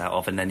the shit out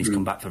of and then he's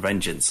come back for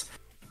vengeance.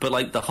 But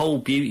like the whole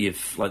beauty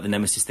of like the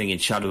nemesis thing in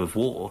Shadow of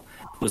War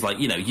was like,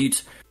 you know, you'd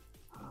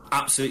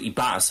absolutely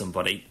batter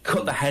somebody,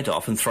 cut the head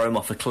off and throw him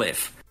off a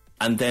cliff,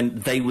 and then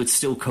they would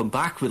still come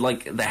back with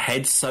like the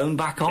head sewn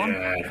back on,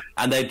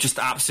 and they're just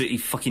absolutely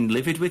fucking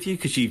livid with you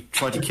because you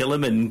tried to kill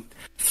him and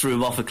threw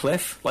him off a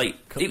cliff. Like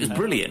it was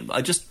brilliant.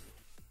 I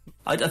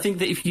think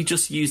that if you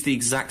just use the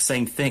exact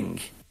same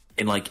thing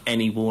in like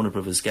any Warner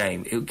Brothers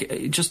game,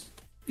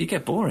 you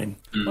get boring.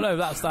 Well, no,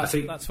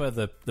 that's where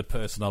the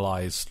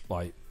personalised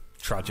like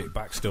tragic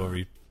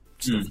backstory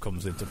stuff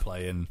comes into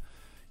play, and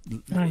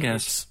I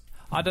guess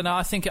I don't know.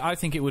 I think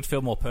it would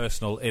feel more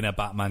personal in a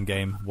Batman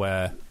game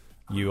where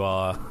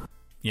you're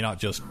not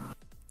just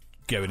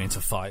going into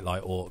fight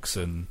like orcs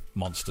and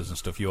monsters and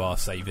stuff. You are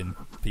saving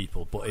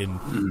people, but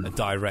in a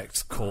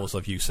direct cause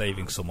of you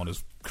saving someone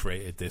has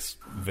created this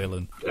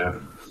villain. Yeah,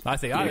 I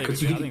think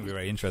we're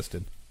very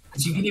interested.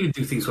 Because you can even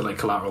do things with like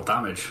collateral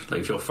damage,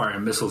 like if you're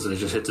firing missiles and it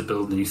just hits a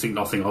building and you think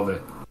nothing of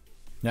it,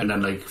 and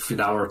then like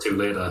an hour or two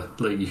later,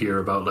 like you hear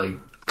about like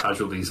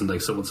casualties and like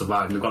someone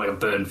survived and they've got like a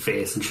burned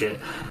face and shit.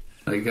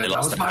 Like, they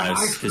lost the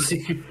house because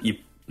you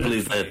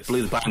blew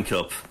the bank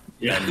up.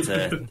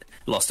 And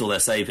lost all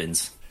their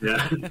savings.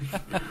 Yeah,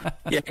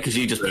 because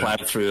you just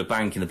ploughed through a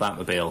bank in the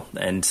Batmobile,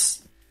 and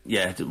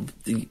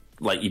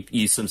like you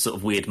used some sort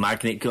of weird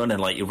magnet gun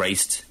and like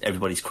erased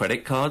everybody's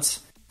credit cards.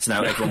 So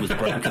now everyone was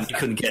broke and you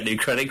couldn't get new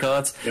credit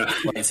cards. Yeah.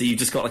 Like, so you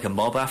just got like a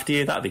mob after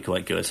you. That'd be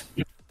quite good.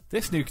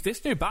 This new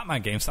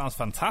Batman game sounds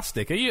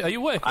fantastic. Are you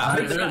working? I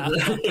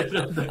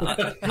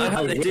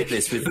hope they did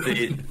this with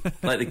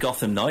the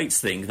Gotham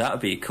Knights thing. That would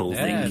be a cool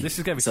thing. Yeah, this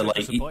is going to be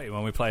disappointing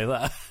when we play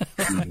that.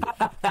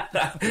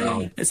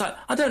 It's like,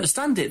 I don't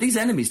understand it. These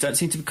enemies don't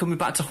seem to be coming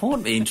back to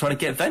haunt me and trying to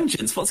get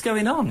vengeance. What's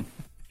going on?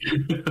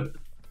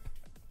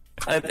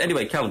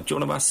 Anyway, Cal, do you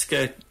want to ask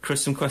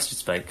Chris some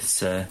questions, mate?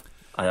 Because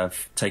I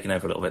have taken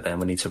over a little bit there and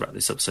we need to wrap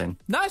this up soon.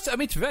 Nice. I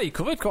mean, to be fair, you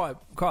covered quite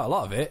a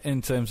lot of it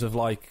in terms of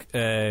like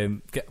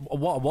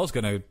what I was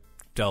going to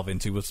delve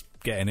into was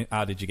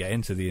how did you get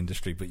into the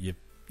industry, but you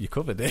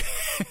covered it.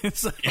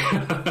 So,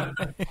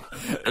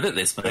 good at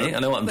this, mate. I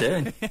know what I'm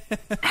doing.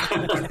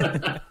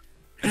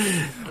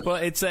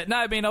 But it's no.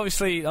 I mean,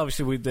 obviously,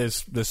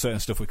 there's certain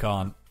stuff we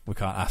can't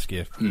ask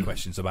you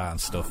questions about and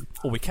stuff,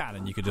 or we can,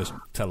 and you could just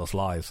tell us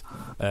lies.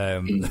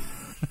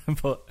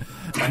 But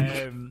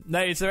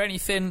no, is there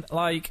anything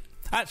like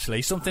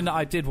actually something that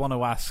I did want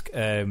to ask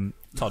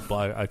Todd,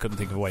 but I couldn't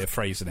think of a way of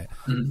phrasing it.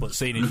 But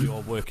seeing as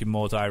you're working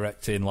more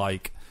direct in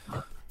like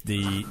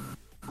the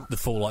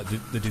full like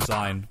the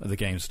design of the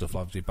game stuff,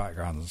 like the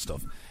backgrounds and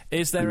stuff,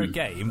 is there a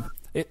game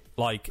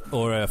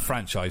or a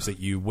franchise that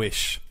you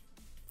wish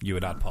you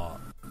had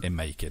part in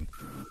making?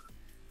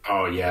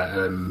 Oh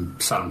yeah,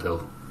 Silent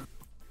Hill.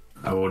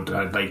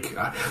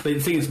 The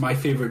thing is, my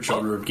favourite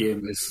genre of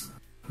game is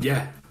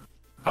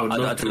I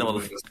don't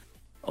know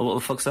what the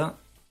fuck's that?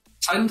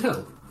 Silent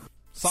Hill.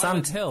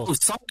 Silent Hill. Oh,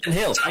 Silent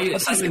Hill.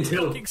 Silent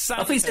Hill. I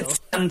thought you said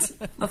Sand.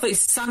 I thought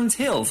it's Sand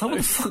Hill. What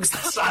the fuck's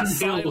that? Sand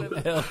Hill.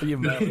 Silent Hill, you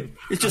mean?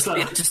 It's just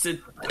a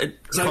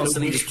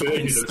constantly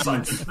destroying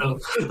Silent Hill.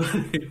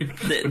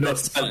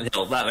 Silent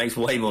Hill. That makes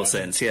way more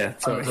sense. Yeah.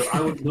 I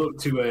would love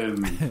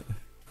to.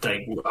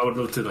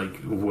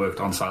 Worked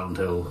on Silent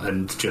Hill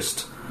and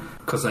just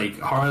because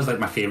horror is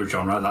my favorite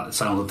genre. That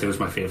Silent Hill was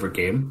my favorite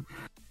game,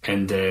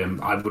 and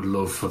I would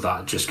love for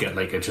that just get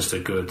not a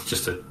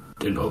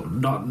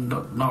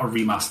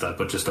remaster,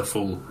 but just a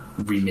full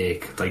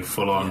remake,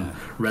 full on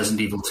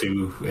Resident Evil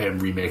 2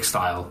 remake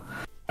style.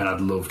 And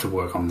I'd love to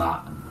work on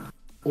that.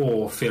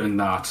 Or feeling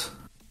that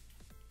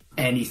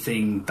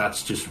anything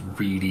that's just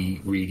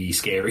really, really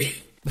scary.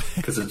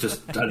 Because I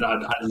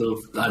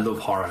love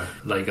horror,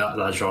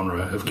 that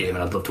genre of game,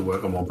 and I'd love to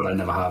work on one, but I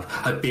never have.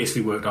 I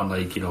basically worked on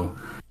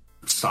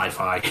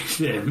sci-fi,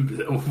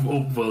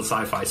 open world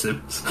sci-fi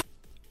sims.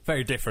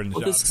 Very different.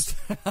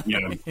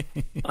 Yeah,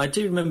 I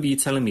do remember you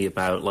telling me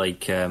about I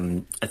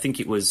think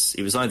it was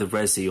either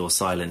Resi or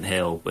Silent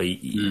Hill. But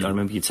I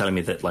remember you telling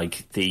me that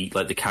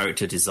the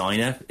character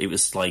designer, it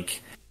was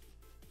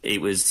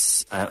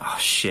oh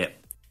shit.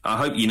 I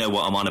hope you know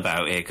what I'm on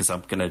about here because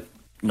I'm gonna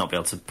not be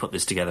able to put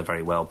this together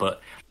very well.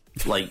 But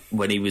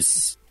when he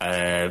was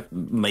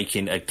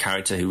making a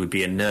character who would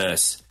be a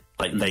nurse,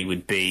 it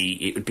would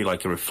be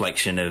like a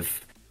reflection of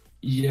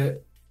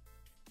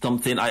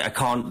something. I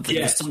can't. Yeah,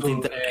 there's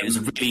something that it was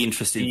a really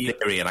interesting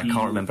theory, and I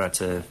can't remember how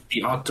to.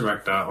 The art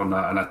director on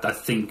that, and I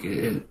think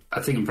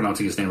I'm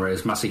pronouncing his name right.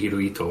 Is Masahiro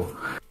Ito,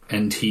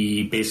 and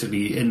he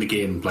basically in the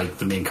game,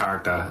 the main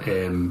character,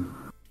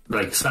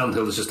 Silent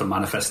Hill is just a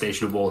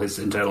manifestation of all his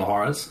internal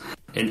horrors,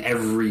 and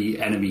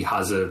every enemy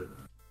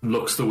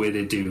looks the way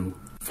they do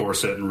for a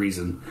certain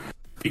reason,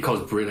 because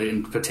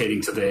brilliant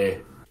pertaining to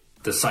the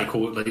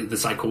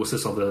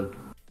psychosis or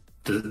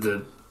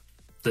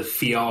the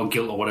fear or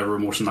guilt or whatever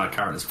emotion the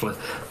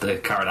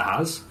character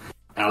has.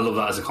 And I love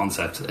that as a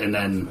concept. And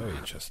then very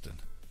interesting.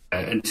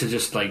 and to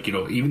just like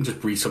even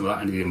just breathe some of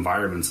that into the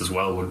environments as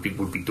well would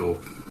be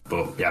dope.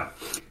 But yeah,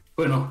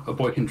 but no, a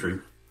boy can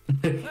dream.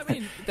 I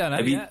mean, don't know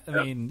yet.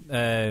 I mean,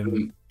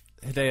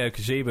 Hideo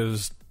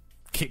Kojima's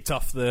kicked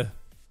off the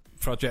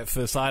project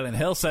for Silent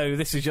Hill, so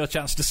this is your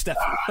chance to step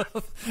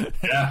up.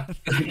 Yeah.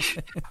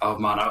 Oh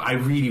man, I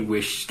really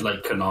wish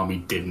like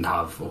Konami didn't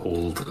have a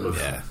hold of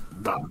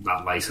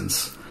that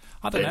license.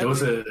 I don't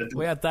know.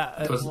 We had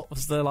that. What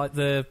was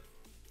the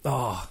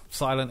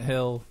Silent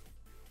Hill?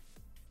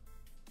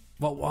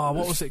 What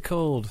was it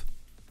called?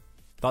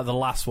 Like the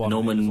last one.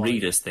 Norman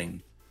Reedus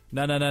thing.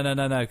 No,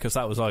 because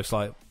that was always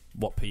like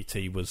what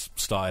PT was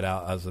started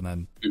out as and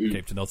then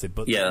came to nothing.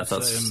 But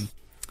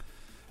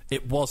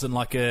it wasn't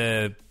like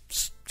a.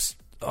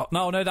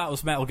 No, that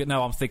was Metal Gear.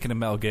 No, I'm thinking of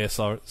Metal Gear.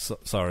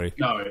 Sorry.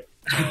 No,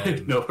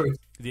 no.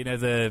 You know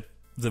the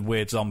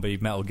weird zombie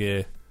Metal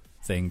Gear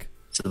thing.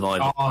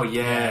 Survival. Oh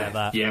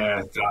yeah,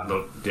 yeah.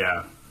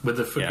 With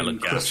the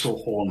freaking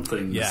crystal horn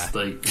things. Yeah.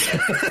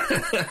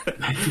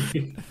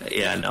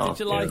 Yeah, no. Did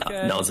you like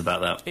no, it's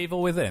about that.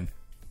 Evil Within?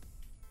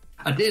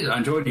 I did. I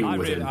enjoyed Evil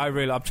Within.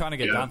 I'm trying to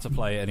get Dan to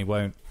play it, and he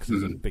won't because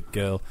he's a big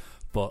girl.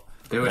 But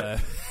do it.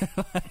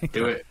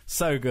 Do it.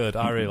 So good.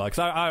 I really like.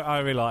 I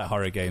really like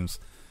horror games.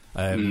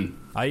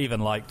 I even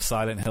liked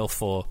Silent Hill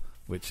 4,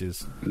 which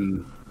is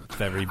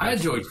very. I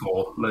enjoyed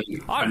 4.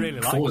 I really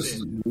liked 4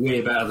 is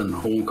way better than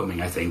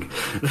Homecoming, I think.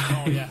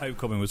 Oh yeah,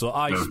 Homecoming was.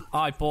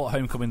 I bought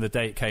Homecoming the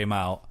day it came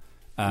out,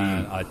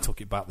 and I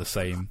took it back the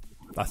same.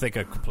 I think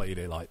I completed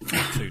it like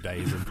 2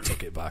 days and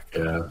took it back.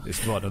 Yeah,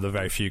 it's one of the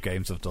very few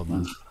games I've done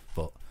that.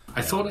 But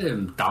I thought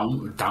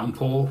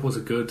Downpour was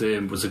a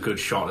good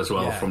shot as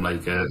well from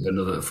like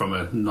another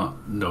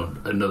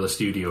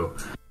studio.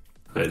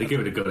 They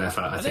give it a good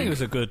effort. I think it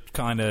was a good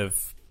kind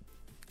of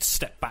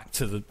step back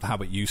to how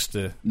it used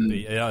to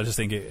be. I just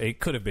think it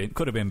could have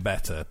been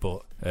better,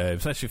 but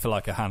especially for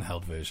like a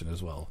handheld version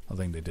as well. I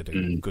think they did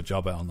a good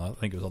job on that. I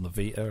think it was on the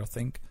Vita.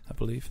 I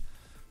believe.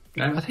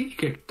 I think you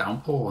get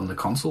Downpour on the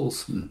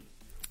consoles.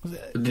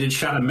 Did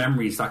Shattered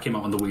Memories that came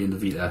out on the Wii and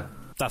the Vita?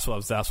 That's what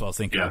I was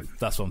thinking of.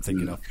 That's what I'm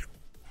thinking of.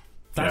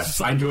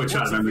 I enjoyed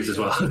Shattered Memories as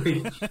well.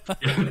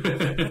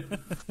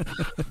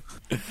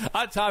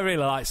 I really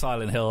like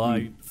Silent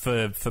Hill.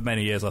 For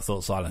many years I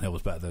thought Silent Hill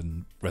was better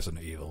than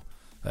Resident Evil.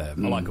 I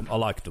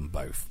liked them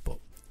both, but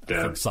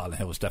I think Silent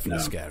Hill was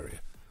definitely scarier.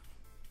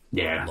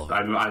 Yeah,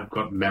 I've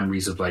got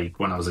memories of like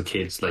when I was a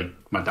kid. Like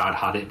my dad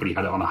had it, but he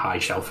had it on a high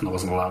shelf, and I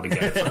wasn't allowed to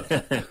get it.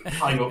 So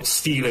climb up,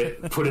 steal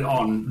it, put it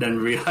on, then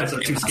realise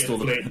I'm too scared to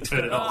play it and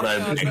turn it off.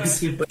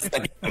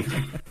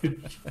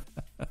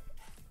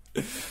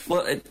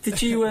 Well,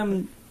 did you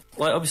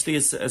obviously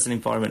as an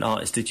environment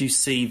artist, did you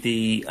see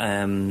the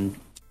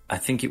I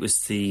think it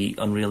was the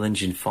Unreal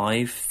Engine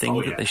 5 thing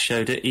that they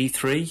showed at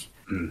E3?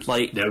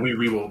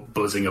 We were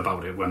buzzing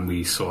about it when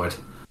we saw it.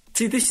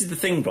 See, this is the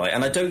thing, right?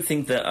 And I don't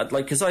think that,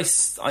 because I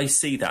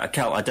see that.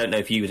 Cal, I don't know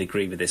if you would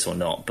agree with this or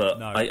not, but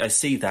no. I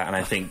see that and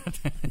I think.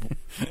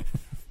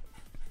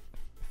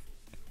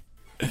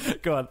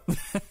 Go on.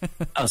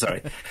 Oh,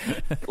 sorry.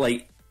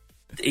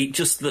 It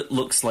just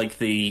looks like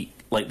the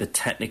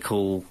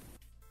technical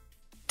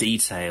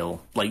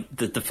detail, like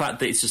the fact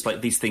that it's just like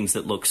these things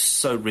that look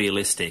so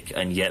realistic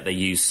and yet they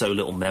use so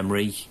little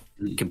memory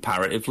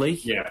comparatively.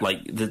 Yeah. Like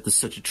there's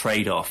such a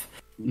trade-off.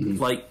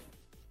 Like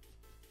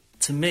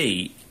to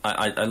me,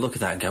 I look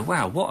at that and go,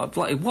 wow,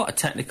 what a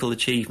technical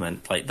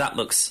achievement! Like that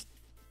looks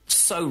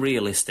so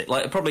realistic.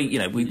 Like probably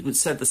we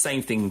said the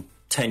same thing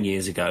 10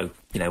 years ago.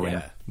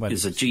 When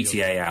there's a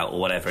GTA out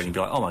or whatever, and you'd be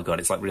like, oh my god,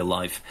 it's like real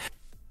life.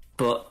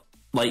 But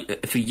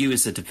like for you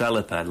as a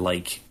developer,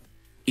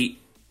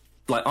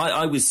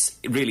 I was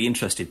really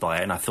interested by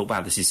it, and I thought, wow,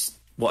 this is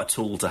what a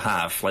tool to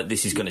have. Like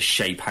this is going to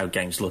shape how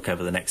games look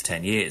over the next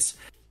 10 years.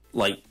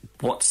 Like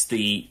what's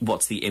the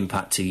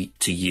impact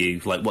to you?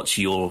 Like what's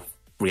your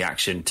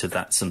reaction to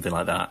that? Something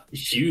like that?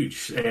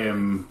 Huge.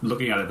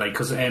 Looking at it,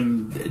 because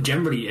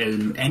generally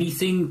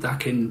anything that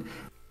can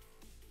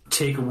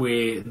take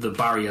away the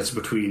barriers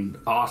between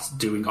artists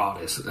doing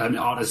art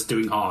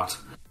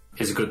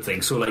is a good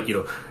thing. So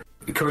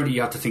currently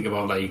you have to think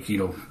about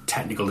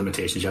technical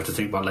limitations. You have to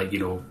think about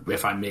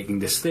if I'm making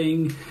this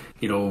thing,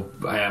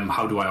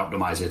 how do I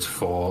optimize it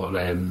for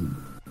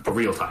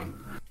real time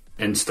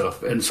and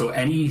stuff. And so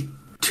any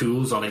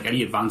tools or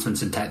any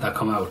advancements in tech that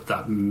come out,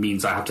 that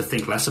means I have to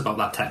think less about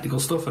that technical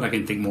stuff and I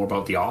can think more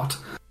about the art,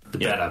 the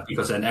better,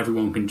 because then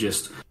everyone can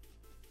just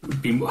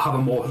have a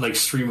more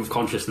stream of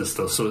consciousness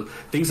stuff. So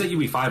things like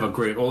UE5 are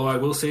great, although I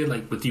will say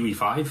with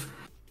UE5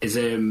 is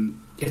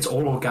it's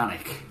all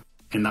organic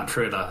in that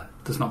trailer.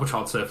 There's not much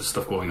hard surface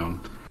stuff going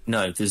on.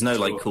 No, there's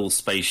no cool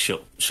space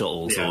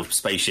shuttles or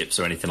spaceships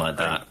or anything like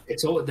that.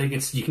 It's all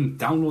you can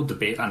download the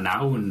beta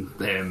now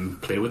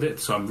and play with it.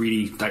 So I'm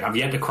really I've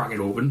yet to crack it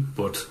open,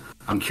 but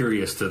I'm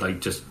curious to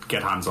just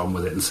get hands on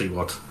with it and see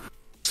what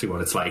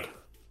it's like.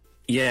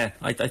 Yeah,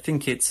 I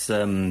think it's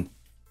you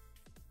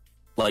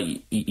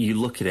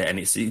look at it and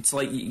it's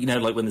like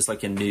when there's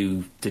a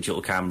new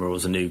digital camera or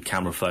there's a new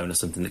camera phone or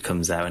something that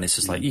comes out and it's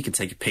just you can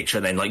take a picture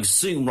and then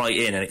zoom right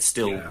in and it's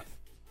still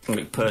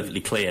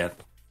perfectly clear.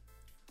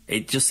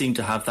 It just seemed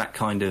to have that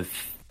kind of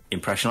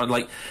impression,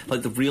 like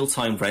the real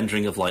time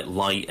rendering of like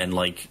light and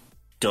like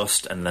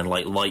dust, and then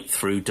like light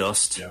through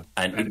dust,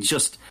 and it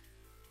just.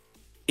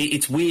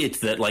 It's weird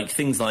that like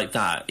things like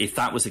that, if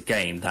that was a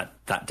game,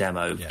 that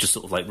demo, just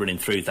sort of like running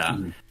through that,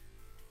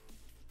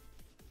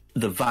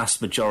 the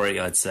vast majority,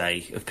 I'd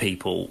say, of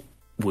people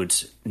would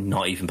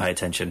not even pay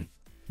attention.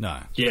 No.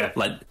 Yeah.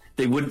 Like,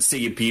 they wouldn't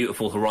see a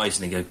beautiful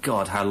horizon and go,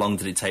 God, how long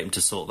did it take them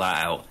to sort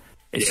that out?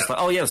 It's just like,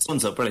 oh yeah, the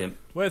sun's up, brilliant.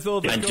 Where's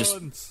all the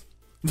guns?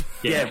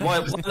 Why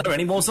are there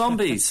any more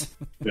zombies?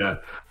 Yeah,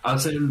 I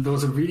was saying there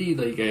was a really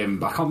like I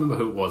can't remember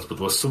who it was, but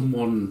there was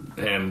someone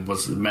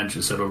was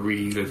mentioned sort of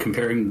really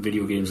comparing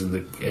video games and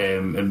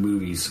and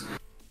movies,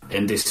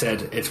 and they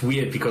said it's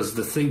weird because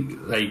the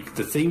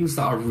things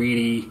that are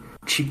really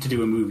cheap to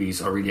do in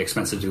movies are really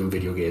expensive to do in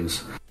video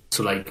games.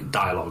 So like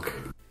dialogue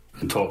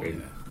and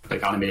talking.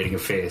 Like animating a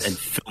face and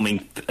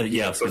filming,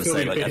 I was going to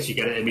say like you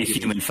get it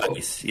immediately. Human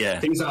face,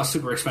 Things that are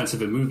super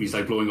expensive in movies,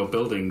 like blowing up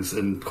buildings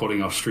and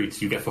cutting off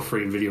streets, you get for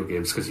free in video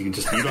games because you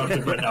don't have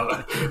to rent out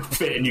a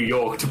fit in New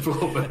York to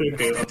blow up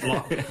a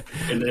block.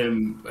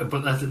 And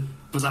but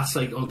that's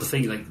like the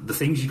thing, like the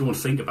things you don't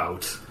think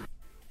about.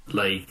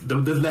 Like the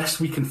less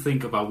we can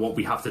think about what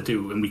we have to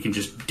do, and we can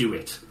just do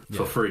it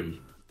for free,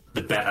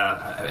 the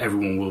better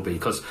everyone will be.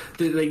 Because,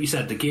 like you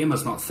said, the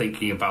gamer's not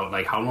thinking about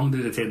like how long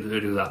did it take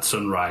to do that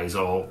sunrise,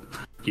 or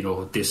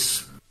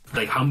this,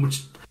 like how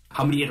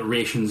many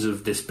iterations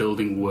of this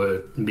building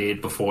were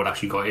made before it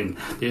actually got in.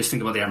 They just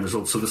think about the end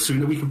result. So the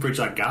sooner we can bridge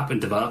that gap, and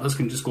developers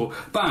can just go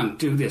bang,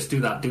 do this, do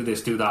that, do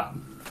this, do that,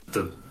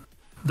 the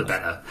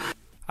better.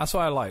 That's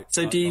why I like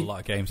a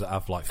lot of games that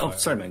have like photos. Oh,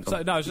 sorry, man.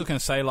 So, no, I was just going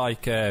to say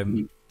like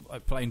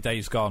playing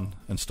Days Gone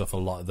and stuff a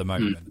lot at the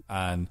moment,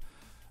 and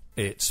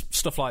it's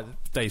stuff like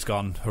Days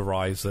Gone,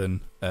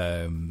 Horizon,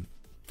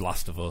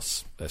 Last of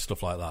Us,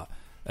 stuff like that,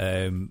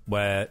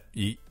 where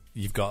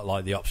you've got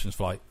like the options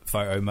for like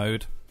photo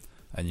mode,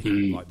 and you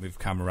can like move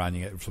the camera around,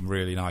 you get some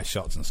really nice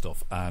shots and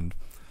stuff. And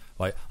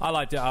like I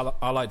like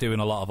doing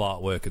a lot of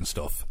artwork and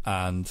stuff,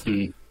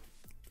 and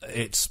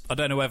I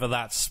don't know whether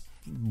that's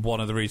one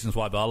of the reasons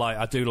why, but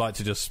I do like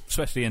to just,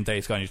 especially in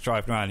Days Gone, you're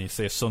driving around and you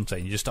see a sunset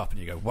and you just stop and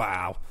you go,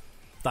 wow,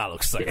 that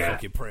looks so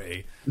fucking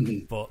pretty.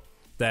 But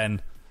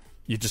then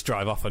you just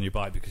drive off on your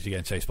bike because you're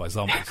getting chased by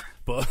zombies.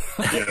 But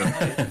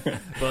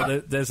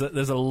but there's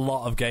a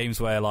lot of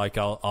games where like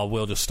I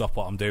will just stop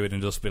what I'm doing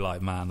and just be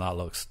like, man, that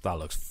looks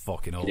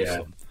fucking awesome.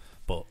 Yeah.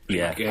 But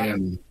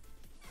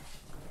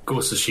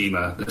Ghost of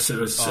Tsushima.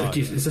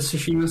 Is this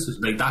Tsushima?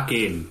 Like that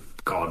game,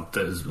 God,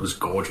 that was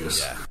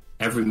gorgeous. Yeah.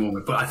 Every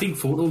moment. But I think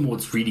photo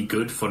mode's really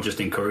good for just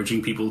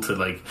encouraging people to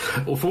like.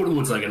 Well, photo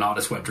mode's like an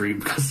artist's wet dream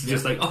because it's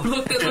just like, oh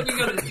look, they're looking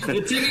at it.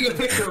 They're taking a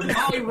picture of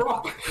my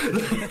rock.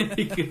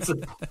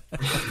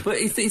 But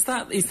is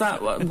that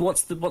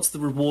what's the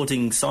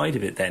rewarding side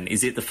of it then?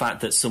 Is it the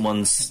fact that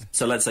someone's,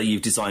 so let's say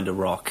you've designed a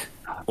rock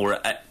or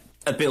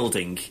a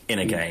building in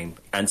a game,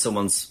 and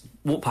someone's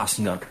walked past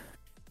and gone,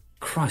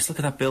 Christ, look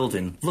at that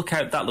building. Look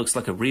how that looks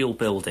like a real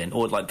building,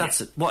 or like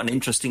what an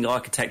interesting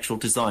architectural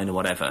design or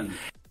whatever.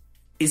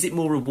 Is it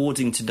more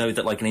rewarding to know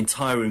that like an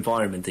entire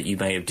environment that you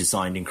may have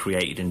designed and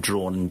created and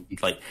drawn, and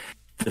like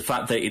the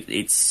fact that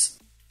it's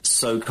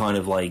so kind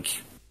of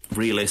like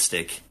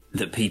realistic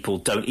that people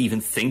don't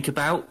even think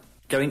about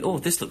going, oh,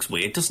 this looks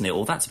weird, doesn't it?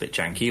 Or that's a bit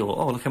janky, or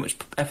oh, look how much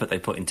effort they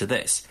put into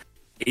this.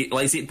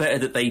 Is it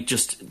better that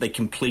they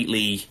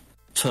completely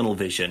tunnel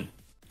vision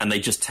and they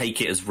just take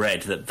it as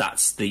read that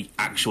that's the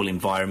actual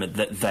environment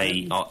that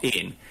they are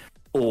in?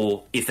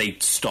 Or if they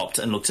stopped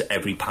and looked at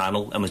every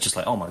panel and was just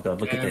like, oh my God,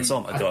 look at this,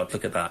 oh my God,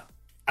 look at that.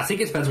 I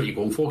think it depends what you're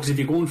going for, because if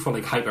you're going for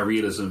like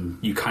hyper-realism,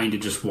 you kind of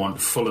just want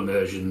full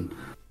immersion.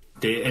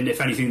 And if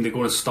anything, they're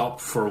going to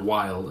stop for a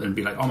while and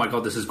be like, oh my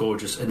God, this is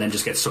gorgeous, and then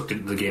just get sucked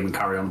into the game and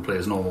carry on and play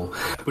as normal.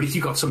 But if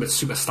you've got something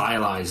super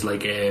stylized,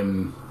 like I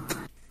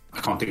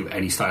can't think of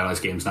any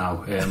stylized games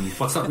now.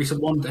 What's that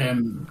recent one?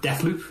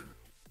 Deathloop?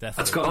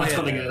 That's got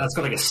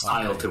like a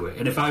style to it.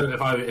 And if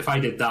I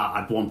did that,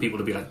 I'd want people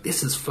to be like,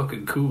 this is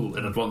fucking cool,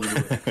 and I'd want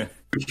them to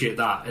appreciate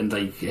that and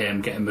like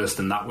get immersed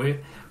in that way.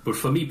 But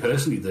for me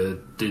personally,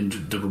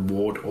 the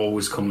reward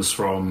always comes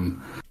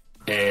from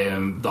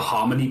the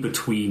harmony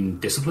between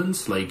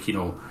disciplines. Like,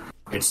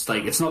 it's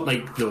not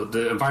like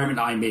the environment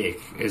I make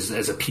is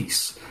as a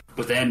piece,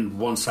 but then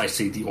once I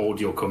see the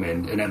audio come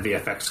in and then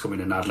VFX come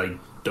in and add like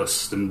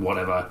dust and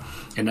whatever,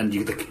 and then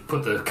you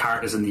put the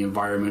characters in the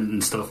environment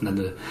and stuff, and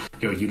then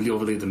you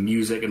overlay the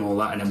music and all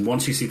that, and then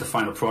once you see the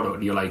final product,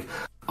 and you're like,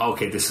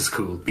 okay, this is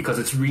cool, because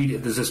it's really,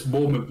 there's this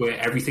moment where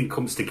everything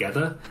comes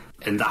together,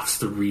 and that's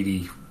the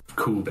really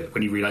cool bit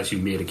when you realise you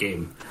made a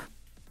game.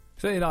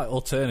 So,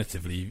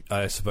 alternatively,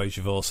 I suppose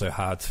you've also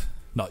had,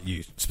 not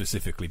you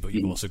specifically, but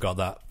you've also got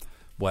that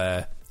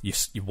where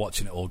you're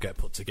watching it all get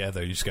put together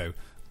and you just go,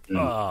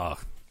 oh,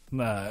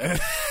 no.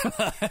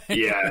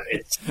 Yeah,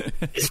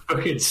 it's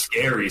fucking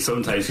scary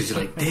sometimes because you're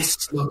like,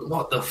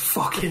 what the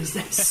fuck is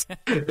this?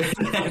 And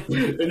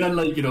then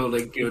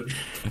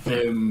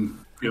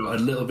a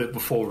little bit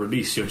before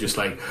release, you're just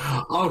like,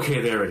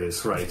 okay, there it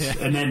is, right? Yeah.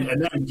 And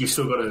then you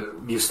still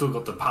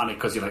got the panic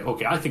because you're like,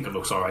 okay, I think it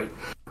looks all right.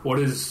 What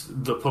is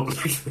the public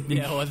think?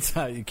 Yeah, what's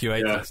that?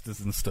 QA testers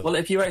and stuff. Well,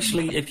 have you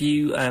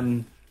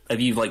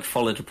like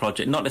followed a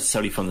project, not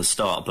necessarily from the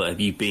start, but have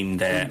you been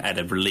there at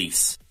a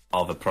release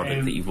of a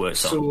project that you've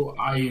worked on? So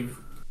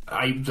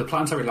the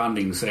Planetary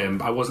Landings,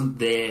 I wasn't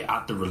there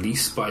at the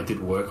release, but I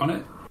did work on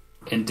it.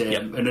 And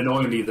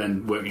annoyingly,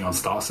 then working on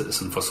Star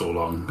Citizen for so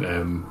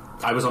long,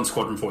 I was on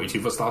Squadron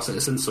 42 for Star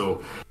Citizen.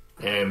 So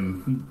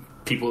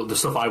the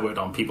stuff I worked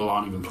on, people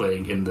aren't even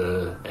playing in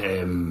the.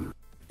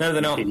 No,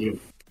 they're not.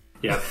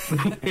 Yeah,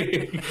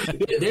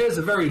 there's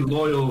a very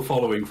loyal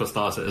following for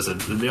Star Citizen.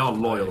 They are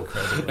loyal.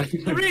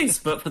 There is,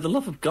 but for the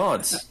love of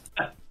God,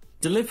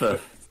 deliver.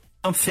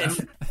 I'm fit.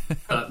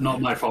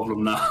 Not my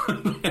problem now.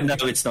 No,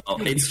 it's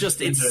not. It's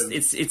just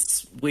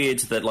it's weird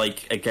that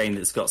like a game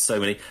that's got so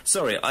many.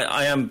 Sorry,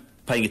 I am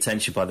paying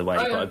attention, by the way,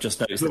 but I've just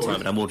noticed the time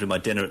and I'm ordering my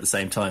dinner at the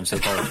same time, so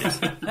apologies.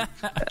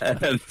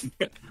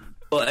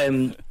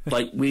 But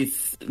like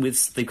with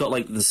they've got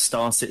like the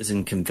Star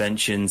Citizen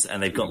conventions,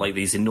 and they've got like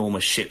these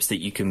enormous ships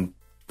that you can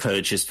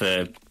purchase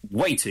for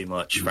way too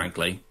much,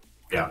 frankly.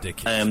 Yeah.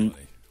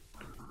 Ridiculously.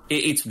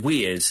 It's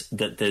weird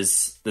that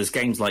there's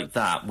games like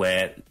that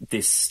where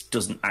this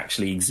doesn't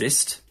actually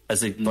exist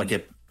as a like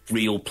a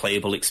real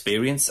playable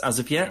experience as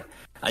of yet,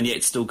 and yet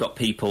it's still got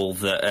people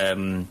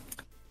that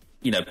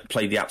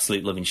play the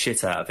absolute living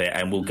shit out of it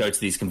and will go to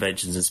these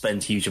conventions and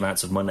spend huge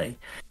amounts of money,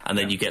 and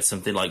then you get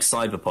something like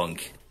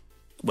Cyberpunk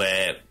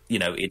where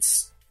it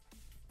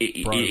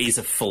is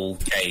a full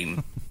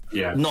game,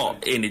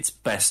 not in its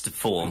best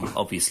form,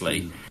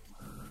 obviously.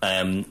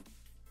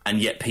 And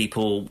yet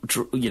people,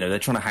 they're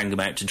trying to hang them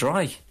out to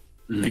dry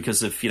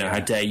because of, how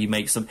dare you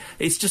make some...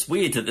 It's just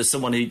weird that there's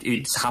someone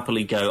who'd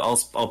happily go,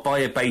 I'll buy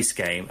a base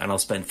game and I'll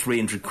spend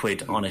 300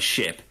 quid on a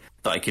ship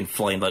that I can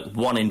fly in like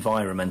one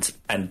environment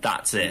and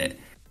that's it.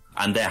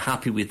 And they're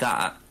happy with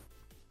that.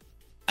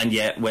 And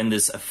yet when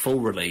there's a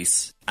full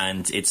release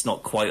and it's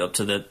not quite up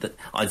to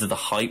either the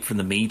hype from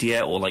the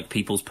media or like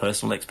people's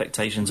personal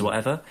expectations or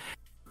whatever,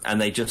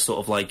 and they just sort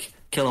of like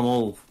kill them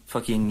all,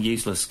 fucking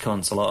useless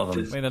cunts, a lot of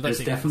them. There's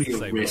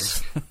definitely a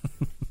risk.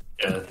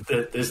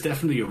 There's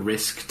definitely a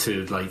risk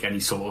to like any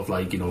sort of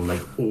like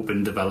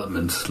open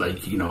development.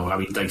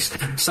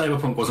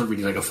 Cyberpunk wasn't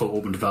really like a full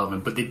open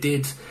development, but they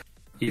did.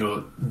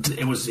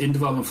 It was in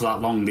development for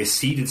that long. They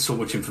seeded so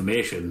much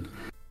information,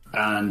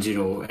 and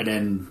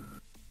then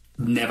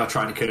never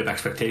tried to curb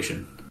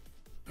expectation.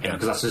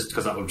 Because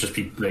that would just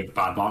be like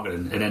bad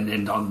marketing. And then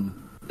in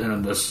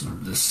a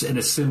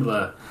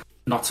similar.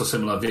 Not so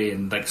similar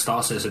vein, like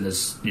Star Citizen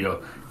is,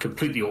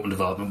 completely open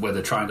development where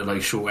they're trying to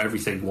like show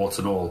everything, warts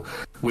and all,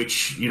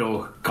 which,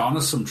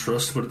 garners some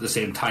trust, but at the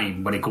same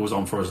time, when it goes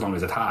on for as long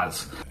as it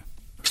has,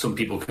 some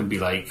people can be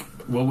like,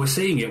 well, we're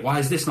seeing it, why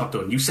is this not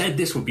done? You said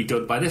this would be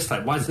done by this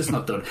time, why is this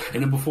not done?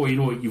 And then before you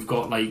know it, you've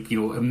got like, a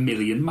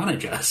million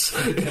managers.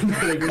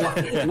 Like,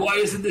 why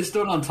isn't this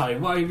done on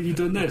time? Why haven't you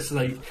done this?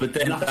 Like, but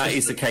then that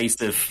is a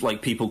case of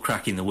like people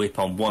cracking the whip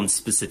on one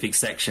specific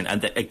section,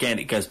 and again,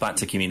 it goes back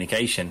to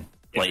communication.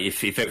 Like,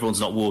 if everyone's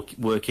not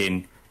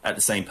working at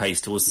the same pace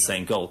towards the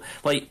same goal.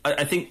 Like,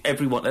 I think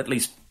everyone, at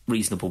least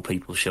reasonable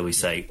people, shall we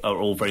say, are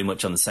all very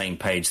much on the same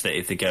page that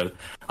if they go,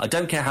 I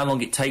don't care how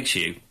long it takes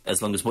you,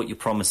 as long as what you're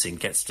promising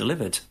gets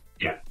delivered.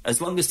 Yeah.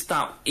 As long as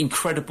that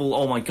incredible,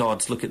 oh my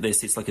God, look at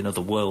this, it's like another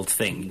world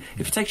thing.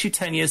 If it takes you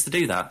 10 years to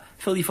do that,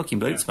 fill your fucking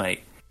boots,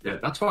 mate. Yeah,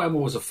 that's why I'm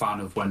always a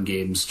fan of when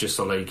games just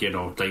are like, you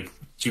don't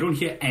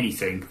hear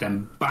anything,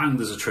 then bang,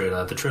 there's a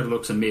trailer. The trailer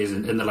looks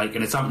amazing, and they're like,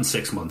 and it's out in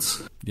 6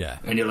 months. Yeah.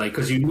 And you're like,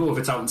 because if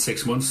it's out in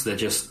 6 months,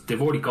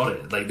 they've already got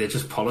it. Like, they're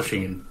just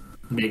polishing and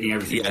making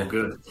everything all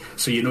good.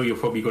 So you're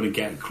probably going to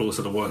get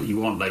closer to what you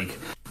want. Like,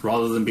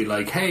 rather than be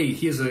like, hey,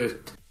 here's a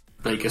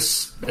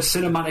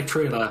cinematic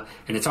trailer,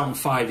 and it's out in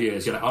 5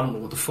 years. You're like, I don't know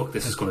what the fuck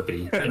this is going to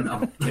be. And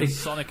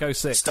Sonic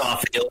 06.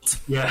 Starfield.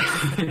 Yeah.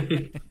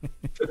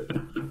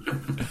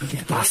 You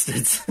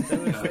bastards.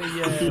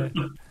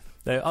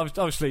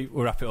 Obviously,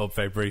 we'll wrap it up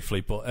very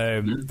briefly, but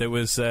there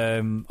was...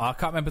 I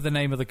can't remember the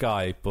name of the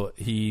guy, but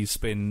he's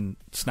been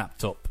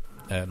snapped up.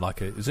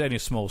 It was only a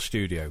small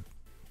studio.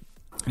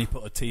 And he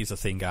put a teaser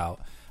thing out,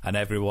 and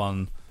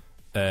everyone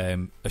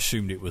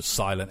assumed it was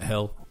Silent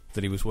Hill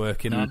that he was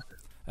working on.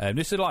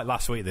 This is like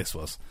last week, this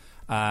was.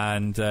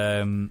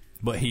 And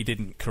but he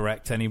didn't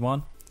correct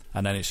anyone.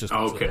 And then it's just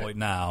to the point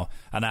now.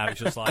 And now it's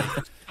just like,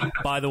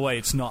 by the way,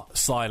 it's not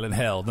Silent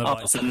Hill.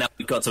 So now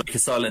we've got to make a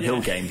Silent Hill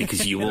game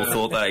because you all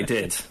thought that it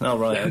did. Oh,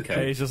 right,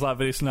 okay. It's just like,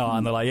 but it's not.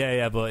 And they're like,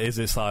 yeah, but is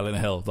it Silent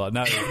Hill? Like,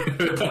 no,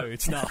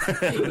 it's not.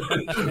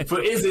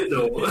 But is it,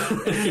 though?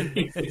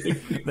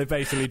 They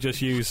basically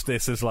just used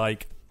this as,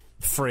 like,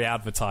 free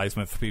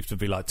advertisement for people to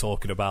be, like,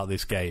 talking about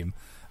this game.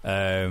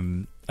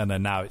 And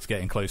then now it's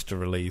getting close to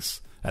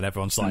release. And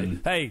everyone's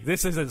like, hey,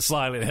 this isn't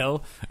Silent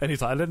Hill. And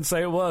he's like, I didn't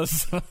say it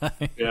was.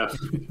 Yeah.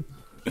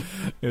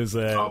 It was.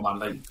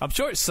 I'm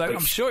sure it's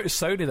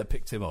Sony that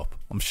picked him up.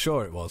 I'm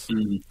sure it was.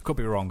 Could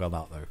be wrong on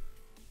that, though.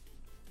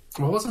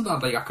 Well, wasn't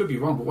that like, I could be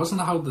wrong, but wasn't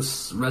that how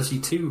this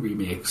Resi 2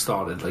 remake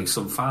started? Like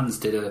some fans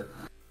did a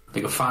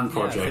fan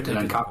project, and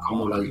then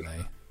Capcom were like,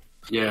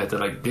 they're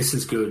like, this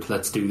is good,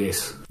 let's do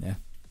this. Yeah.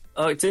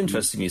 Oh, it's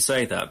interesting you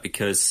say that,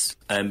 because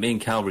me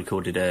and Cal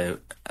recorded a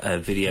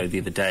video the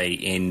other day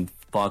in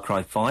Far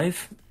Cry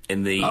 5.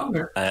 In the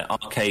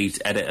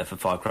arcade editor for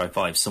Far Cry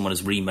 5, someone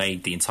has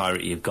remade the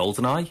entirety of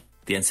GoldenEye,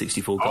 the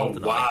N64 GoldenEye.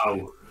 Oh,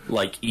 wow.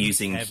 Like,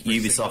 using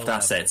Ubisoft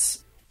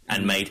assets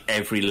and made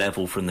every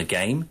level from the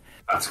game.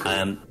 That's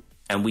cool.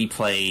 And we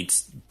played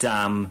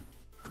Dam,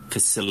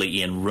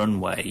 Facility and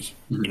Runway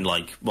in,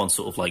 like, one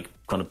sort of, like,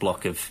 kind of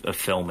block of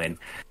filming.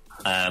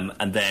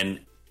 And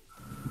then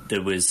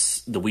there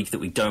was the week that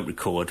we don't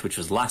record, which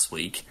was last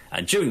week,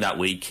 and during that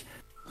week,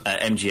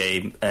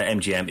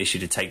 MGM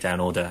issued a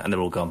takedown order, and they're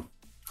all gone.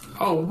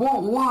 Oh,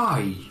 what?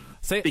 Why?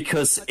 See,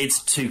 Because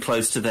it's too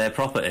close to their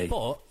property.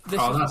 but this is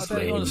what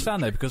I don't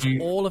understand, though, because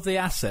all of the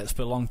assets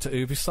belong to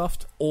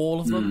Ubisoft. All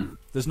of them.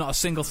 There's not a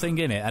single thing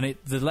in it, and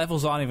the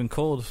levels aren't even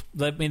called...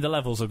 I mean, the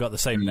levels have got the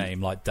same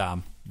name, like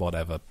Damn,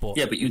 whatever. But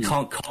Yeah, but you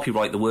can't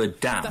copyright the word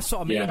damn. that's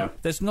what I mean. Yeah.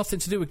 There's nothing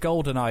to do with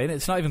GoldenEye in it.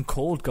 It's not even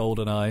called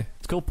GoldenEye.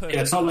 It's called Perfect.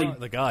 Yeah, it's not like-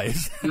 the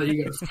guys.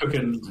 You got a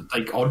fucking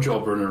like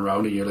Oddjob running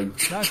around and you're like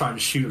trying to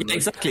shoot him. Yeah,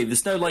 exactly.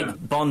 There's no,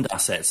 like, Bond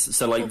assets.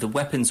 So, like, the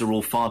weapons are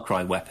all Far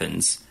Cry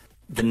weapons.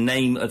 The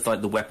name of, like,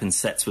 the weapon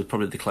sets was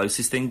probably the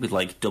closest thing, with,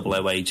 like,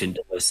 00 Agent,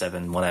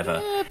 007,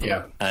 whatever.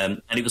 Yeah.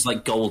 And it was,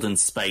 like, Golden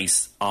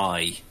Space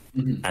Eye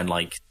and,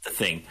 like, the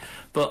thing.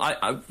 But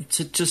I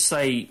to just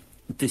say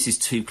this is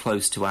too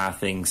close to our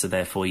thing, so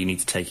therefore you need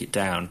to take it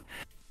down.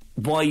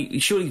 Why?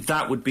 Surely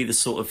that would be the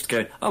sort of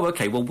going, oh,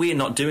 okay, well, we're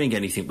not doing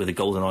anything with the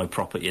GoldenEye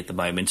property at the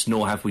moment,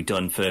 nor have we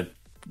done for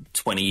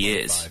 20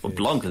 years, or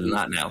longer than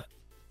that now.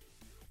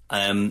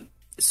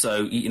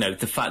 So, you know,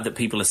 the fact that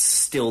people are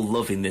still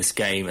loving this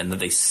game and that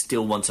they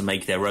still want to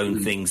make their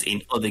own things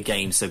in other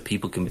games so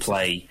people can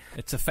play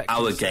It's affecting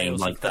our sales game of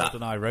like that.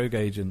 GoldenEye Rogue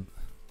Agent.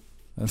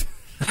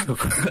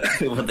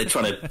 When they're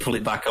trying to pull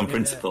it back on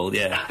principle,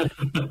 yeah.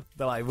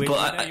 They're like, we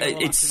But know you're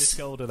it's- this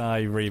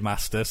GoldenEye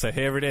remaster, so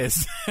here it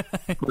is.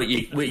 But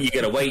you're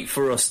going to wait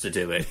for us to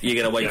do it. You're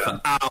going to wait for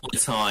our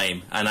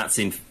time, and that's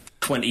in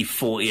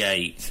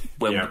 2048,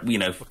 when, you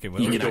know, Fucking you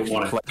will. can We don't actually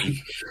want play.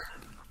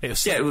 It was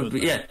so Yeah, it would good, be,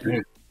 though. yeah.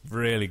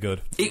 Really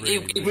good.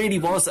 It really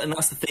was, and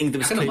that's the thing. There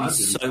was I can clearly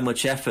imagine. so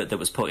much effort that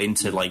was put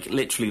into, like,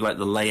 literally, like,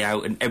 the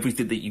layout and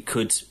everything that you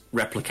could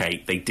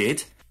replicate, they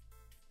did.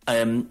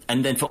 And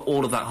then for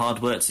all of that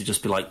hard work to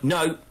just be like,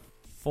 no,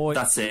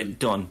 that's it,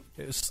 done.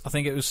 It was, I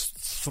think it was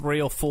 3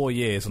 or 4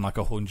 years and like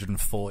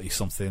 140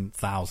 something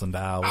thousand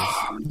hours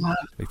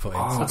we put in.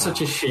 That's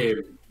such a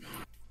shame.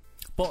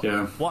 But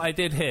Yeah. what I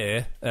did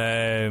here, I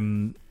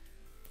can't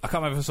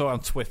remember if I saw it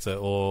on Twitter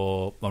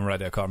or on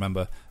Reddit, I can't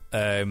remember.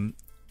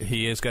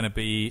 He's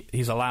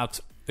allowed,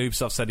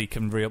 Ubisoft said he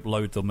can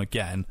re-upload them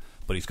again,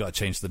 but he's got to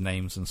change the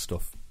names and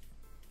stuff.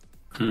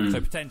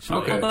 So potentially...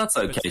 Okay. Well, that's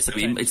okay. So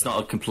it's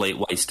not a complete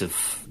waste of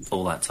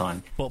all that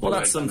time. But Well, by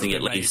that's the way, something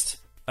at remain least.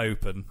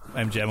 Open.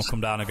 MGM will come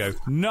down and go,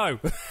 no!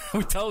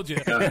 We told you,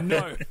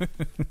 no!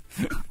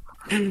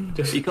 You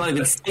can't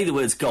even say the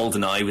words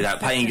GoldenEye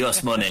without paying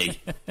us money.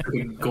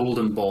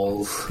 Golden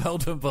balls.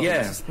 Golden Balls.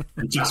 Yeah.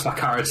 And Jasper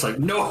Carrot's like,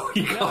 no,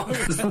 you can't.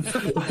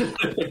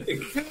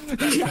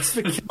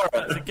 Jasper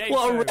Carrot. Game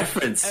What a show.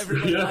 reference.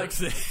 Everybody Yeah.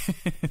 likes it.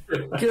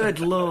 Good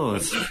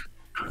lord.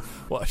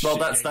 What a Well, shit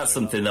that's game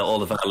something that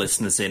all of our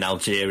listeners in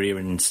Algeria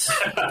and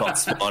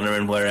Botswana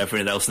and wherever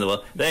else in the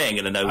world, they ain't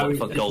going to know what the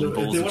fuck Golden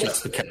Balls and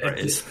Jasper Carrot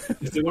is.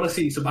 If they want to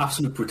see some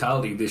absolute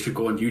brutality, they should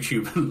go on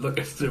YouTube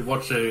and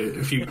watch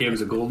a few games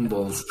of Golden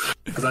Balls,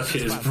 because that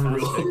shit is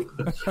brutal.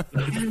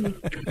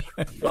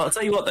 Well, I'll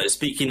tell you what, though,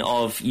 speaking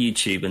of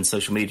YouTube and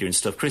social media and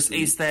stuff, Chris,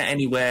 is there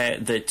anywhere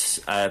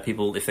that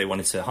people, if they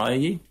wanted to hire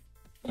you,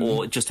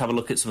 or just have a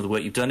look at some of the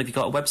work you've done, have you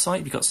got a website,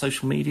 have you got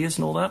social medias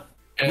and all that?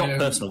 Not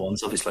personal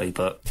ones, obviously,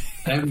 but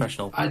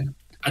professional. I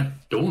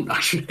don't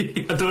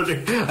actually. I don't.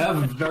 I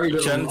have a very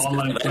little Chance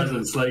online to-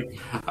 presence. Like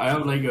I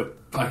have like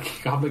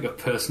a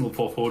personal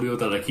portfolio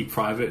that I keep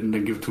private and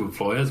then give to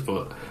employers.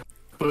 But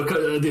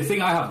the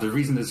thing I have, the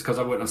reason is because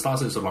I went on Star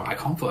Citizen so long, I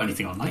can't put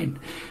anything online.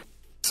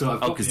 So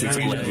I've got, 'cause it's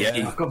very all little,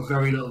 NDA. I've got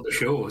very little to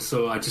show.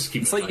 So I just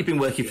keep. It's like you've been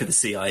working for the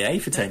CIA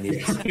for 10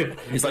 years.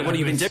 It's like, what have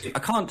you been doing? I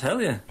can't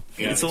tell you.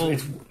 Yeah, It's all...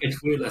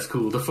 it's way less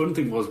cool. The fun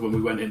thing was when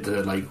we went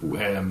into like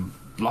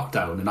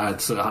lockdown and I had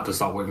to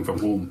start working from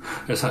home.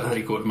 I just had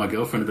to go to my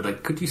girlfriend and be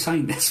like, "Could you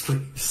sign this,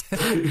 please?"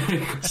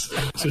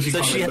 so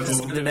she had to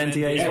sign an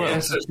NDA as well? Yeah,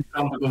 so she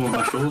found it over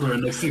my shoulder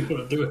and next thing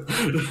I do it.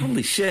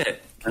 Holy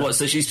shit. What,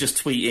 so she's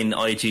just tweeting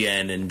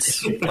IGN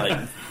and, like,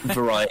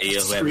 Variety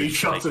or whatever.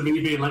 Screenshots of me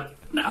being like,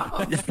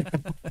 "No."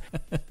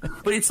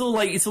 But it's all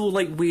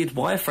like weird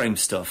wireframe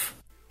stuff.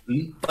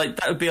 Like,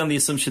 that would be on the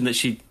assumption that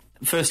she'd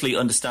firstly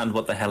understand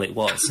what the hell it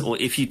was, or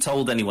if you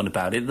told anyone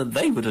about it, that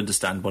they would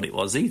understand what it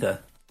was either.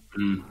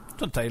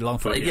 Doesn't take long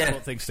for you Yeah. to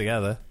put things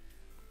together.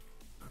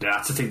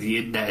 That's the thing. The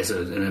internet is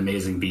an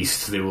amazing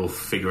beast. They will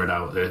figure it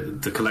out.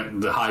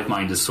 The hive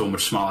mind is so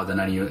much smarter than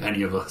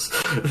any of us.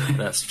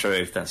 That's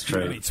true. That's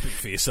true. You need to speak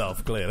for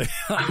yourself, clearly.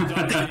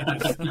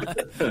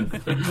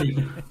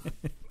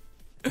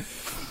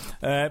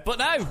 But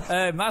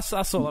no,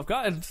 that's all I've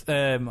got.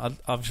 And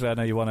obviously, I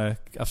know you want to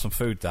have some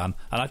food, Dan,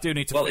 and I do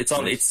need to. Well, it's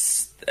on.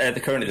 It's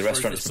currently the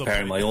restaurant is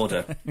preparing my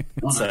order.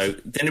 So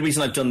the only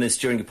reason I've done this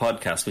during a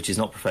podcast, which is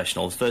not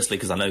professional, is firstly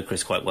because I know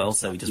Chris quite well,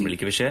 so he doesn't really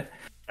give a shit.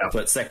 Yeah.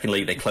 But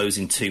secondly, they close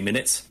in 2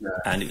 minutes,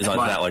 and it was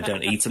like that. I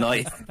don't eat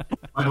tonight.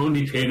 My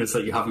only pain is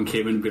that you haven't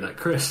came in and been like,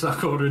 Chris,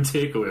 I've ordered a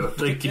takeaway.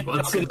 Like, do you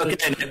want something?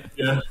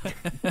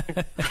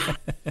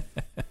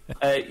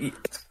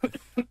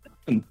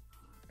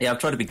 Yeah, I've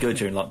tried to be good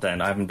during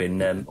lockdown. I haven't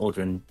been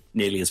ordering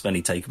nearly as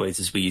many takeaways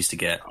as we used to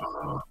get.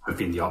 I've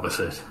been the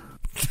opposite.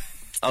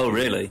 Oh,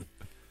 really?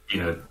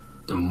 A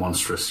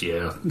monstrous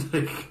year.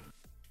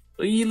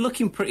 Well, you're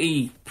looking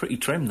pretty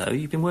trim, though.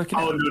 You've been working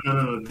out. Oh,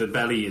 no. The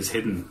belly is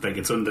hidden. Like,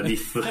 it's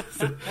underneath.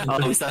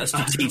 Oh, is that a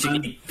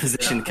strategically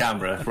positioned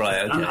camera?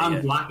 Right, okay.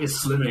 And black is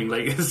slimming.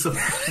 Like, it's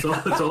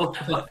all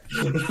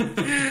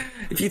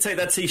If you take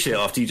that T-shirt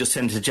off, do you just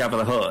tend to Jabba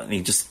the Hutt and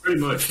you just...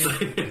 Pretty much.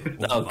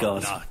 Oh,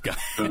 God.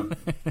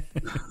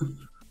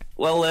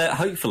 Well,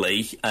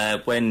 hopefully,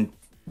 when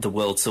the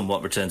world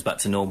somewhat returns back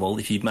to normal,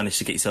 if you manage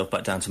to get yourself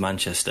back down to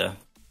Manchester,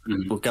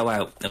 we'll go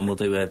out and we'll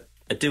do a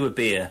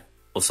beer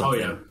or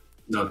something. Oh, yeah.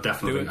 No,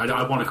 definitely.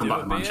 I want to come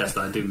back to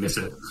Manchester. I do miss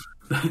it.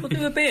 We'll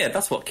do a beer.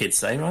 That's what kids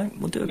say, right?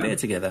 We'll do a beer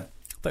together.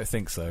 Don't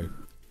think so.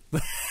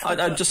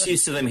 I'm just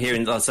used to them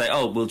hearing. I'll say,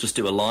 "Oh, we'll just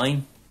do a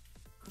line."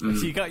 So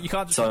you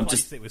can't just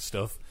replace it with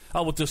stuff.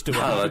 Oh, we'll just do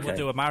we'll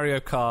do a Mario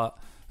Kart.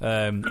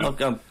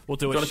 We'll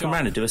do a shot. Come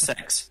around and do a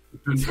sex.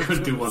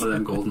 Do one of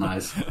them golden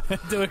eyes.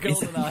 Do a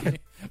golden eye.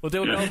 We'll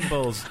do a golden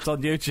balls. It's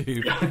on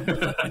YouTube.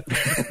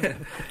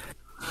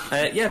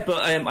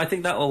 But I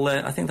think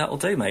that'll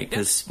do, mate.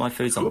 Because my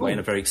food's on the way, and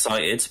I'm very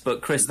excited.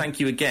 But Chris, thank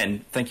you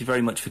again. Thank you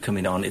very much for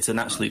coming on. It's an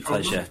absolute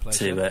pleasure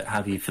to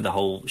have you for the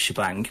whole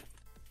shebang.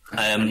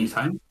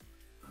 Anytime.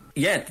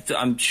 Yeah,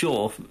 I'm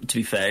sure. To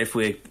be fair, if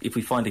we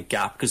find a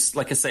gap, because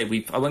like I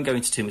say, I won't go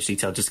into too much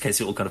detail just in case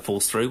it all kind of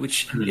falls through,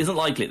 which isn't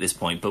likely at this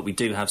point. But we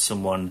do have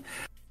someone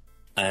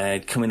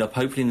coming up,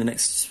 hopefully in the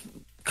next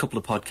couple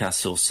of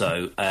podcasts or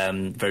so.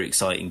 Very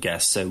exciting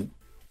guest. So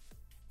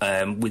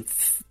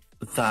with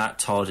that,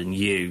 Todd and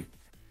you,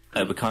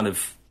 we're kind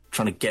of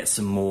trying to get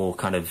some more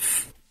kind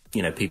of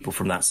people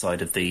from that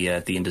side of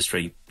the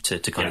industry to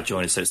kind of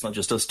join us. So it's not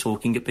just us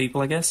talking at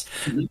people, I guess.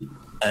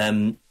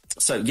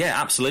 So yeah,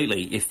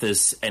 absolutely. If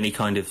there's any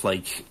kind of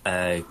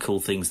cool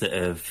things that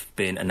have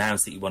been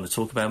announced that you want to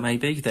talk about,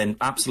 maybe, then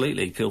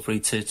absolutely feel free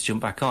to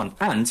jump back on.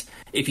 And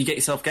if you get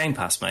yourself Game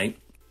Pass, mate,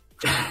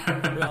 we've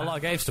got a lot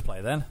of games to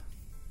play. Then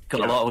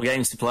got a lot of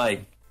games to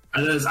play.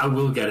 I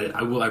will get it.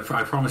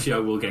 I promise you, I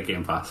will get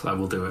Game Pass. I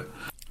will do it.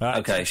 Right,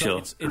 okay,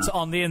 sure. It's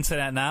on the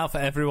internet now for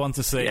everyone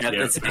to see. Yeah,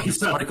 it's a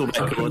historical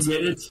record.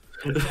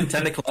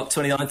 10 o'clock,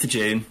 29th of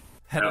June.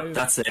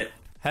 That's it.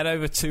 Head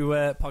over to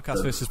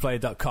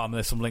podcastversusplayer.com.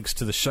 There's some links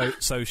to the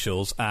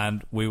socials,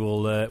 and we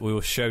will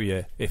show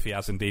you if he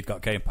has indeed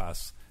got Game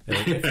Pass.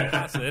 If he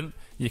hasn't,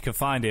 you can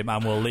find him,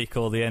 and we'll leak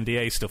all the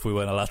NDA stuff we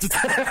weren't allowed to do.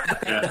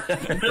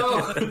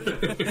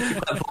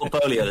 That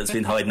portfolio that's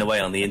been hiding away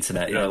on the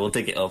internet. Yeah, we'll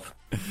dig it up.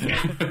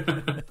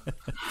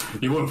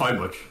 You won't find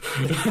much.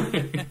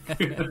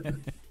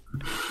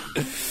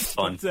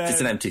 Fine.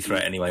 It's an empty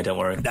threat anyway, don't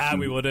worry. Nah,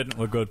 we wouldn't.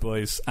 We're good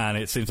boys, and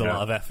it seems a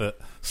lot of effort.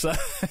 So,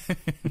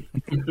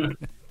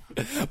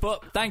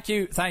 but thank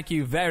you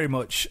very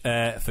much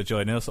for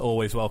joining us.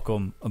 Always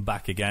welcome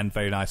back again.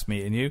 Very nice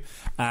meeting you,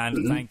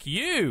 and thank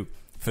you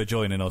for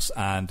joining us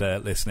and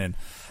listening.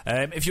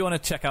 If you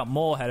want to check out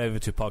more, head over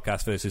to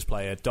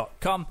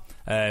podcastversusplayer.com.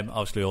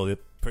 Obviously, all the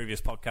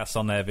previous podcasts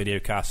on there: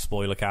 videocast,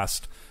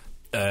 spoilercast.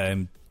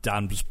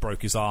 Dan just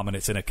broke his arm and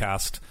it's in a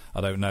cast.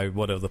 I don't know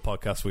what other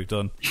podcasts we've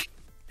done.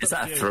 Is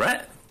that a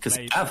threat? Because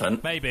I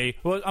haven't. Maybe.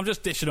 Well, I'm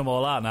just dishing them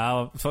all out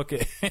now. Fuck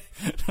it.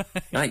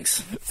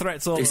 Nice.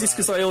 Threats all Is this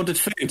because I ordered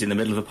food in the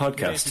middle of a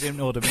podcast? Yeah, if you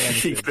didn't order me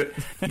anything.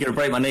 You're going to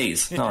break my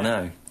knees. Oh,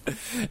 no.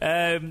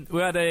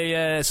 We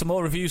had some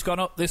more reviews gone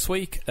up this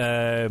week.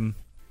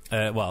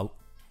 Well,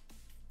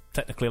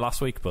 technically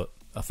last week, but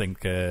I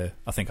think I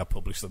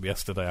published them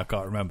yesterday. I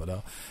can't remember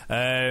now.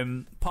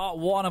 Part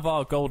 1 of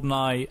our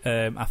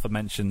GoldenEye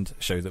aforementioned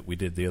show that we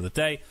did the other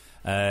day.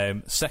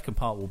 Second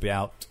part will be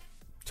out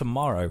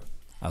tomorrow,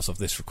 as of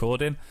this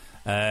recording.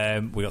 We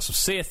got some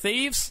Sea of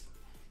Thieves.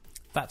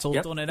 That's all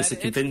done and edited. It's a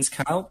Convinced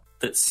Cal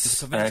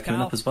that's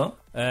coming up as well.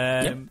 We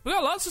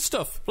got lots of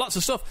stuff.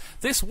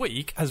 This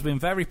week has been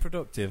very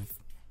productive.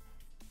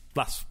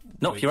 Not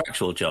for your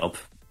actual job,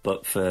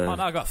 but for... Oh,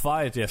 no, I got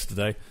fired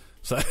yesterday.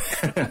 So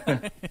no.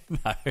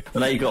 Well,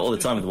 now you've got all the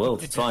time in the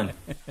world. It's fine.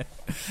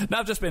 No,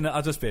 I've just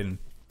been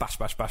bash.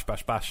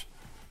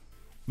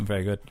 Been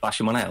very good.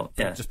 Bashing one out.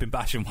 Yeah, I've just been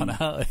bashing one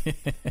out.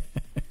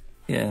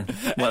 Yeah.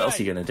 What else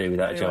are you going to do with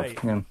that job?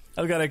 Yeah.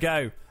 I've got to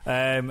go.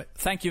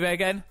 Thank you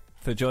again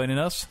for joining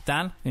us,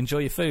 Dan. Enjoy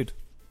your food,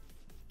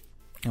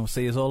 and we'll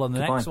see you all on the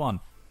next one.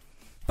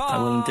 Bye. I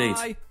will indeed.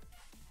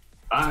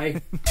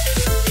 Bye.